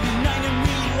 unite and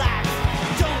relax.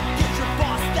 Don't get your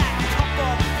boss that cup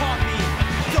of coffee.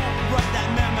 Don't write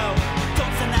that memo.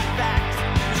 Don't send that fax.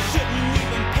 You shouldn't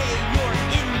even pay your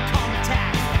income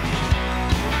tax.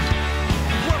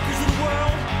 Workers of the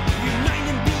world, unite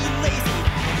and be lazy.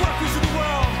 Workers of the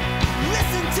world,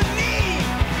 listen to me.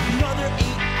 Another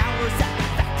 8 hours at the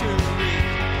factory.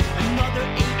 Another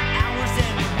 8 hours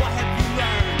and what have you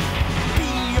learned?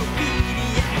 Be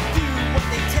obedient, do what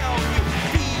they tell you.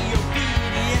 Be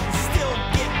obedient, still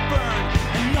get burned.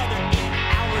 Another 8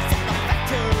 hours at the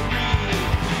factory.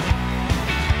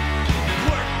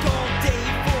 Work all day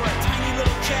for a tiny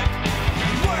little check.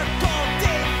 Work all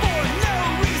day for no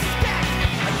respect.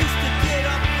 I used to get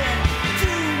up and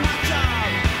do my job,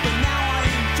 but now I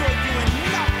enjoy doing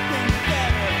nothing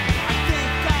better. I think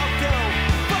I'll go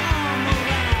bum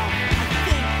around. I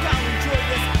think I'll enjoy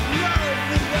this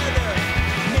lovely weather.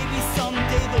 Maybe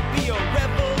someday there'll be a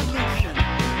revolution.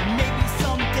 Maybe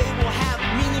someday we'll have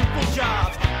meaningful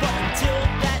jobs. But until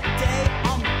that day,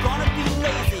 I'm gonna be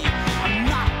lazy. I'm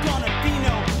not gonna be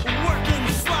no working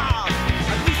slob.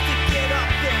 I used to get up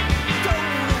and go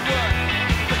to work,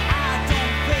 but I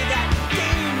don't play that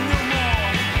game no more.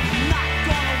 I'm not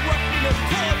gonna work for no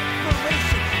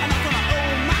corporation. I'm not gonna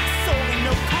own my soul in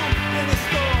no company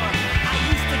store. I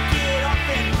used to get up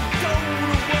and go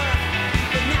to work,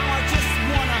 but now I just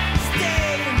wanna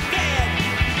stay in bed.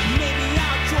 Maybe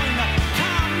I'll join the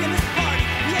Communist Party.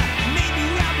 Yeah, maybe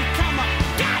I'll become a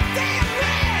goddamn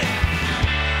red.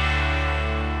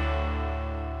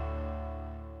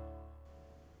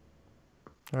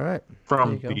 All right.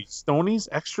 From There you the Stoney's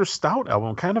Extra Stout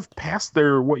album, kind of past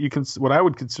their what I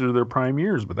would consider their prime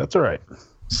years, but that's all right.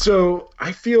 So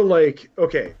I feel like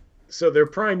so their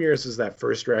prime years is that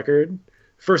first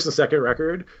and second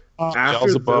record. After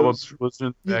Beelzebub was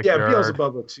in the backyard.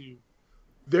 Beelzebub too.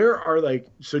 There are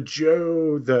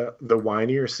Joe, the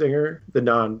whinier singer,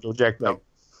 Joe Jack.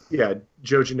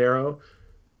 Joe Gennaro.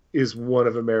 is one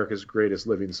of America's greatest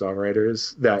living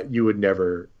songwriters that you would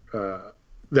never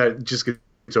that just gets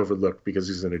overlooked because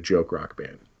he's in a joke rock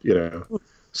band, you know.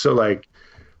 So like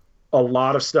a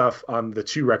lot of stuff on the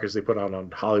 2 records they put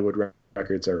on Hollywood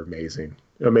Records are amazing.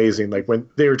 Like when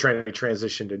they were trying to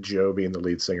transition to Joe being the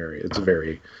lead singer, it's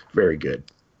very, very good.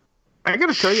 I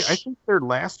got to tell you, I think their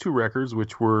last 2 records,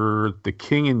 which were The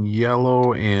King in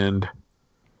Yellow and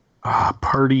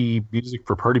Party Music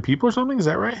for Party People or something, is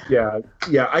that right? Yeah.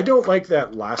 I don't like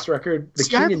that last record. The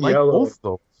King in Yellow. Both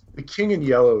those. The King in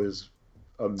Yellow is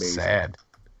amazing. Sad.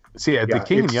 See, The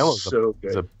King in Yellow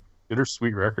is a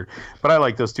bittersweet record, but I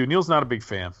like those 2. Neil's not a big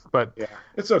fan, but yeah,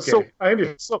 it's okay. So, I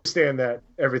understand that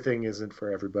everything isn't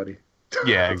for everybody.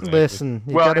 Yeah, exactly. Listen,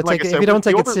 you gotta take it. If you don't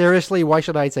take it seriously, why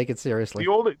should I take it seriously? The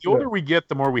older we get,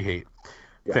 the more we hate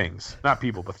things, not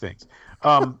people, but things.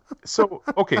 So,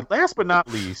 okay, last but not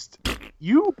least,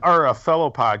 you are a fellow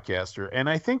podcaster, and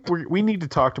I think we need to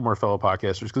talk to more fellow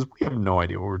podcasters because we have no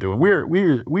idea what we're doing. We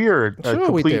are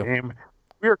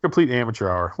a complete amateur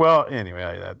hour. Well,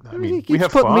 anyway, I mean, he we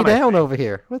have putting fun. me down over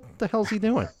here. What the hell's he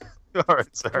doing? All right,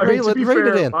 sorry. To be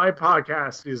fair, my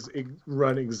podcast is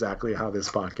run exactly how this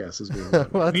podcast is being run.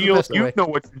 Well, Neil, you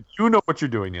know what you're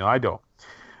doing, Neil. I don't.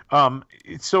 I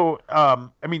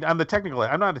mean, on the technical,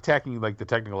 I'm not attacking like the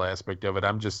technical aspect of it.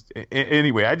 I'm just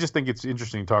anyway. I just think it's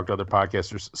interesting to talk to other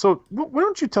podcasters. So why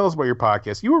don't you tell us about your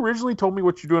podcast? You originally told me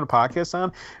what you're doing a podcast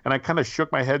on, and I kind of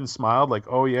shook my head and smiled, like,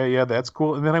 "Oh yeah, that's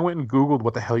cool." And then I went and Googled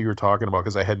what the hell you were talking about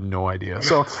because I had no idea.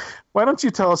 So why don't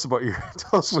you tell us what you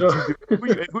do,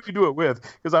 who you do it with?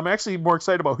 Because I'm actually more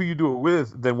excited about who you do it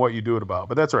with than what you do it about.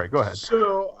 But that's all right. Go ahead.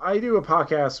 So I do a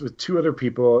podcast with 2 other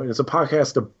people, and it's a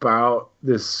podcast about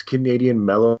this Canadian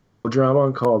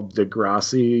melodrama called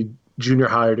Degrassi Junior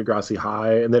High or Degrassi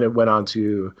High, and then it went on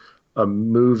to a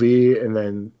movie, and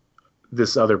then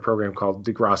this other program called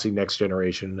Degrassi Next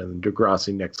Generation and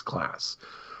Degrassi Next Class.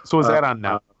 So is that on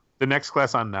now? The Next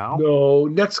Class on now? No,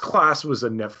 Next Class was a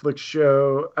Netflix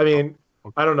show. I mean,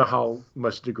 I don't know how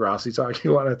much Degrassi talk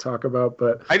you want to talk about,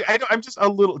 but I'm just a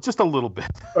little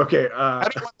bit. Okay. I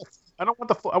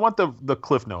want the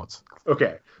cliff notes.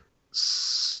 Okay.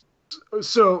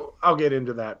 So I'll get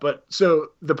into that. But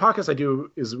so the podcast I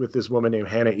do is with this woman named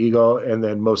Hannah Eagle, and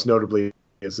then most notably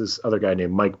is this other guy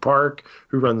named Mike Park,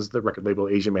 who runs the record label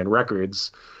Asian Man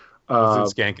Records.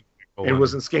 Was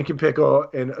in Skankin' Pickle.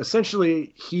 And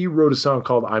essentially, he wrote a song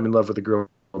called I'm in Love with a Girl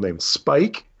Named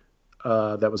Spike.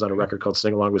 That was on a record called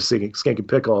Sing Along with Skankin'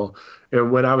 Pickle.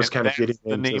 And when I was kind of getting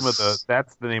into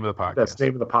that's the name of the podcast. That's the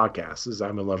name of the podcast is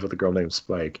I'm in Love with a Girl Named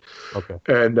Spike. Okay.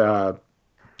 And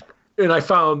I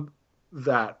found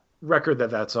that record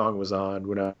that song was on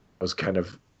when I was kind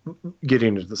of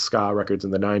getting into the ska records in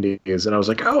the 90s, and I was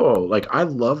like, oh, like I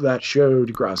love that show,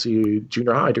 Degrassi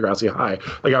Junior High, Degrassi High.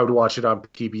 Like I would watch it on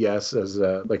PBS as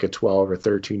like a 12 or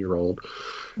 13-year-old,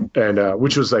 and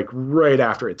which was like right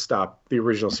after the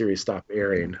original series stopped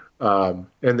airing. And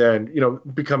then, you know,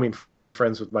 becoming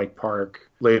friends with Mike Park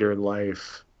later in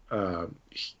life,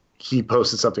 he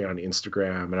posted something on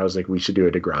Instagram, and I was like, we should do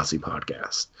a Degrassi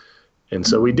podcast. And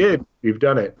so we did. We've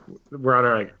done it. We're on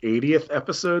our 80th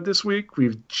episode this week.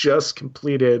 We've just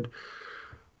completed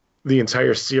the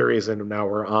entire series, and now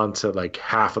we're on to like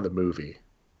half of the movie.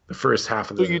 The first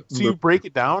half of the movie. So you break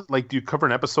it down? Like, do you cover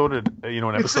an episode?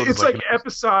 It's like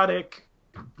episodic,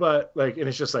 but like, and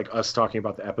it's just like us talking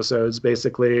about the episodes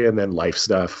basically, and then life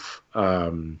stuff.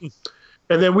 And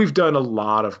then we've done a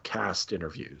lot of cast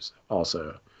interviews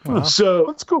also. Wow. So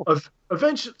that's cool.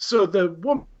 Eventually, so the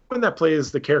woman that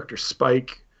plays the character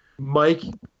Spike, Mike,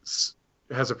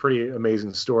 has a pretty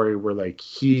amazing story where like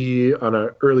he on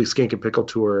an early Skankin' Pickle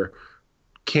tour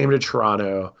came to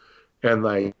Toronto, and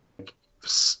like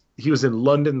he was in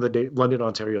London,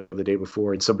 Ontario the day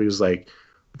before, and somebody was like,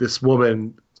 this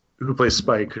woman who plays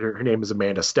Spike, her name is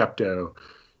Amanda Steptoe.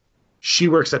 She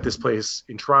works at this place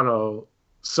in Toronto,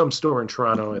 some store in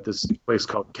Toronto at this place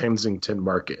called Kensington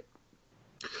Market.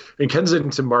 And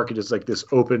Kensington Market is like this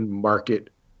open market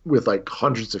with like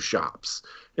hundreds of shops.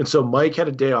 And so Mike had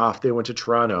a day off. They went to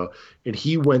Toronto, and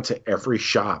he went to every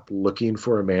shop looking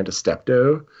for Amanda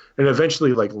Steptoe, and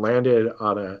eventually like landed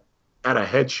at a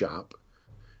head shop.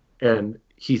 And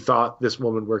he thought this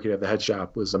woman working at the head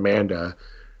shop was Amanda.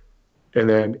 And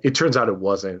then it turns out it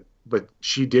wasn't, but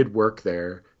she did work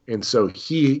there. And so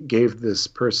he gave this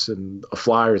person a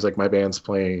flyer. He's like, my band's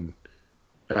playing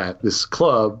at this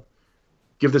club.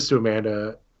 Give this to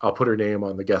Amanda. I'll put her name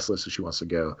on the guest list if she wants to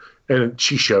go. And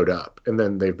she showed up, and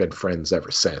then they've been friends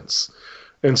ever since.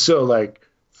 And so like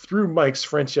through Mike's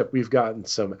friendship, we've gotten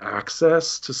some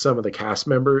access to some of the cast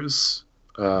members.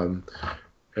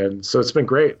 And so it's been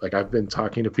great. Like, I've been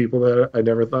talking to people that I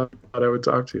never thought I would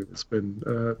talk to. It's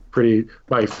been pretty.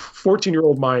 My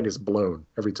 14-year-old mind is blown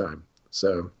every time.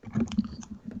 So,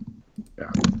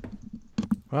 yeah.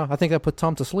 Well, I think I put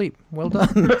Tom to sleep. Well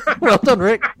done. Well done,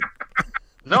 Rick.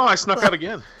 No, I snuck out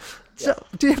again. So,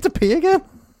 do you have to pee again?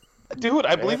 Dude,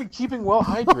 I believe in keeping well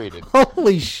hydrated.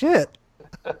 Holy shit.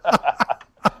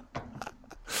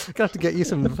 Gonna have to get you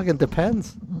some fucking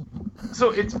Depends.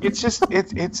 So I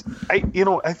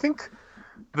think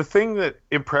the thing that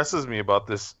impresses me about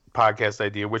this podcast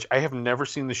idea, which I have never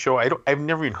seen the show, I've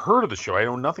never even heard of the show. I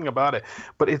know nothing about it,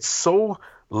 but it's so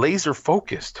laser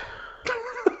focused.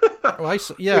 Oh,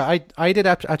 I did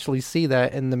actually see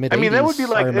that in the mid-80s. I mean, that would be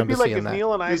like if if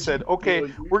Neil and I said,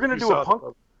 okay, we're gonna do a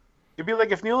punk. It'd be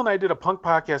like if Neil and I did a punk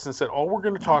podcast and said, all we're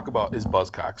gonna talk about is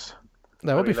Buzzcocks.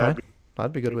 That would be fine.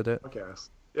 I'd be good with it. Podcast.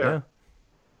 Yeah.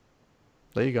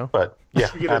 There you go. But yeah,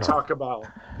 we're gonna talk about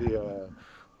the.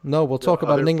 No, we'll talk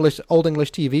about an old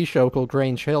English TV show called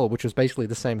Grange Hill, which was basically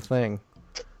the same thing.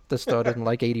 That started in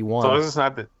like 81. So this is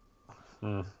not the.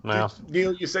 No.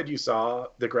 Neil, you said you saw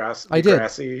the grass. I did.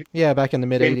 Grassy. Yeah, back in the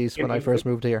mid '80s when I first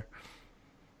moved here.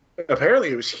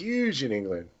 Apparently, it was huge in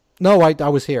England. No, I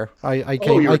was here. I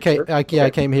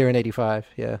came here in '85.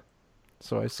 Yeah,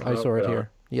 so I saw it here.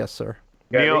 Yes, sir.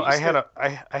 Neil, I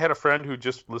had a friend who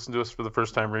just listened to us for the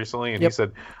first time recently, and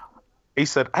he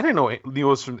said, I didn't know Neil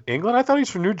was from England. I thought he was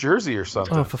from New Jersey or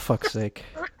something. Oh, for fuck's sake!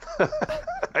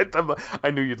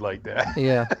 I knew you'd like that.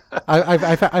 Yeah,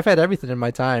 I've had everything in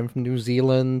my time, from New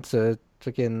Zealand to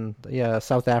freaking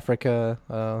South Africa.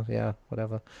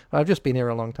 Whatever. I've just been here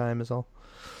a long time, is all.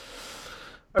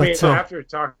 I mean, after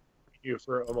talking to you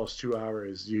for almost 2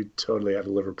 hours, you totally have a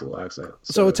Liverpool accent.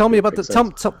 So tell me about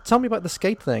tell me about the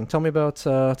skate thing. Tell me about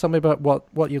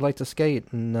what you like to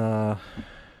skate and.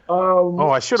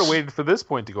 I should have waited for this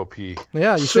point to go pee.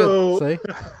 Yeah, you should. See?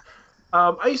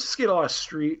 I used to skate a lot of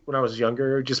street when I was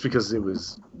younger, just because it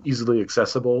was easily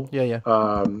accessible. Yeah.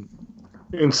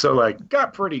 And so, like,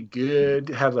 got pretty good.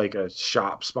 Had like a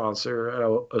shop sponsor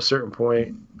at a certain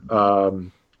point,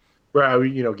 where I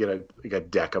would, get a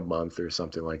deck a month or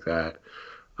something like that.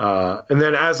 And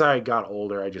then as I got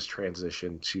older, I just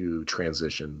transitioned to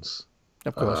transitions.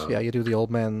 Of course, you do the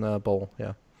old man bowl.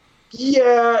 Yeah.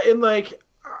 Yeah, and like,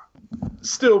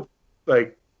 still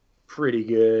like pretty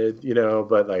good,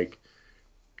 but like.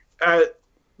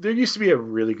 There used to be a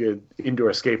really good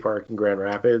indoor skate park in Grand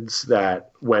Rapids that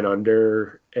went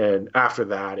under, and after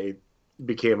that, it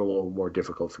became a little more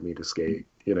difficult for me to skate.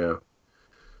 So,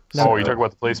 you talk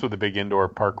about the place with the big indoor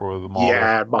park with the mall?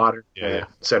 Yeah, modern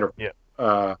center. Yeah.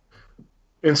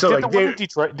 And so, did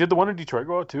the one in Detroit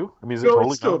go out too? I mean, is it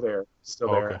totally still there? Still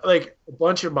there. Okay. Like, a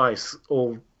bunch of my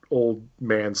old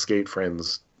man skate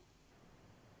friends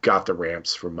got the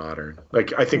ramps for modern.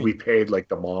 Like, I think we paid like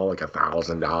the mall like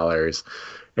 $1,000,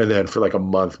 and then for like a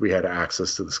month we had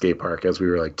access to the skate park as we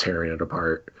were like tearing it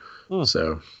apart.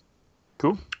 So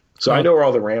cool. So I know where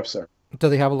all the ramps are. Do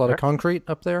they have a lot of concrete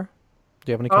up there?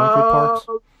 Do you have any concrete parks?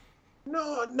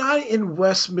 No, not in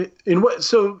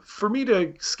So for me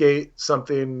to skate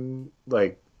something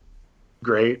like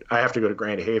great, I have to go to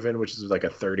Grand Haven, which is like a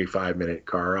 35-minute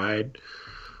car ride.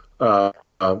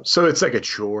 So it's like a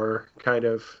chore, kind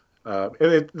of.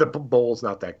 And the bowl's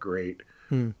not that great.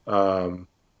 But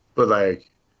like,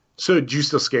 so do you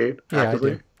still skate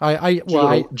actively? I did.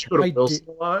 A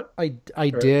lot? I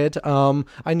did.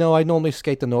 I know I normally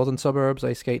skate the northern suburbs.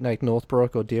 I skate like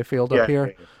Northbrook or Deerfield up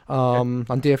here.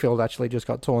 And Deerfield actually just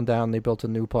got torn down. They built a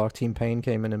new park. Team Payne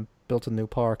came in and built a new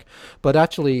park. But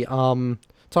actually, Tom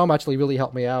actually really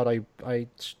helped me out. I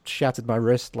shattered my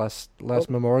wrist last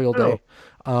Memorial Day.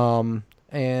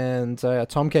 And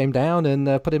Tom came down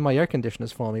and put in my air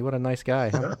conditioners for me. What a nice guy,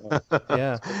 huh?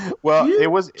 Yeah. Well, do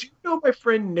you know my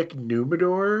friend Nick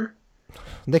Numador?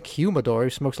 Nick Humidor, who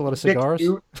smokes a lot of cigars.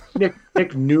 Nick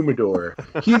Numador.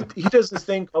 He does this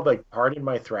thing called like Pardon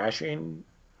My Thrashing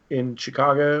in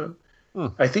Chicago.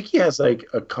 I think he has like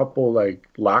a couple like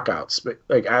lockouts,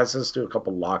 like access to a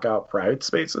couple lockout private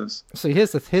spaces. See,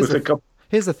 here's the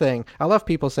thing. I'll have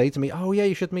people say to me, "Oh yeah,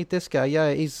 you should meet this guy.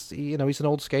 Yeah, he's an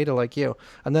old skater like you."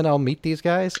 And then I'll meet these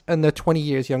guys, and they're 20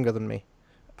 years younger than me.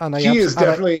 And he's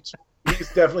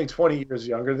definitely 20 years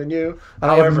younger than you.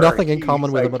 And I have nothing in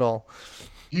common with him at all.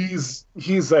 He's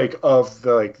like of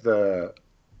the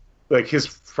his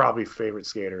probably favorite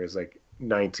skater is like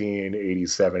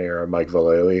 1987 era Mike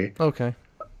Vallely. Okay.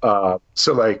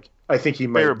 So like, I think he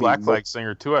might be favorite Black Flag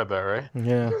singer too, I bet, right?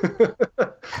 Yeah.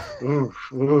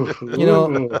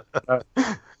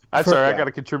 I'm sorry, I got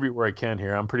to contribute where I can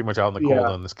here. I'm pretty much out in the cold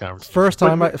on this conversation. First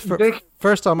time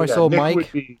I saw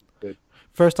Mike.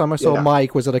 First time I saw Yeah.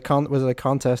 Mike was at a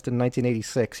contest in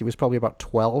 1986. He was probably about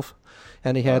 12,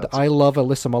 and he had "I Love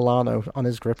Alyssa Milano" on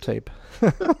his grip tape.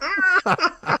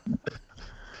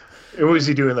 And was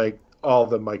he doing like all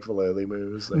the Mike Vallely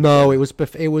moves? Like, No, it was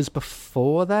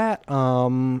before that.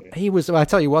 He was. I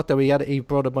tell you what, though, he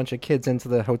brought a bunch of kids into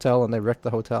the hotel and they wrecked the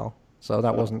hotel. So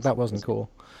that wasn't cool.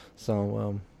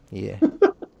 So yeah,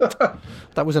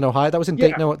 that was in Ohio. That was in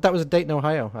Dayton. That was in Dayton,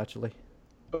 Ohio, actually,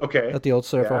 Okay. at the old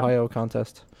Surf Yeah. Ohio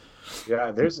contest.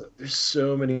 Yeah, there's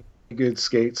so many good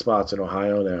skate spots in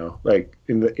Ohio now. Like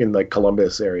in like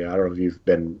Columbus area. I don't know if you've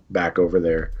been back over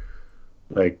there.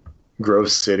 Like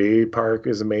Grove City Park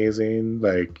is amazing.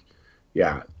 Like,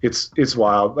 yeah, it's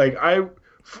wild. Like I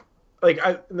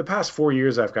in the past 4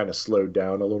 years I've kind of slowed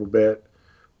down a little bit,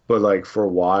 but like for a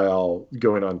while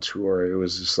going on tour, it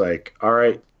was just like, all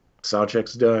right, sound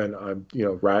check's done. I'm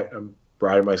I'm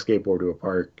riding my skateboard to a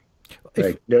park.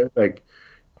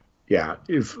 Yeah,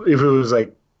 if it was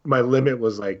like my limit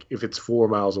was like if it's 4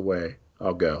 miles away,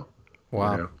 I'll go.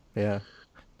 Wow. You know? Yeah.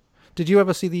 Did you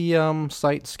ever see the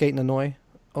site Skate and Annoy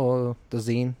or the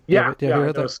zine? Yeah, Did you ever hear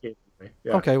I know that? skating.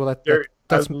 Yeah. Okay, well There-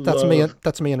 that's I me. love-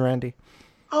 That's me and Randy.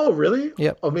 Oh, really?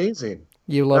 Yep. Amazing.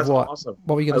 You love That's what? awesome.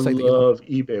 What were you going to I say? That you love? love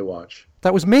eBay Watch.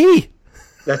 That was me.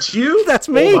 That's you? That's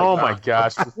me. Oh my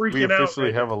gosh, we Freaking out officially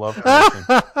right have a love connection.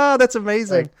 That's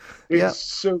amazing. Like, it's Yeah.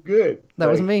 so good. That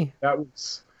was Like, me.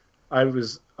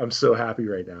 I'm so happy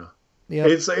right now. Yeah,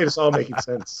 It's all making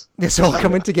sense. it's all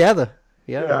coming together.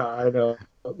 Yeah. Yeah, I know.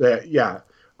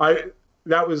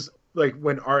 That was like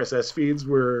when RSS feeds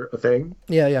were a thing.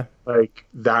 Yeah. Like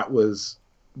that was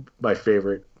my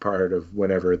favorite part of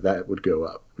whenever that would go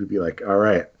up. It would be like, all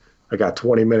right, I got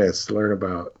 20 minutes to learn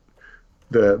about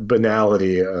the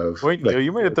banality of. Wait, like,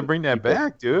 you might have to bring that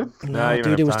back, dude. Nah, you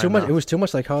don't Dude, it have was time too much. now. It was too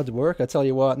much like hard work. I tell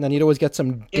you what. And then you'd always get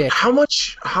some dick. How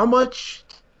much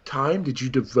time did you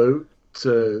devote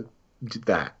to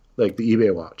that? Like the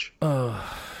eBay Watch?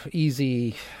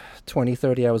 Easy 20,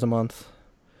 30 hours a month.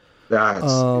 That's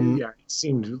it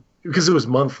seemed because it was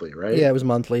monthly, right? Yeah, it was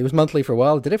monthly. It was monthly for a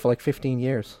while. I did it for like 15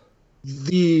 years.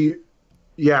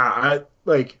 I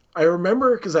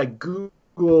remember because I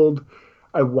Googled,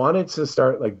 I wanted to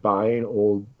start like buying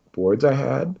old boards I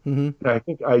had. Mm-hmm. And I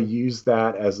think I used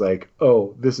that as like,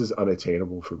 oh, this is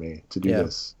unattainable for me to do Yeah.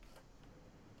 this.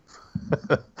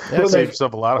 Yeah, But, Save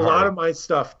yourself a lot of a lot heart. of my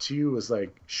stuff too was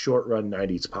like short run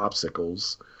 90s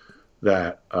popsicles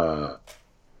that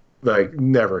like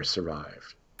never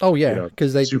survived. Oh yeah, You know,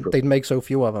 because super- they'd make so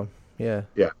few of them. Yeah,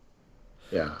 Yeah.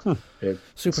 super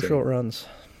Insane. short runs.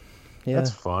 Yeah.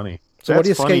 That's funny. So That's what do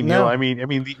you funny, skate Neil. now? I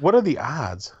mean, what are the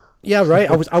odds? Yeah, right.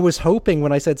 I was hoping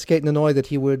when I said Skate and Annoy that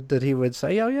he would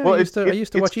say, "Oh yeah, Well, I used to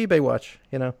it's- watch eBay Watch."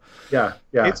 You know. Yeah.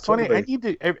 It's funny. I totally.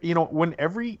 need to, when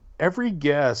every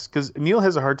guest, because Neil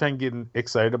has a hard time getting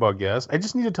excited about guests. I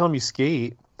just need to tell him you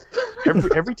skate.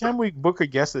 Every time we book a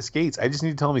guest that skates, I just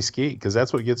need to tell him he skate because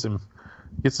that's what gets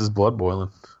his blood boiling.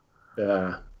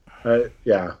 Yeah.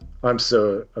 I'm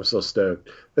so stoked.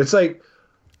 It's like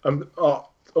I'm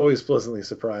always pleasantly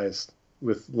surprised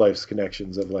with life's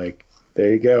connections of like,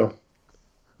 there you go.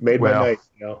 Made my Well,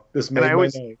 night, This made I my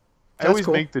always- night. I always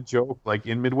cool. make the joke like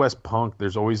in Midwest punk,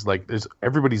 there's always like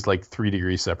everybody's like 3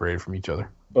 degrees separated from each other.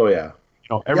 Oh yeah.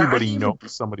 Everybody even- knows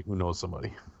somebody who knows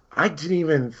somebody. I didn't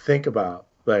even think about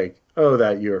like,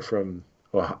 that you're from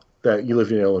that you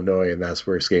lived in Illinois and that's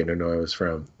where Skate and Illinois was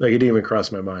from. Like it didn't even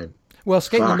cross my mind. Well,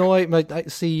 Skate and Fuck. Annoy. I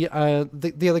see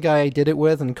the other guy I did it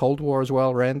with in Cold War as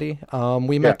well, Randy.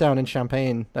 We met down in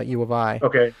Champaign at U of I.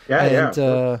 Okay. Yeah,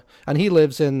 and and he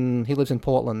lives in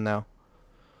Portland now.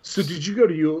 So did you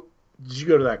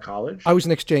go to that college? I was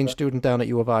an exchange student down at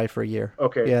U of I for a year.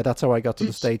 Okay. Yeah, that's how I got to the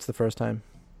Did- States the first time.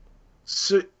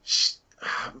 So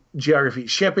geography.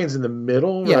 Champagne's in the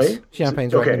middle, Yes, right?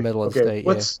 Champagne's right in the middle of the state, yeah.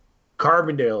 What's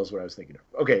Carbondale is what I was thinking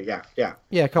of. Okay, yeah.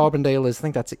 Yeah, Carbondale is. I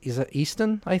think is it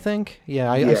Easton? I think.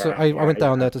 Yeah, I went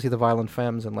down there to see the Violent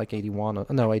Femmes in like 81.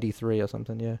 No, 83 or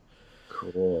something. Yeah.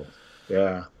 Cool.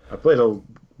 Yeah. I played a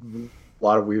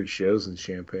lot of weird shows in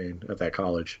Champaign at that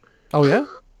college. Oh yeah.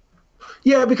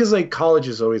 Yeah, because like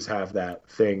colleges always have that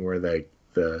thing where like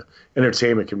the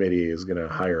entertainment committee is going to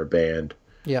hire a band,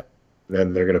 Yep.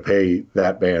 then they're going to pay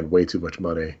that band way too much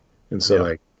money, and so Yeah.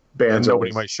 like And bands nobody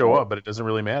always- might show up, but it doesn't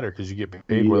really matter because you get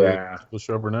paid whether Yeah. they'll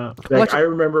show up or not. Like I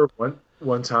remember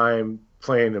one time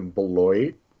playing in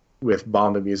Beloit with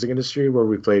Bomb the Music Industry, where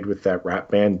we played with that rap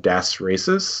band Das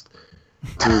Racist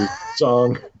to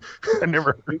song. I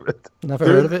never heard of it. Never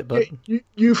heard of it, but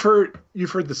You've heard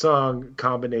the song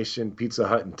combination Pizza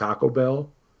Hut and Taco Bell.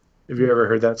 Have you ever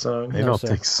heard that song? I No, don't sir.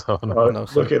 think so. No. No,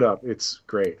 sir. Look it up. It's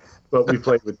great. But we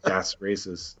played with Das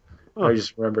Racist, I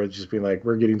just remember it just being like,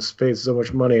 "We're getting paid so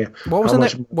much money." What was How the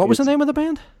much name? What was the name of the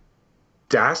band?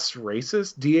 Das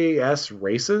Racist? DAS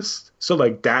Racist? So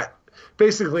like that.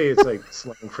 Basically, it's like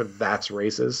slang for "that's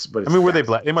racist." But it's I mean, were they Das.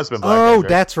 black? They must have been black. Oh, guys, right?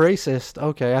 That's Racist.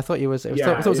 Okay, I thought you was. I Yeah,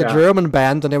 thought it was a yeah. German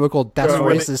band, and they were called That's No,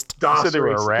 Racist. You Das said they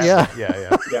were a Racist. rap. Yeah.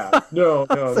 yeah. Yeah, no.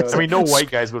 I mean, no white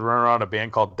guys would run around a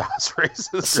band called Das Racist.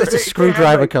 It's a They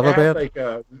Screwdriver had, cover they had, band. like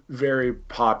a very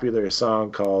popular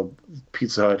song called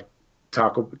Pizza Hut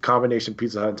combination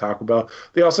Pizza Hut and Taco Bell.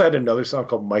 They also had another song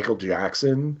called Michael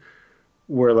Jackson,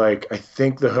 where like I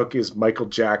think the hook is Michael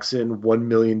Jackson, $1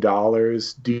 million.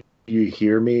 Do you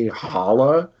hear me?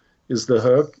 Holla is the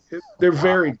hook. They're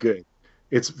very good.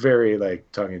 It's very like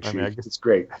tongue in cheek. I guess- It's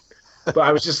great. But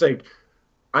I was just like,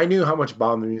 I knew how much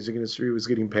Bob the Music Industry was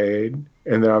getting paid,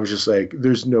 and then I was just like,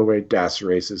 "There's no way Das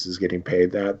Racist is getting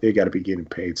paid that. They got to be getting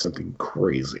paid something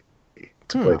crazy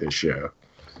to play this show."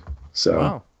 So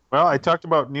Wow. Well, I talked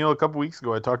about, Neil, a couple weeks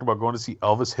ago, I talked about going to see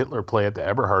Elvis Hitler play at the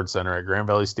Eberhard Center at Grand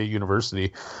Valley State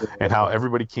University, and how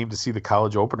everybody came to see the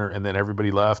college opener, and then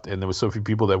everybody left, and there was so few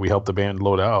people that we helped the band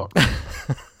load out.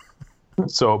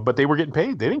 So, but they were getting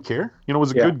paid. They didn't care. You know, it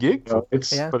was a Yeah. good gig. you know,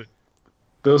 it's Yeah. But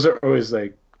those are always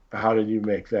like, how did you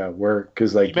make that work?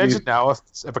 Because like imagine now if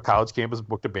a college campus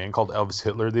booked a band called Elvis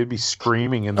Hitler, they'd be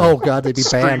screaming in the, Oh God, they'd be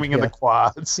banned. screaming in Yeah. the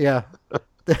quads. Yeah.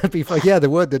 That'd be yeah, they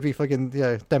would. There'd be fucking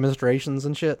demonstrations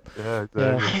and shit. Yeah,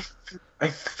 exactly. I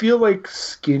feel like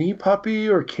Skinny Puppy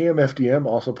or KMFDM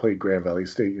also played Grand Valley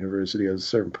State University at a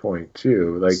certain point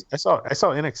too. Like, I saw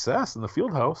NXS in the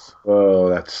field house oh,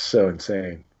 that's so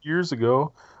insane. years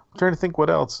ago. I'm trying to think what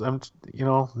else. Not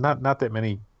that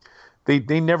many.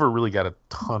 They never really got a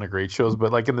ton of great shows,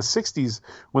 but like in the '60s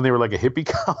when they were like a hippie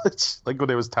college, like when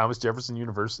there was Thomas Jefferson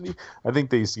University, I think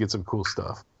they used to get some cool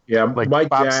stuff. Yeah, Like my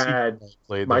Bob dad Seger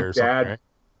played my there or something, dad right?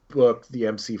 booked the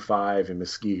MC5 in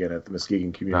Muskegon at the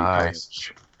Muskegon Community Nice.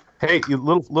 College. Hey,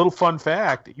 little fun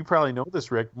fact. You probably know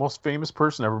this, Rick. Most famous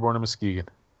person ever born in Muskegon.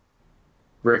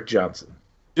 Rick Johnson.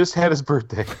 Just had his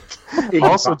birthday. Iggy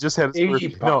Also Pop. just had his Iggy birthday.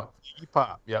 Pop. No, Iggy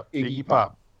Pop. Yep, Iggy Iggy Pop.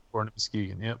 Pop. Born in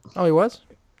Muskegon. Yep. Oh, he was.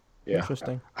 Yeah.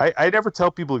 Interesting. I never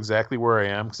tell people exactly where I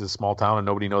am because it's a small town and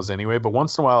nobody knows anyway. But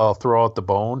once in a while, I'll throw out the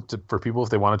bone for people if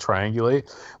they want to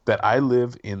triangulate that I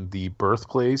live in the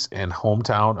birthplace and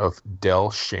hometown of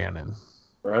Del Shannon.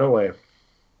 Right away.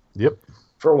 Yep.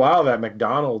 For a while, that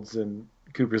McDonald's in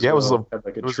Coopersville Yeah, it was had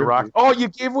like a It was a tribute. rock. Oh, you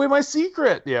gave away my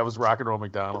secret. Yeah, it was Rock and Roll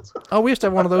McDonald's. Oh, we used to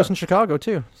have one of those in Chicago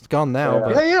too. It's gone now.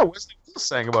 Yeah. But Yeah. Wesley Willis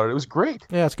sang about it. It was great.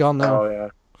 yeah, it's gone now. Oh yeah.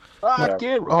 Oh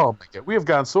my God, we have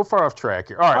gone so far off track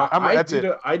here. All right, that's it.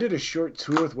 I did a short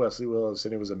tour with Wesley Willis,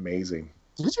 and it was amazing.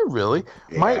 Did you really?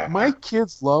 Yeah. My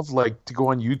kids love like to go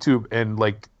on YouTube and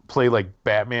like play like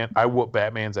Batman. I whoop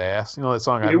Batman's ass. You know that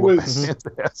song? I It whoop was- Batman's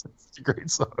ass. It's a great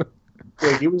song.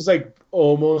 Like, it was like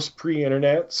almost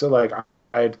pre-internet, so like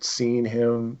I had seen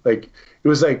him. Like, it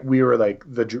was like we were like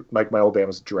my old band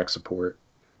was direct support,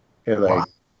 and like Wow.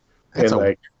 That's and a-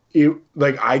 like it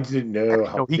like I didn't I know didn't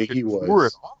how know he big could he tour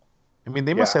was. at all. I mean,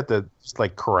 they must Yeah. have to just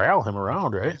like corral him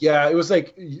around, right? Yeah, it was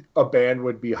like a band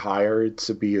would be hired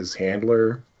to be his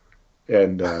handler,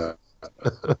 and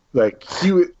like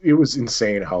it was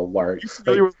insane how large. You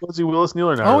familiar with Wesley Willis,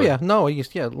 Neil, or not? Oh really? yeah, no,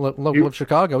 he's local of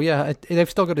Chicago. Yeah, they've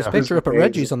still got his Yeah. picture up at Amazing.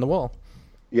 Reggie's on the wall.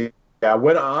 Yeah,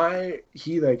 when I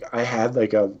had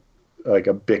like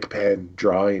a Bic pen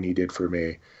drawing he did for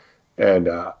me, and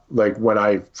like when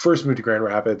I first moved to Grand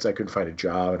Rapids, I couldn't find a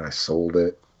job and I sold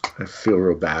it. I feel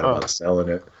real bad about selling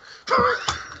it.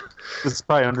 This is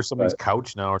probably under somebody's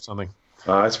couch now or something.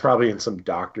 It's probably in some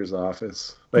doctor's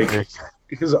office. Like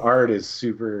his art is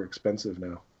super expensive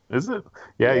now. Is it?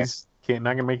 Yeah, Yeah. he's not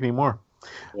gonna make any more.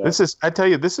 Yeah. This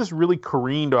is really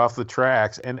careened off the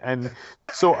tracks, and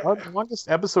so our longest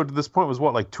episode to this point was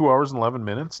what, like 2 hours and 11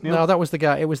 minutes. Neil? No, that was the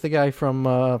guy. It was the guy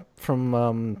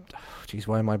from geez,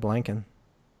 why am I blanking?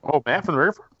 Oh, Matt from the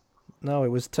River. No, it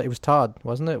was Todd,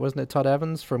 wasn't it? Wasn't it Todd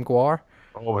Evans from Guar?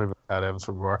 Oh, wait a minute, Pat Evans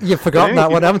from Guar. You've forgotten Anyway,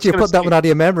 that one, haven't you? I was Put that gonna one out of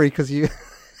your memory because you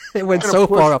it went And so of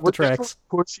course, far off the we're never tracks.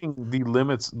 pushing the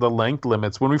limits, the length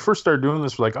limits. When we first started doing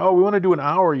this, we're like, oh, we want to do an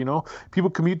hour. You know, people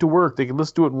commute to work; they can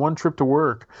let's do it in one trip to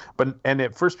work. And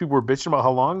at first, people were bitching about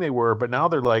how long they were, but now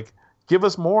they're like, give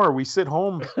us more. We sit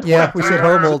home. Yeah, we sit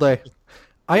home all day.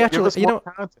 I Give actually, us more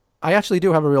content. I actually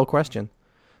do have a real question.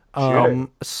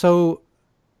 So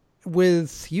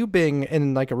with you being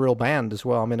in like a real band as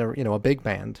well, I mean, a big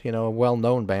band, a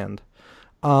well-known band,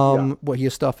 what your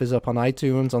stuff is up on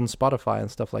iTunes, on Spotify, and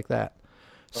stuff like that.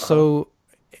 So,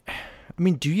 I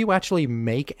mean, do you actually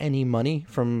make any money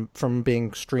from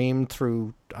being streamed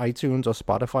through iTunes or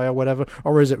Spotify or whatever,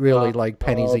 or is it really like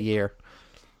pennies a year?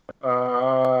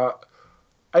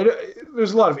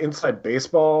 there's a lot of inside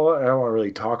baseball, and I don't want to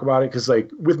really talk about it because, like,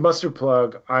 with Mustard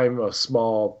Plug, I'm a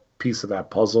small piece of that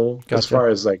puzzle as Gotcha. far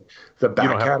as like the back You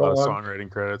don't have a lot catalog. of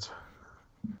songwriting credits.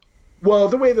 Well,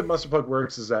 the way that Mustard Plug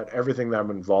works is that everything that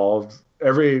I'm involved,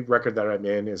 every record that I'm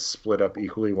in, is split up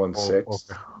equally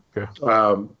 1/6. Okay.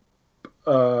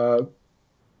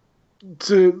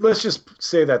 Let's just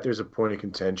say that there's a point of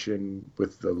contention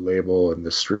with the label and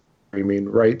the streaming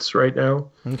rights right now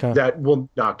Okay. that will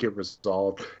not get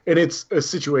resolved, and it's a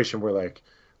situation where like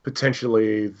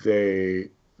potentially the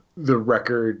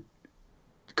record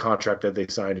contract that they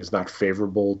signed is not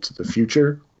favorable to the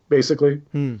future, basically.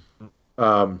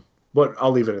 But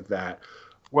I'll leave it at that.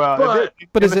 Well,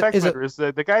 but is the it- fact is matter is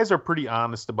that the guys are pretty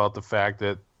honest about the fact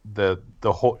that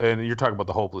the whole, and you're talking about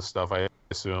the Hopeless stuff, I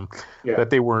assume, Yeah. that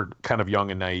they weren't kind of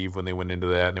young and naive when they went into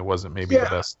that, and it wasn't maybe the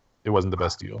best. It wasn't the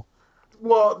best deal.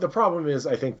 Well, the problem is,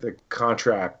 I think the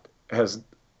contract has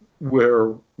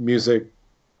where music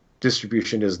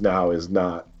distribution is now is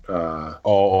not.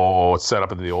 It's set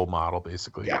up into the old model,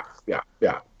 basically. Yeah,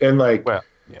 and like, Well,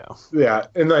 yeah.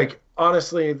 and like,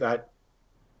 honestly, that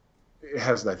it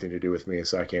has nothing to do with me,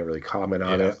 so I can't really comment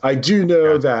on it. I do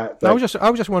know that. I Like, was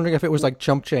just wondering if it was like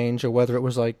chump change or whether it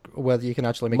was like whether you can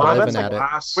actually make a living at it.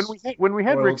 When we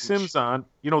had Rick royalty Sims on,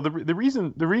 the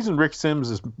reason Rick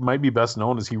Sims might be best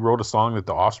known is he wrote a song that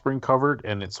the Offspring covered,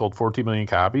 and it sold 14 million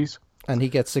copies. And he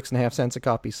gets 6.5 cents a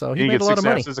copy, so he He made a gets lot of 6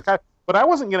 money. cents a copy. But I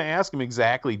wasn't going to ask him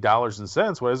exactly dollars and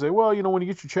cents. But I say, well, when you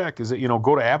get your check, is it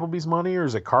go to Applebee's money, or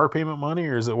is it car payment money,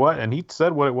 or is it what? And he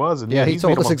said what it was. And Yeah, he he's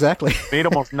told made us almost- exactly. made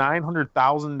almost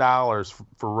 $900,000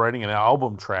 for writing an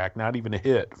album track, not even a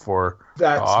hit for the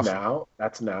that's Offspring.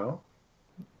 now.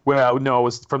 Well, no, it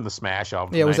was from the Smash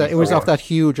album. Yeah, it was 94. off that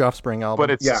huge Offspring album. But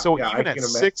it's Yeah, so yeah, I even can at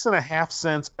imagine. 6.5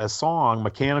 cents a song,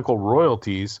 mechanical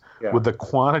royalties Yeah. with the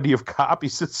quantity of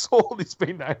copies it sold, he's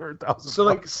paid 900,000. So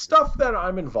like stuff that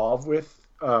I'm involved with,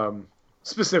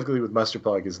 specifically with Mustard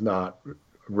Plug, is not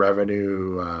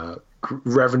revenuely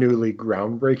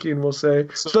groundbreaking. We'll say.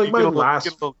 So like you my get a little, last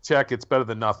get a little check, it's better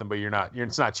than nothing, but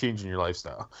it's not changing your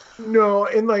lifestyle. No,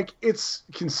 and like it's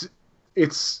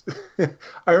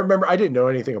I remember I didn't know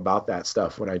anything about that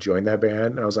stuff when I joined that band,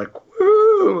 and I was like,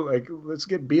 woo, like let's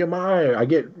get BMI. I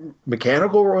get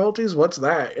mechanical royalties. What's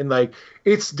that? And like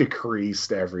it's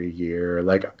decreased every year,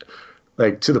 like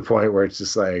to the point where it's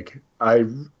just like I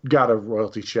got a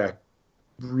royalty check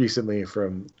recently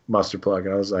from Mustard Plug,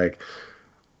 and I was like,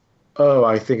 oh,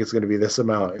 I think it's going to be this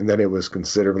amount, and then it was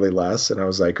considerably less, and I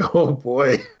was like, oh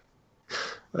boy.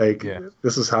 Like,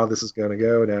 This is how this is going to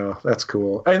go now. That's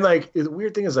cool. And, like, the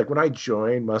weird thing is, like, when I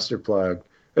joined Mustard Plug,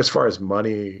 as far as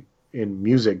money in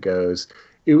music goes,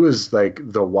 it was, like,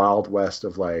 the Wild West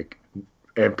of, like,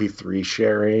 MP3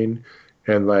 sharing.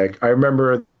 And, like, I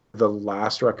remember the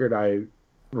last record I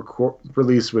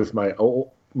released with my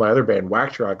other band,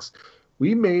 Whack Trucks,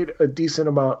 we made a decent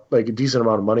amount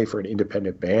of money for an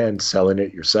independent band selling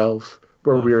it yourself,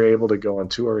 where we were able to go on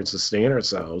tour and sustain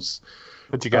ourselves.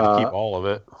 But you got to keep all of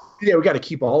it. Yeah, we got to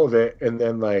keep all of it. And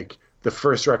then, like, the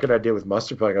first record I did with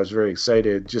Mustard Plug, I was very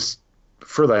excited just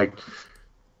for, like,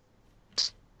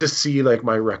 to see, like,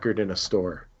 my record in a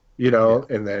store,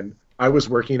 And then I was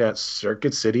working at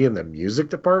Circuit City in the music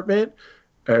department.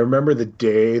 I remember the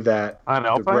day that... On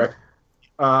Alpine?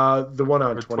 The one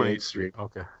on Or 28th Street.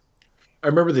 Okay. I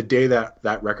remember the day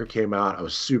that record came out, I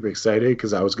was super excited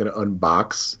because I was going to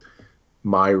unbox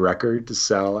my record to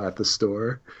sell at the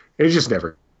store. It just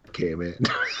never came in.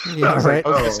 Yeah, right.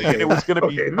 It was going to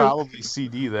be okay. probably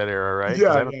CD that era, right? 'Cause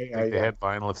Yeah, I don't think they had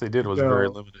vinyl. If they did, it was very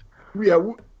limited. Yeah,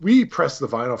 we pressed the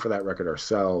vinyl for that record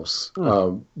ourselves.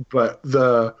 But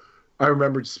I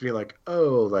remember just being like,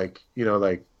 oh, like,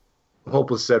 like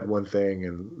Hopeless said one thing,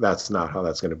 and that's not how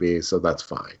that's going to be, so that's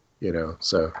fine,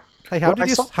 So Hey, how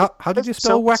did you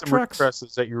spell Whack Trucks?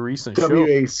 Presses at your recent show.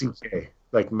 WACK,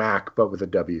 like Mac, but with a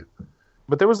W.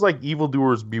 But there was like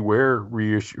Evildoers Beware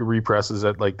represses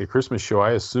at like the Christmas show.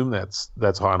 I assume that's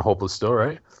on Hopeless still,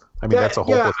 right? I mean, that's a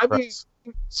Hopeless press.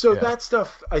 That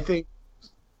stuff, I think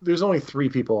there's only 3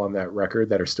 people on that record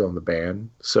that are still in the band,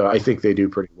 so I think they do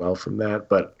pretty well from that.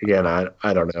 But again, I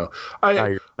don't know. Not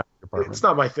your department. It's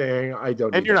not my thing. I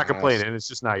don't. And need you're to not complaining. It's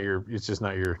just not your. It's just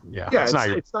not your. Yeah. Yeah,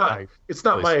 it's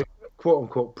not my quote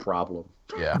unquote problem.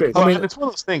 Yeah. Basically. I mean, it's one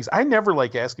of those things. I never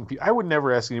like asking people. I would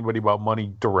never ask anybody about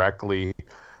money directly,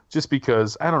 just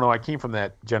because I don't know. I came from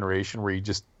that generation where you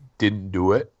just didn't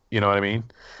do it. You know what I mean?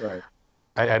 Right.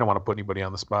 I don't want to put anybody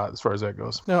on the spot as far as that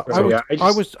goes. No, So,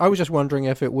 I was just wondering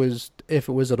if it was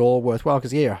at all worthwhile,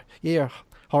 because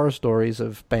horror stories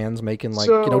of bands making like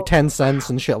So- 10 cents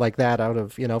and shit like that out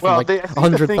of from Well, like I think the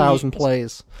 100,000 thing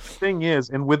plays. thing is,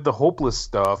 and with the Hopeless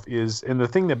stuff is, and the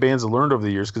thing that bands have learned over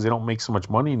the years, because they don't make so much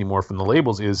money anymore from the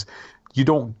labels, is you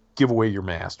don't give away your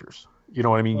masters. You know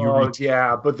what I mean? You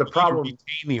Yeah, but the problem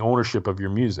retain the ownership of your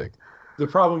music.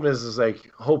 is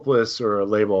like Hopeless or a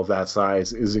label of that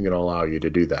size isn't going to allow you to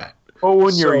do that. Oh,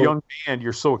 when you're a So- young band,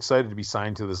 you're so excited to be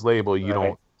signed to this label, you Right.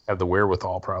 don't have the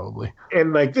wherewithal, probably.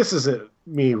 And like this isn't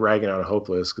me ragging on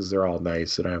Hopeless because they're all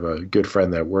nice and I have a good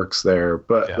friend that works there,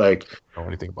 but Yeah. like I don't know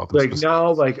anything about this. like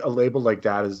now like a label like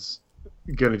that is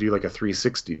going to do like a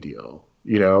 360 deal,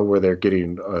 where they're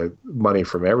getting money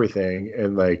from everything.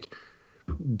 And like,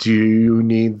 do you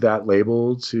need that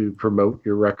label to promote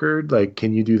your record? Like,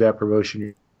 can you do that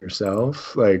promotion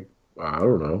yourself? Like, I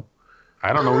don't know.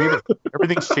 I don't know either.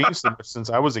 Everything's changed since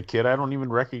I was a kid. I don't even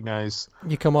recognize.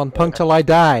 You come on Punk Till I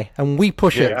Die, and we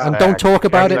push it, Yeah, and don't talk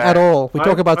about it at exactly. all. We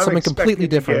talk about I'm something expecting completely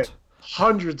to different. get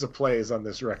hundreds of plays on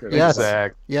this record. Yes.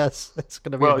 Exact. Yes, it's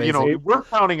going to be Well, amazing. we're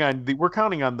counting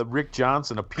on the Rick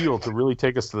Johnson appeal to really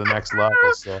take us to the next level.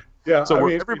 So, Yeah, so I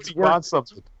mean, everybody it's worked- wants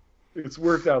something. It's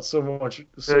worked out so much,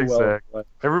 so well. Exactly.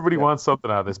 Everybody Yeah. wants something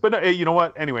out of this. But hey, you know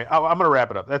what? Anyway, I'm going to wrap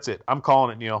it up. That's it. I'm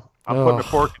calling it, Neil. I'm putting a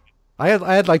fork. I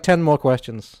had like 10 more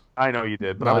questions. I know you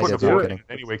did, but No, I'm I putting a did. fork Do in it.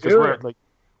 it anyway because Do we're it. like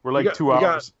We got- 2 we got-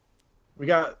 hours. We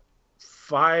got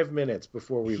 5 minutes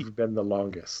before we've been the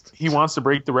longest. He wants to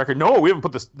break the record. No, we haven't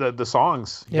put the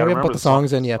songs. You Yeah, gotta we haven't put remember the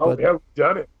songs in yet, Oh, but yeah, we've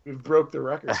done it. We've broke the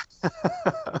record.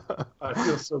 I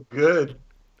feel so good.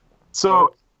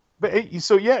 So,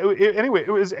 anyway,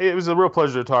 it was a real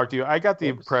pleasure to talk to you. I got the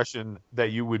impression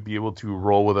that you would be able to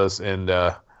roll with us and,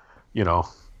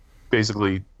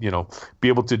 basically, be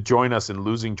able to join us in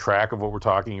losing track of what we're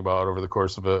talking about over the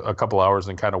course of a couple hours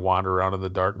and kind of wander around in the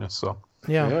darkness. So,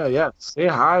 yeah. Say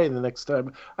hi the next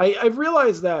time. I've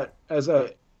realized that as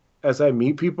I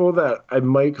meet people that I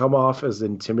might come off as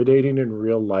intimidating in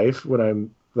real life when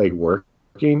I'm like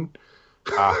working.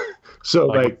 So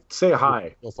like say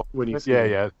hi when you see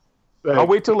me. yeah. Like, I'll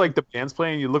wait till like the band's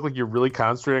playing. You look like you're really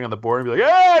concentrating on the board and be like,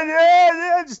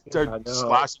 yeah, just start I know.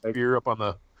 sloshing beer up on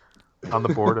the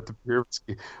board at the beer.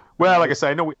 Well, like I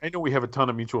said, I know we have a ton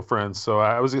of mutual friends, so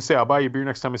I was gonna say I'll buy you a beer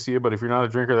next time I see you. But if you're not a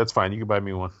drinker, that's fine. You can buy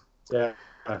me one. Yeah.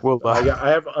 Well,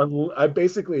 I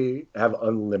basically have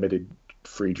unlimited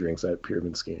free drinks at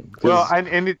Pyramid Scheme. 'Cause well,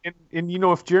 and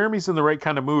if Jeremy's in the right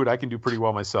kind of mood, I can do pretty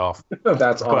well myself.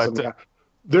 that's awesome. but, Yeah.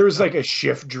 There's like a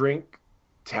shift drink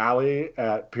tally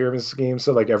at Pyramid Scheme,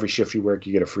 so like every shift you work,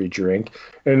 you get a free drink,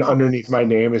 and underneath my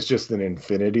name is just an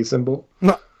infinity symbol.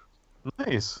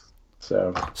 Nice.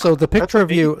 So So the picture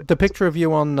of you on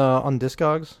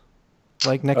Discogs,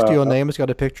 like next to your name, has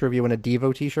got a picture of you in a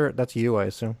Devo T-shirt. That's you, I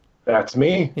assume. that's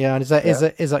me. Yeah, and is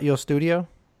that your studio?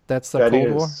 That's the That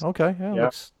Cold War. is. Okay, yeah, Yeah.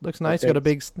 looks nice. Got a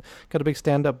big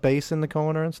stand-up bass in the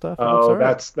corner and stuff. It looks Oh, all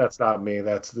right. that's not me.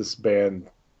 That's this band.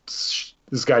 This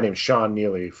guy named Sean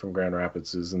Neely from Grand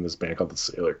Rapids is in this band called the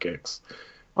Sailor Kicks.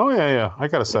 Oh yeah. I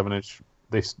got a 7-inch.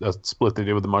 They split they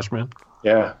did with the Mushman.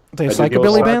 Yeah. They a I did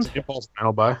psychobilly those band? Impulse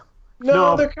Final Buy. No,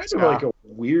 No, they're kind of ska. like a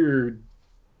weird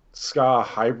ska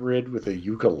hybrid with a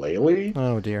ukulele.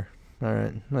 Oh dear. All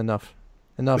right, enough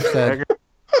said.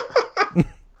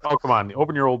 Oh come on,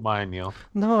 open your old mind, Neil.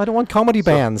 No, I don't want comedy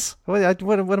bands. What am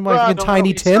I? Well, being no,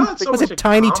 Tiny it's Tim? Not so Was much it a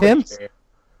Tiny comedy Tim? band.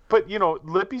 But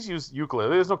Lippy's used ukulele.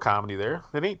 There's no comedy there.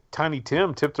 That ain't Tiny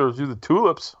Tim tiptoes through the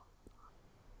tulips.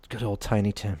 Good old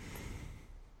Tiny Tim.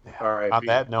 All right. On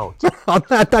that note, On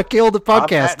that killed the on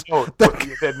podcast.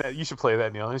 that note, you should play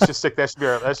that, Neil. It's just sick. That should be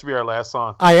our last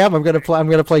song. I am. I'm gonna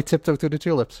play Tiptoe Through the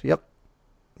Tulips. Yep.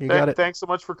 You got it. Thanks so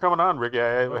much for coming on, Ricky.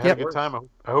 I had Yep. a good time.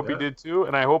 I hope you did too,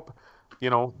 and I hope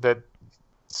that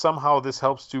somehow this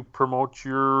helps to promote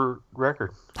your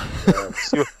record. We'll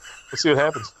see what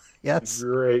happens. Yes.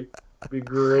 Great. Be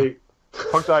great.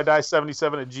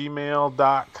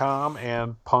 punktillidie77@gmail.com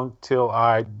and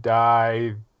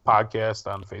punktillidie podcast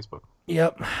on Facebook.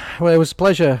 Yep. Well, it was a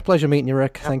pleasure meeting you,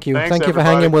 Rick. Thank you. Thanks, Thank you for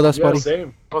everybody. hanging with us, Yeah, buddy.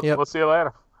 same. We'll Yep. see you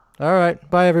later. All right.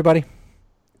 Bye, everybody.